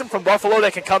Leipold's system from Buffalo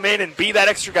that can come in and be that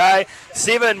extra guy.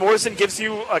 Savion Morrison gives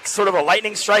you a sort of a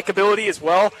lightning strike ability as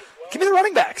well. Give me the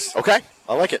running backs. Okay.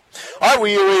 I like it. All right,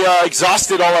 we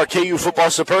exhausted all our KU football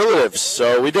superlatives,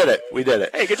 so we did it.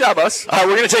 Hey, good job, us.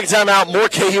 We're going to take a time out. More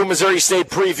KU Missouri State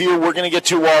preview. We're going to get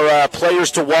to our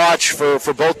players to watch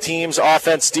for both teams,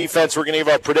 offense, defense. We're going to give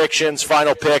our predictions,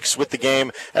 final picks with the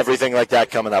game, everything like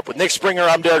that coming up. With Nick Springer,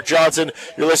 I'm Derek Johnson.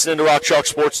 You're listening to Rock Chalk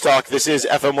Sports Talk. This is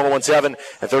FM 1017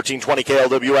 and 1320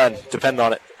 KLWN. Depend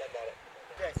on it.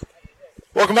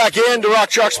 Welcome back in to Rock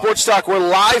Chalk Sports Talk. We're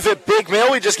live at Big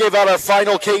Mill. We just gave out our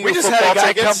final KU football tickets. We just had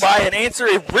a guy come by and answer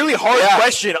a really hard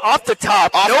question off the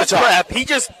top. No prep. He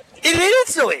just did it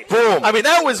instantly. Boom. I mean,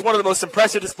 that was one of the most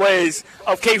impressive displays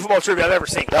of KU football trivia I've ever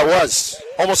seen. That was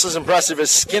almost as impressive as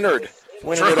Skinnerd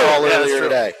winning it all earlier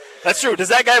today. That's true. Does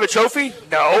that guy have a trophy?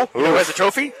 No. You know who has a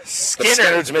trophy?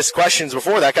 Skinnerd's missed questions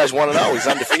before. That guy's 1-0. He's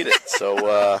undefeated.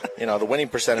 So, the winning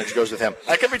percentage goes with him.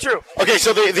 That could be true. Okay,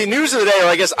 so the news of the day, or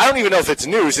I guess I don't even know if it's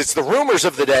news. It's the rumors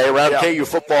of the day around KU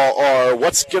football are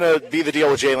what's going to be the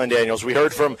deal with Jalen Daniels. We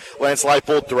heard from Lance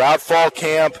Leipold throughout fall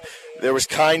camp. There was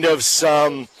kind of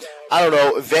some,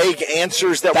 vague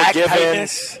answers that were given.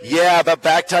 Tightness. Yeah, about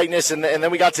back tightness. And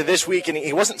then we got to this week, and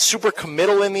he wasn't super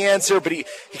committal in the answer, but he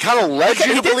kind of led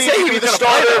you to believe he would be the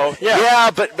starter.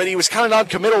 Yeah, but he was kind of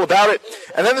non-committal about it.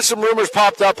 And then some rumors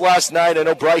popped up last night. I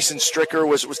know Bryson Stricker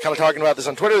was kind of talking about this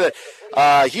on Twitter,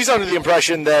 that he's under the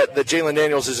impression that Jalen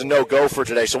Daniels is a no-go for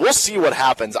today. So we'll see what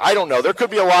happens. I don't know. There could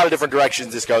be a lot of different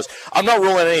directions this goes. I'm not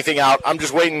ruling anything out. I'm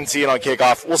just waiting and seeing on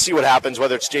kickoff. We'll see what happens,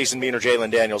 whether it's Jason Bean or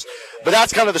Jalen Daniels. But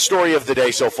that's kind of the story of the day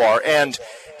so far. And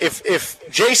if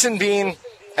Jason Bean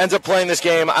ends up playing this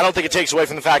game, I don't think it takes away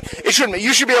from the fact you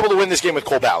should be able to win this game with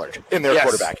Cole Ballard in their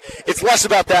quarterback. It's less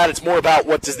about that. It's more about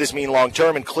what does this mean long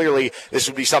term, and clearly this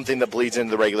would be something that bleeds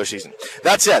into the regular season.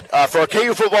 That said, for our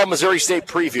KU football Missouri State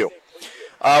preview,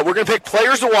 we're going to pick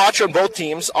players to watch on both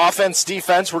teams, offense,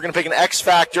 defense. We're going to pick an X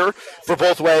factor for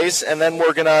both ways, and then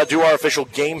we're going to do our official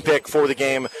game pick for the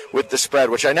game with the spread,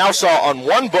 which I now saw on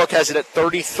one book has it at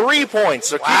 33 points.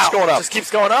 So it keeps going up. Just keeps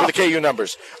going up. For the KU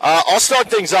numbers. I'll start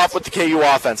things off with the KU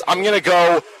offense. I'm going to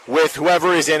go with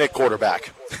whoever is in at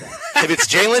quarterback. If it's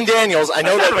Jalen Daniels, I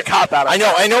know that's kind of a cop out. I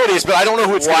know it is, but I don't know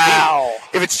who it's going to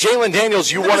be. If it's Jalen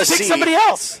Daniels, you want to see somebody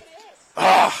else.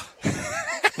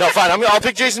 No, fine. I'll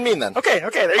pick Jason Bean then. Okay,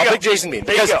 there you go. I'll pick Jason Bean.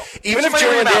 Because even if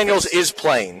Jalen Daniels is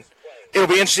playing, it'll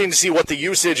be interesting to see what the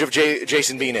usage of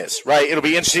Jason Bean is, right? It'll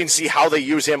be interesting to see how they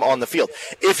use him on the field.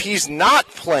 If he's not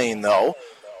playing, though,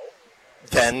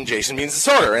 then Jason Bean's the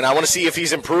starter. And I want to see if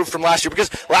he's improved from last year, because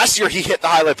last year he hit the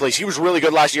highlight plays. He was really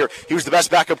good last year. He was the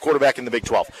best backup quarterback in the Big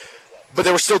 12. But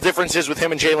there were still differences with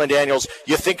him and Jalen Daniels.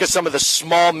 You think of some of the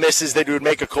small misses that he would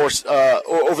make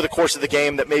over the course of the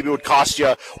game that maybe would cost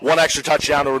you one extra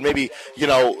touchdown or would maybe,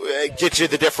 get you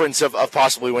the difference of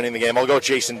possibly winning the game. I'll go with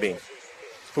Jason Bean.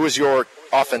 Who is your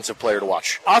offensive player to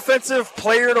watch? Offensive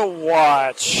player to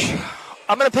watch.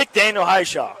 I'm going to pick Daniel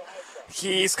Highshaw.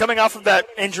 He's coming off of that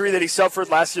injury that he suffered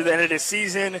last year at the end of his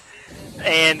season,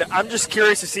 and I'm just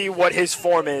curious to see what his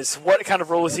form is. What kind of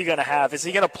role is he going to have? Is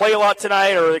he going to play a lot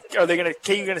tonight, or are they going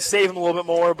to save him a little bit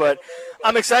more? But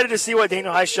I'm excited to see what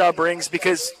Daniel Highshaw brings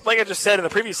because, like I just said in the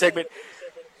previous segment,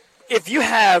 if you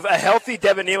have a healthy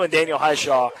Devin Neal and Daniel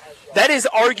Highshaw, that is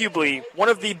arguably one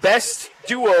of the best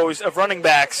duos of running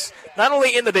backs, not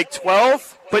only in the Big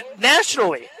 12, but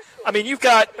nationally. I mean, you've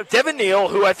got Devin Neal,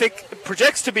 who I think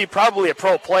projects to be probably a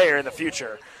pro player in the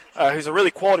future, who's a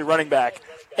really quality running back.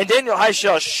 And Daniel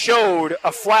Highshaw showed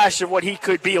a flash of what he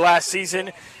could be last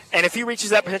season. And if he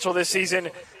reaches that potential this season,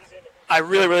 I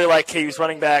really, really like KU's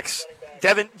running backs.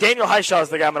 Daniel Highshaw is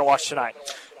the guy I'm going to watch tonight.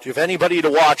 Do you have anybody to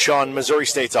watch on Missouri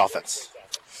State's offense?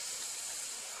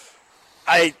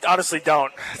 I honestly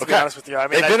don't, to be honest with you. I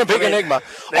mean, they've been a big enigma.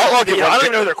 I don't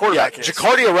even know who their quarterback is.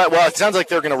 Jacardia Wright, well, it sounds like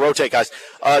they're going to rotate guys.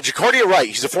 Jacardia Wright,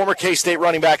 he's a former K-State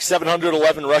running back,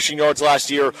 711 rushing yards last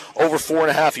year, over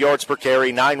 4.5 yards per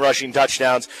carry, 9 rushing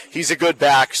touchdowns. He's a good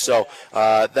back, so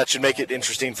that should make it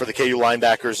interesting for the KU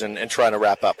linebackers and trying to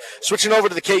wrap up. Switching over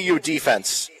to the KU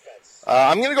defense.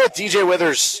 I'm going to go with DJ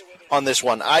Withers on this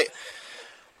one.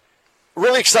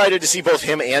 Really excited to see both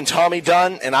him and Tommy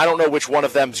Dunn, and I don't know which one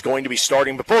of them is going to be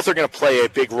starting, but both are going to play a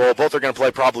big role. Both are going to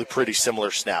play probably pretty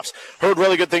similar snaps. Heard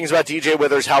really good things about DJ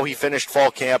Withers, how he finished fall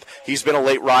camp. He's been a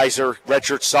late riser.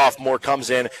 Redshirt sophomore comes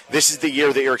in. This is the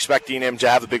year that you're expecting him to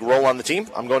have a big role on the team.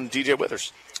 I'm going to DJ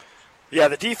Withers. Yeah,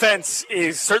 the defense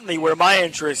is certainly where my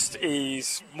interest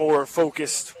is more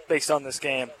focused based on this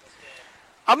game.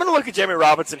 I'm going to look at Jamie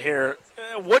Robinson here.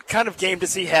 What kind of game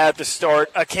does he have to start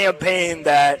a campaign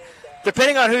that,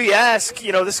 depending on who you ask,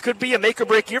 this could be a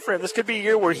make-or-break year for him. This could be a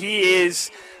year where he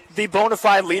is the bona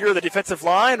fide leader of the defensive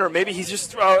line, or maybe he's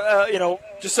just,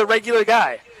 just a regular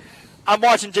guy. I'm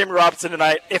watching Jamie Robinson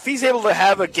tonight. If he's able to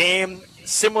have a game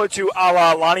similar to a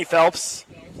la Lonnie Phelps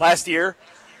last year,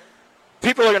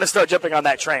 people are going to start jumping on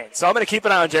that train. So I'm going to keep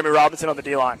an eye on Jamie Robinson on the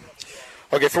D-line.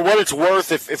 Okay, for what it's worth,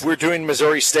 if we're doing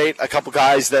Missouri State, a couple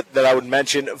guys that I would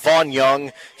mention. Vaughn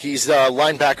Young, he's a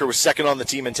linebacker, was second on the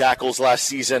team in tackles last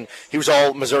season. He was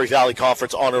all Missouri Valley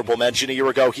Conference honorable mention a year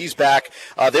ago. He's back.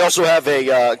 They also have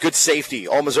a good safety,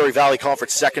 all Missouri Valley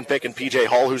Conference second pick in P.J.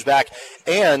 Hall, who's back.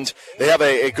 And they have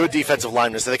a good defensive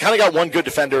lineman. So they kind of got one good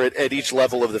defender at each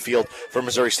level of the field for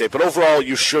Missouri State. But overall,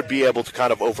 you should be able to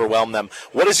kind of overwhelm them.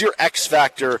 What is your X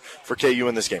factor for KU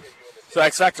in this game? So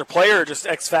X Factor player or just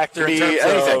X Factor in terms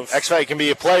anything. of... X Factor can be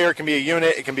a player, it can be a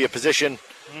unit, it can be a position,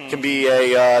 it can be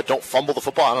a don't fumble the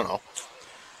football. I don't know.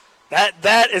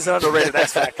 That is an underrated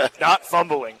X Factor. Not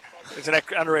fumbling. It's an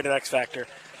underrated X Factor.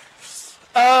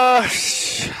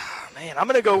 Man, I'm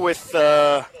gonna go with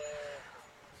the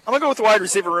wide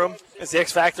receiver room as the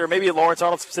X Factor. Maybe Lawrence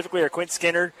Arnold specifically or Quint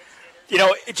Skinner.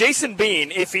 Jason Bean,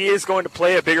 if he is going to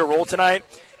play a bigger role tonight,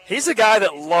 he's a guy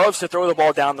that loves to throw the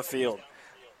ball down the field.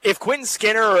 If Quentin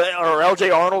Skinner or L.J.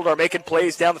 Arnold are making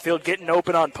plays down the field, getting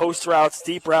open on post routes,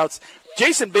 deep routes,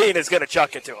 Jason Bean is going to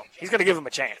chuck it to him. He's going to give him a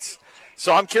chance.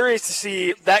 So I'm curious to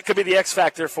see, that could be the X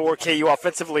factor for KU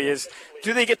offensively, is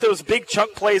do they get those big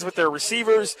chunk plays with their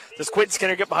receivers? Does Quentin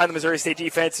Skinner get behind the Missouri State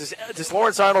defense? Does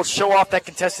Lawrence Arnold show off that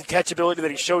contested catch ability that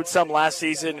he showed some last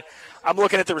season? I'm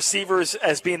looking at the receivers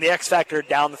as being the X factor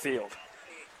down the field.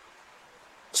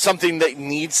 Something that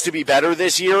needs to be better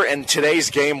this year, and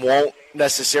today's game won't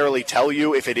necessarily tell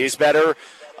you if it is better,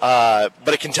 but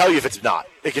it can tell you if it's not.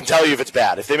 It can tell you if it's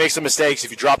bad. If they make some mistakes,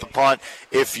 if you drop a punt,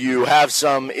 if you have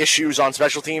some issues on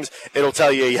special teams, it'll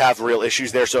tell you have real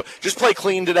issues there. So just play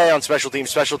clean today on special teams.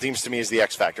 Special teams to me is the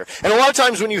X factor. And a lot of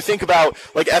times when you think about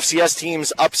like FCS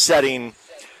teams upsetting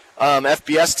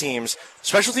FBS teams,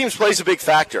 special teams plays a big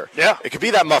factor. Yeah. It could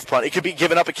be that muff punt. It could be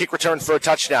giving up a kick return for a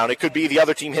touchdown. It could be the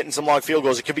other team hitting some long field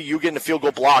goals. It could be you getting a field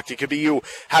goal blocked. It could be you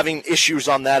having issues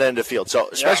on that end of the field. So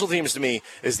special teams to me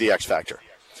is the X factor.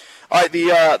 All right,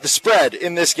 the spread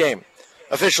in this game,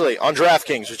 officially on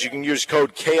DraftKings, which you can use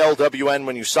code KLWN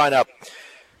when you sign up,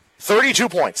 32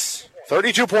 points.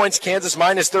 32 points, Kansas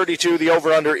minus 32. The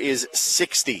over-under is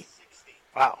 60.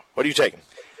 Wow. What are you taking?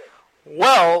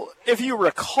 Well, if you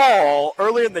recall,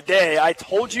 earlier in the day, I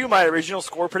told you my original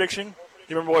score prediction. Do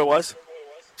you remember what it was?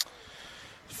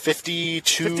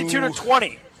 52 to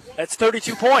 20. That's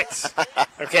 32 points.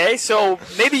 Okay, so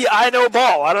maybe I know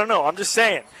ball. I don't know. I'm just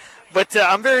saying. But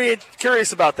I'm very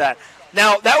curious about that.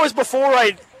 Now, that was before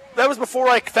I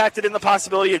factored in the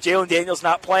possibility of Jalen Daniels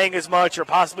not playing as much or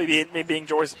possibly being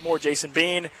more Jason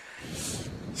Bean.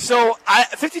 So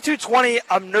 52-20,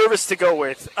 I'm nervous to go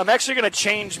with. I'm actually going to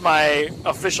change my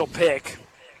official pick.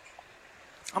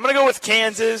 I'm going to go with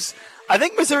Kansas. I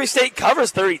think Missouri State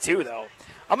covers 32, though.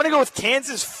 I'm going to go with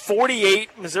Kansas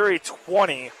 48, Missouri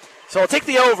 20. So I'll take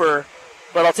the over,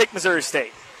 but I'll take Missouri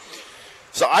State.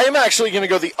 So I am actually going to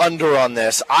go the under on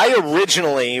this. I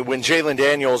originally, when Jalen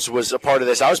Daniels was a part of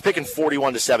this, I was picking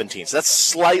 41-17. So that's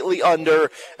slightly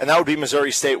under, and that would be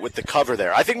Missouri State with the cover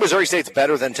there. I think Missouri State's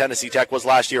better than Tennessee Tech was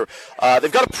last year. They've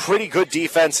got a pretty good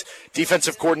defense.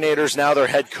 Defensive coordinators, now their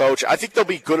head coach. I think they'll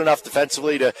be good enough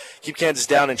defensively to keep Kansas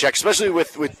down in check, especially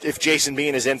with if Jason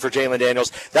Bean is in for Jalen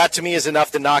Daniels. That, to me, is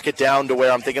enough to knock it down to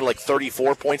where I'm thinking like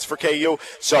 34 points for KU.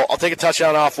 So I'll take a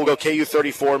touchdown off. We'll go KU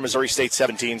 34, Missouri State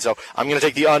 17. So I'm going to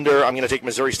take the under. I'm going to take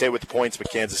Missouri State with the points, but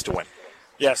Kansas to win.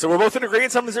 Yeah, so we're both in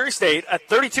agreement on Missouri State. At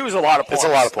 32 is a lot of points. It's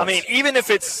a lot of points. I mean, even if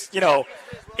it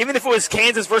was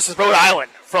Kansas versus Rhode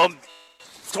Island from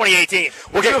 2018.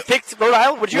 Would you have picked Rhode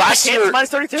Island? Would you have picked Kansas minus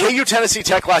 32? KU Tennessee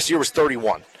Tech last year was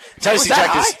 31. Tennessee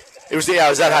Tech it was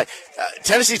that high.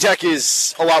 Tennessee Tech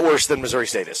is a lot worse than Missouri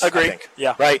State is. Agreed. I think.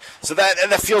 Yeah. Right. So that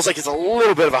feels like it's a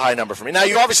little bit of a high number for me. Now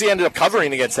you obviously ended up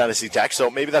covering against Tennessee Tech, so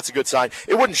maybe that's a good sign.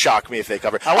 It wouldn't shock me if they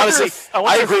cover. Honestly,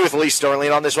 I agree with Lee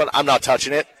Sterling on this one. I'm not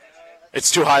touching it. It's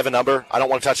too high of a number. I don't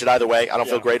want to touch it either way. I don't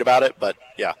feel great about it, but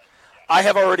yeah. I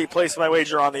have already placed my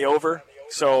wager on the over,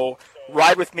 so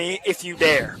ride with me if you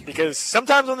dare, because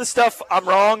sometimes on this stuff I'm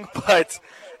wrong, but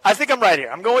I think I'm right here.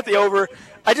 I'm going with the over.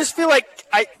 I just feel like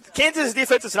Kansas'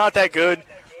 defense is not that good.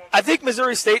 I think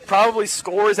Missouri State probably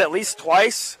scores at least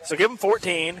twice, so give them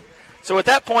 14. So at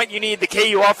that point, you need the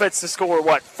KU offense to score,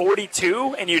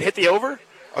 42, and you'd hit the over?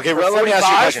 Okay, well, let me ask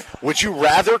you a question. Would you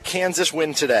rather Kansas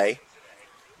win today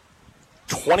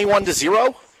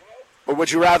 21-0, or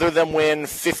would you rather them win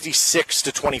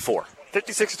 56-24?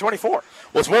 56-24. Well,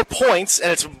 it's more points,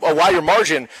 and it's a wider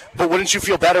margin, but wouldn't you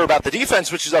feel better about the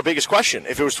defense, which is our biggest question,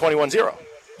 if it was 21-0?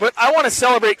 But I want to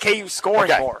celebrate KU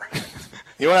scoring more.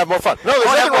 You want to have more fun. No, there's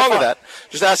nothing wrong with that.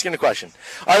 Just asking a question.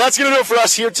 All right, that's going to do it for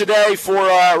us here today for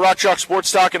Rock Chalk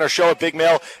Sports Talk and our show at Big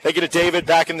Mail. They get a David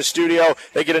back in the studio.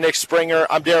 They get a Nick Springer.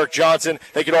 I'm Derek Johnson.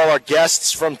 They get all our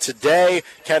guests from today.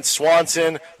 Kent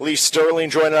Swanson, Lee Sterling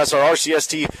joining us, our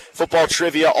RCST football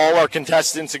trivia, all our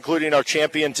contestants, including our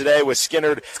champion today with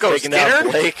Skinnerd taking down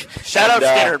Blake. Shout out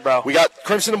Skinnerd, bro. We got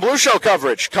Crimson and Blue Show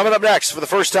coverage coming up next for the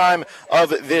first time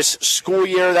of this school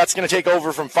year. That's going to take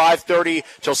over from 5:30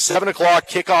 till 7 o'clock.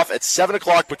 Kickoff at 7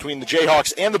 o'clock between the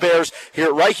Jayhawks and the Bears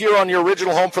right here on your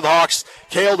original home for the Hawks,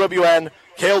 KLWN,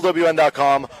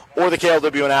 KLWN.com, or the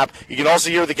KLWN app. You can also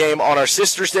hear the game on our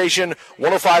sister station,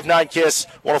 105.9 KISS,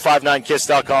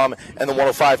 105.9KISS.com, and the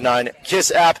 105.9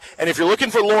 KISS app. And if you're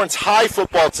looking for Lawrence High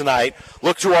football tonight,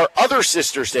 look to our other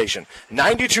sister station,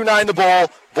 92.9 The Bull,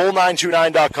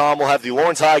 bull929.com. We'll have the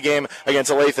Lawrence High game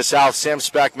against Olathe South. Sam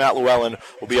Speck, Matt Llewellyn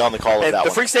will be on the call of that one.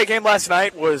 The Free State game last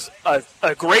night was a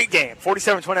great game,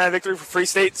 47-29 victory for Free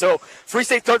State. So Free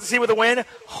State starts to see with a win.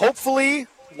 Hopefully,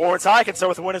 Lawrence High can start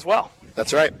with a win as well.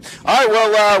 That's right. All right,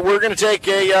 well, we're going to take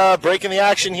a break in the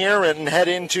action here and head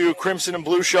into Crimson and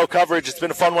Blue Show coverage. It's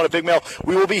been a fun one at Big Mail.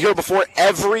 We will be here before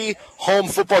every home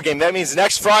football game. That means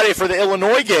next Friday for the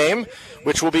Illinois game,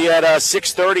 which will be at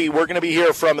 6:30. We're going to be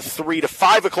here from 3 to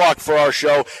 5 o'clock for our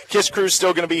show. Kiss Crew's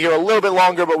still going to be here a little bit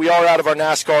longer, but we are out of our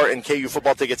NASCAR and KU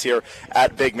football tickets here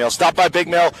at Big Mail. Stop by Big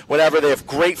Mail whenever. They have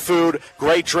great food,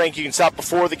 great drink. You can stop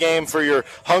before the game for your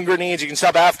hunger needs. You can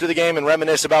stop after the game and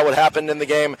reminisce about what happened in the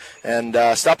game. And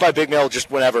stop by Big Mail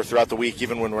just whenever throughout the week,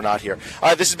 even when we're not here. All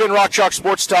right, this has been Rock Chalk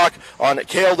Sports Talk on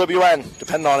KLWN.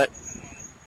 Depend on it.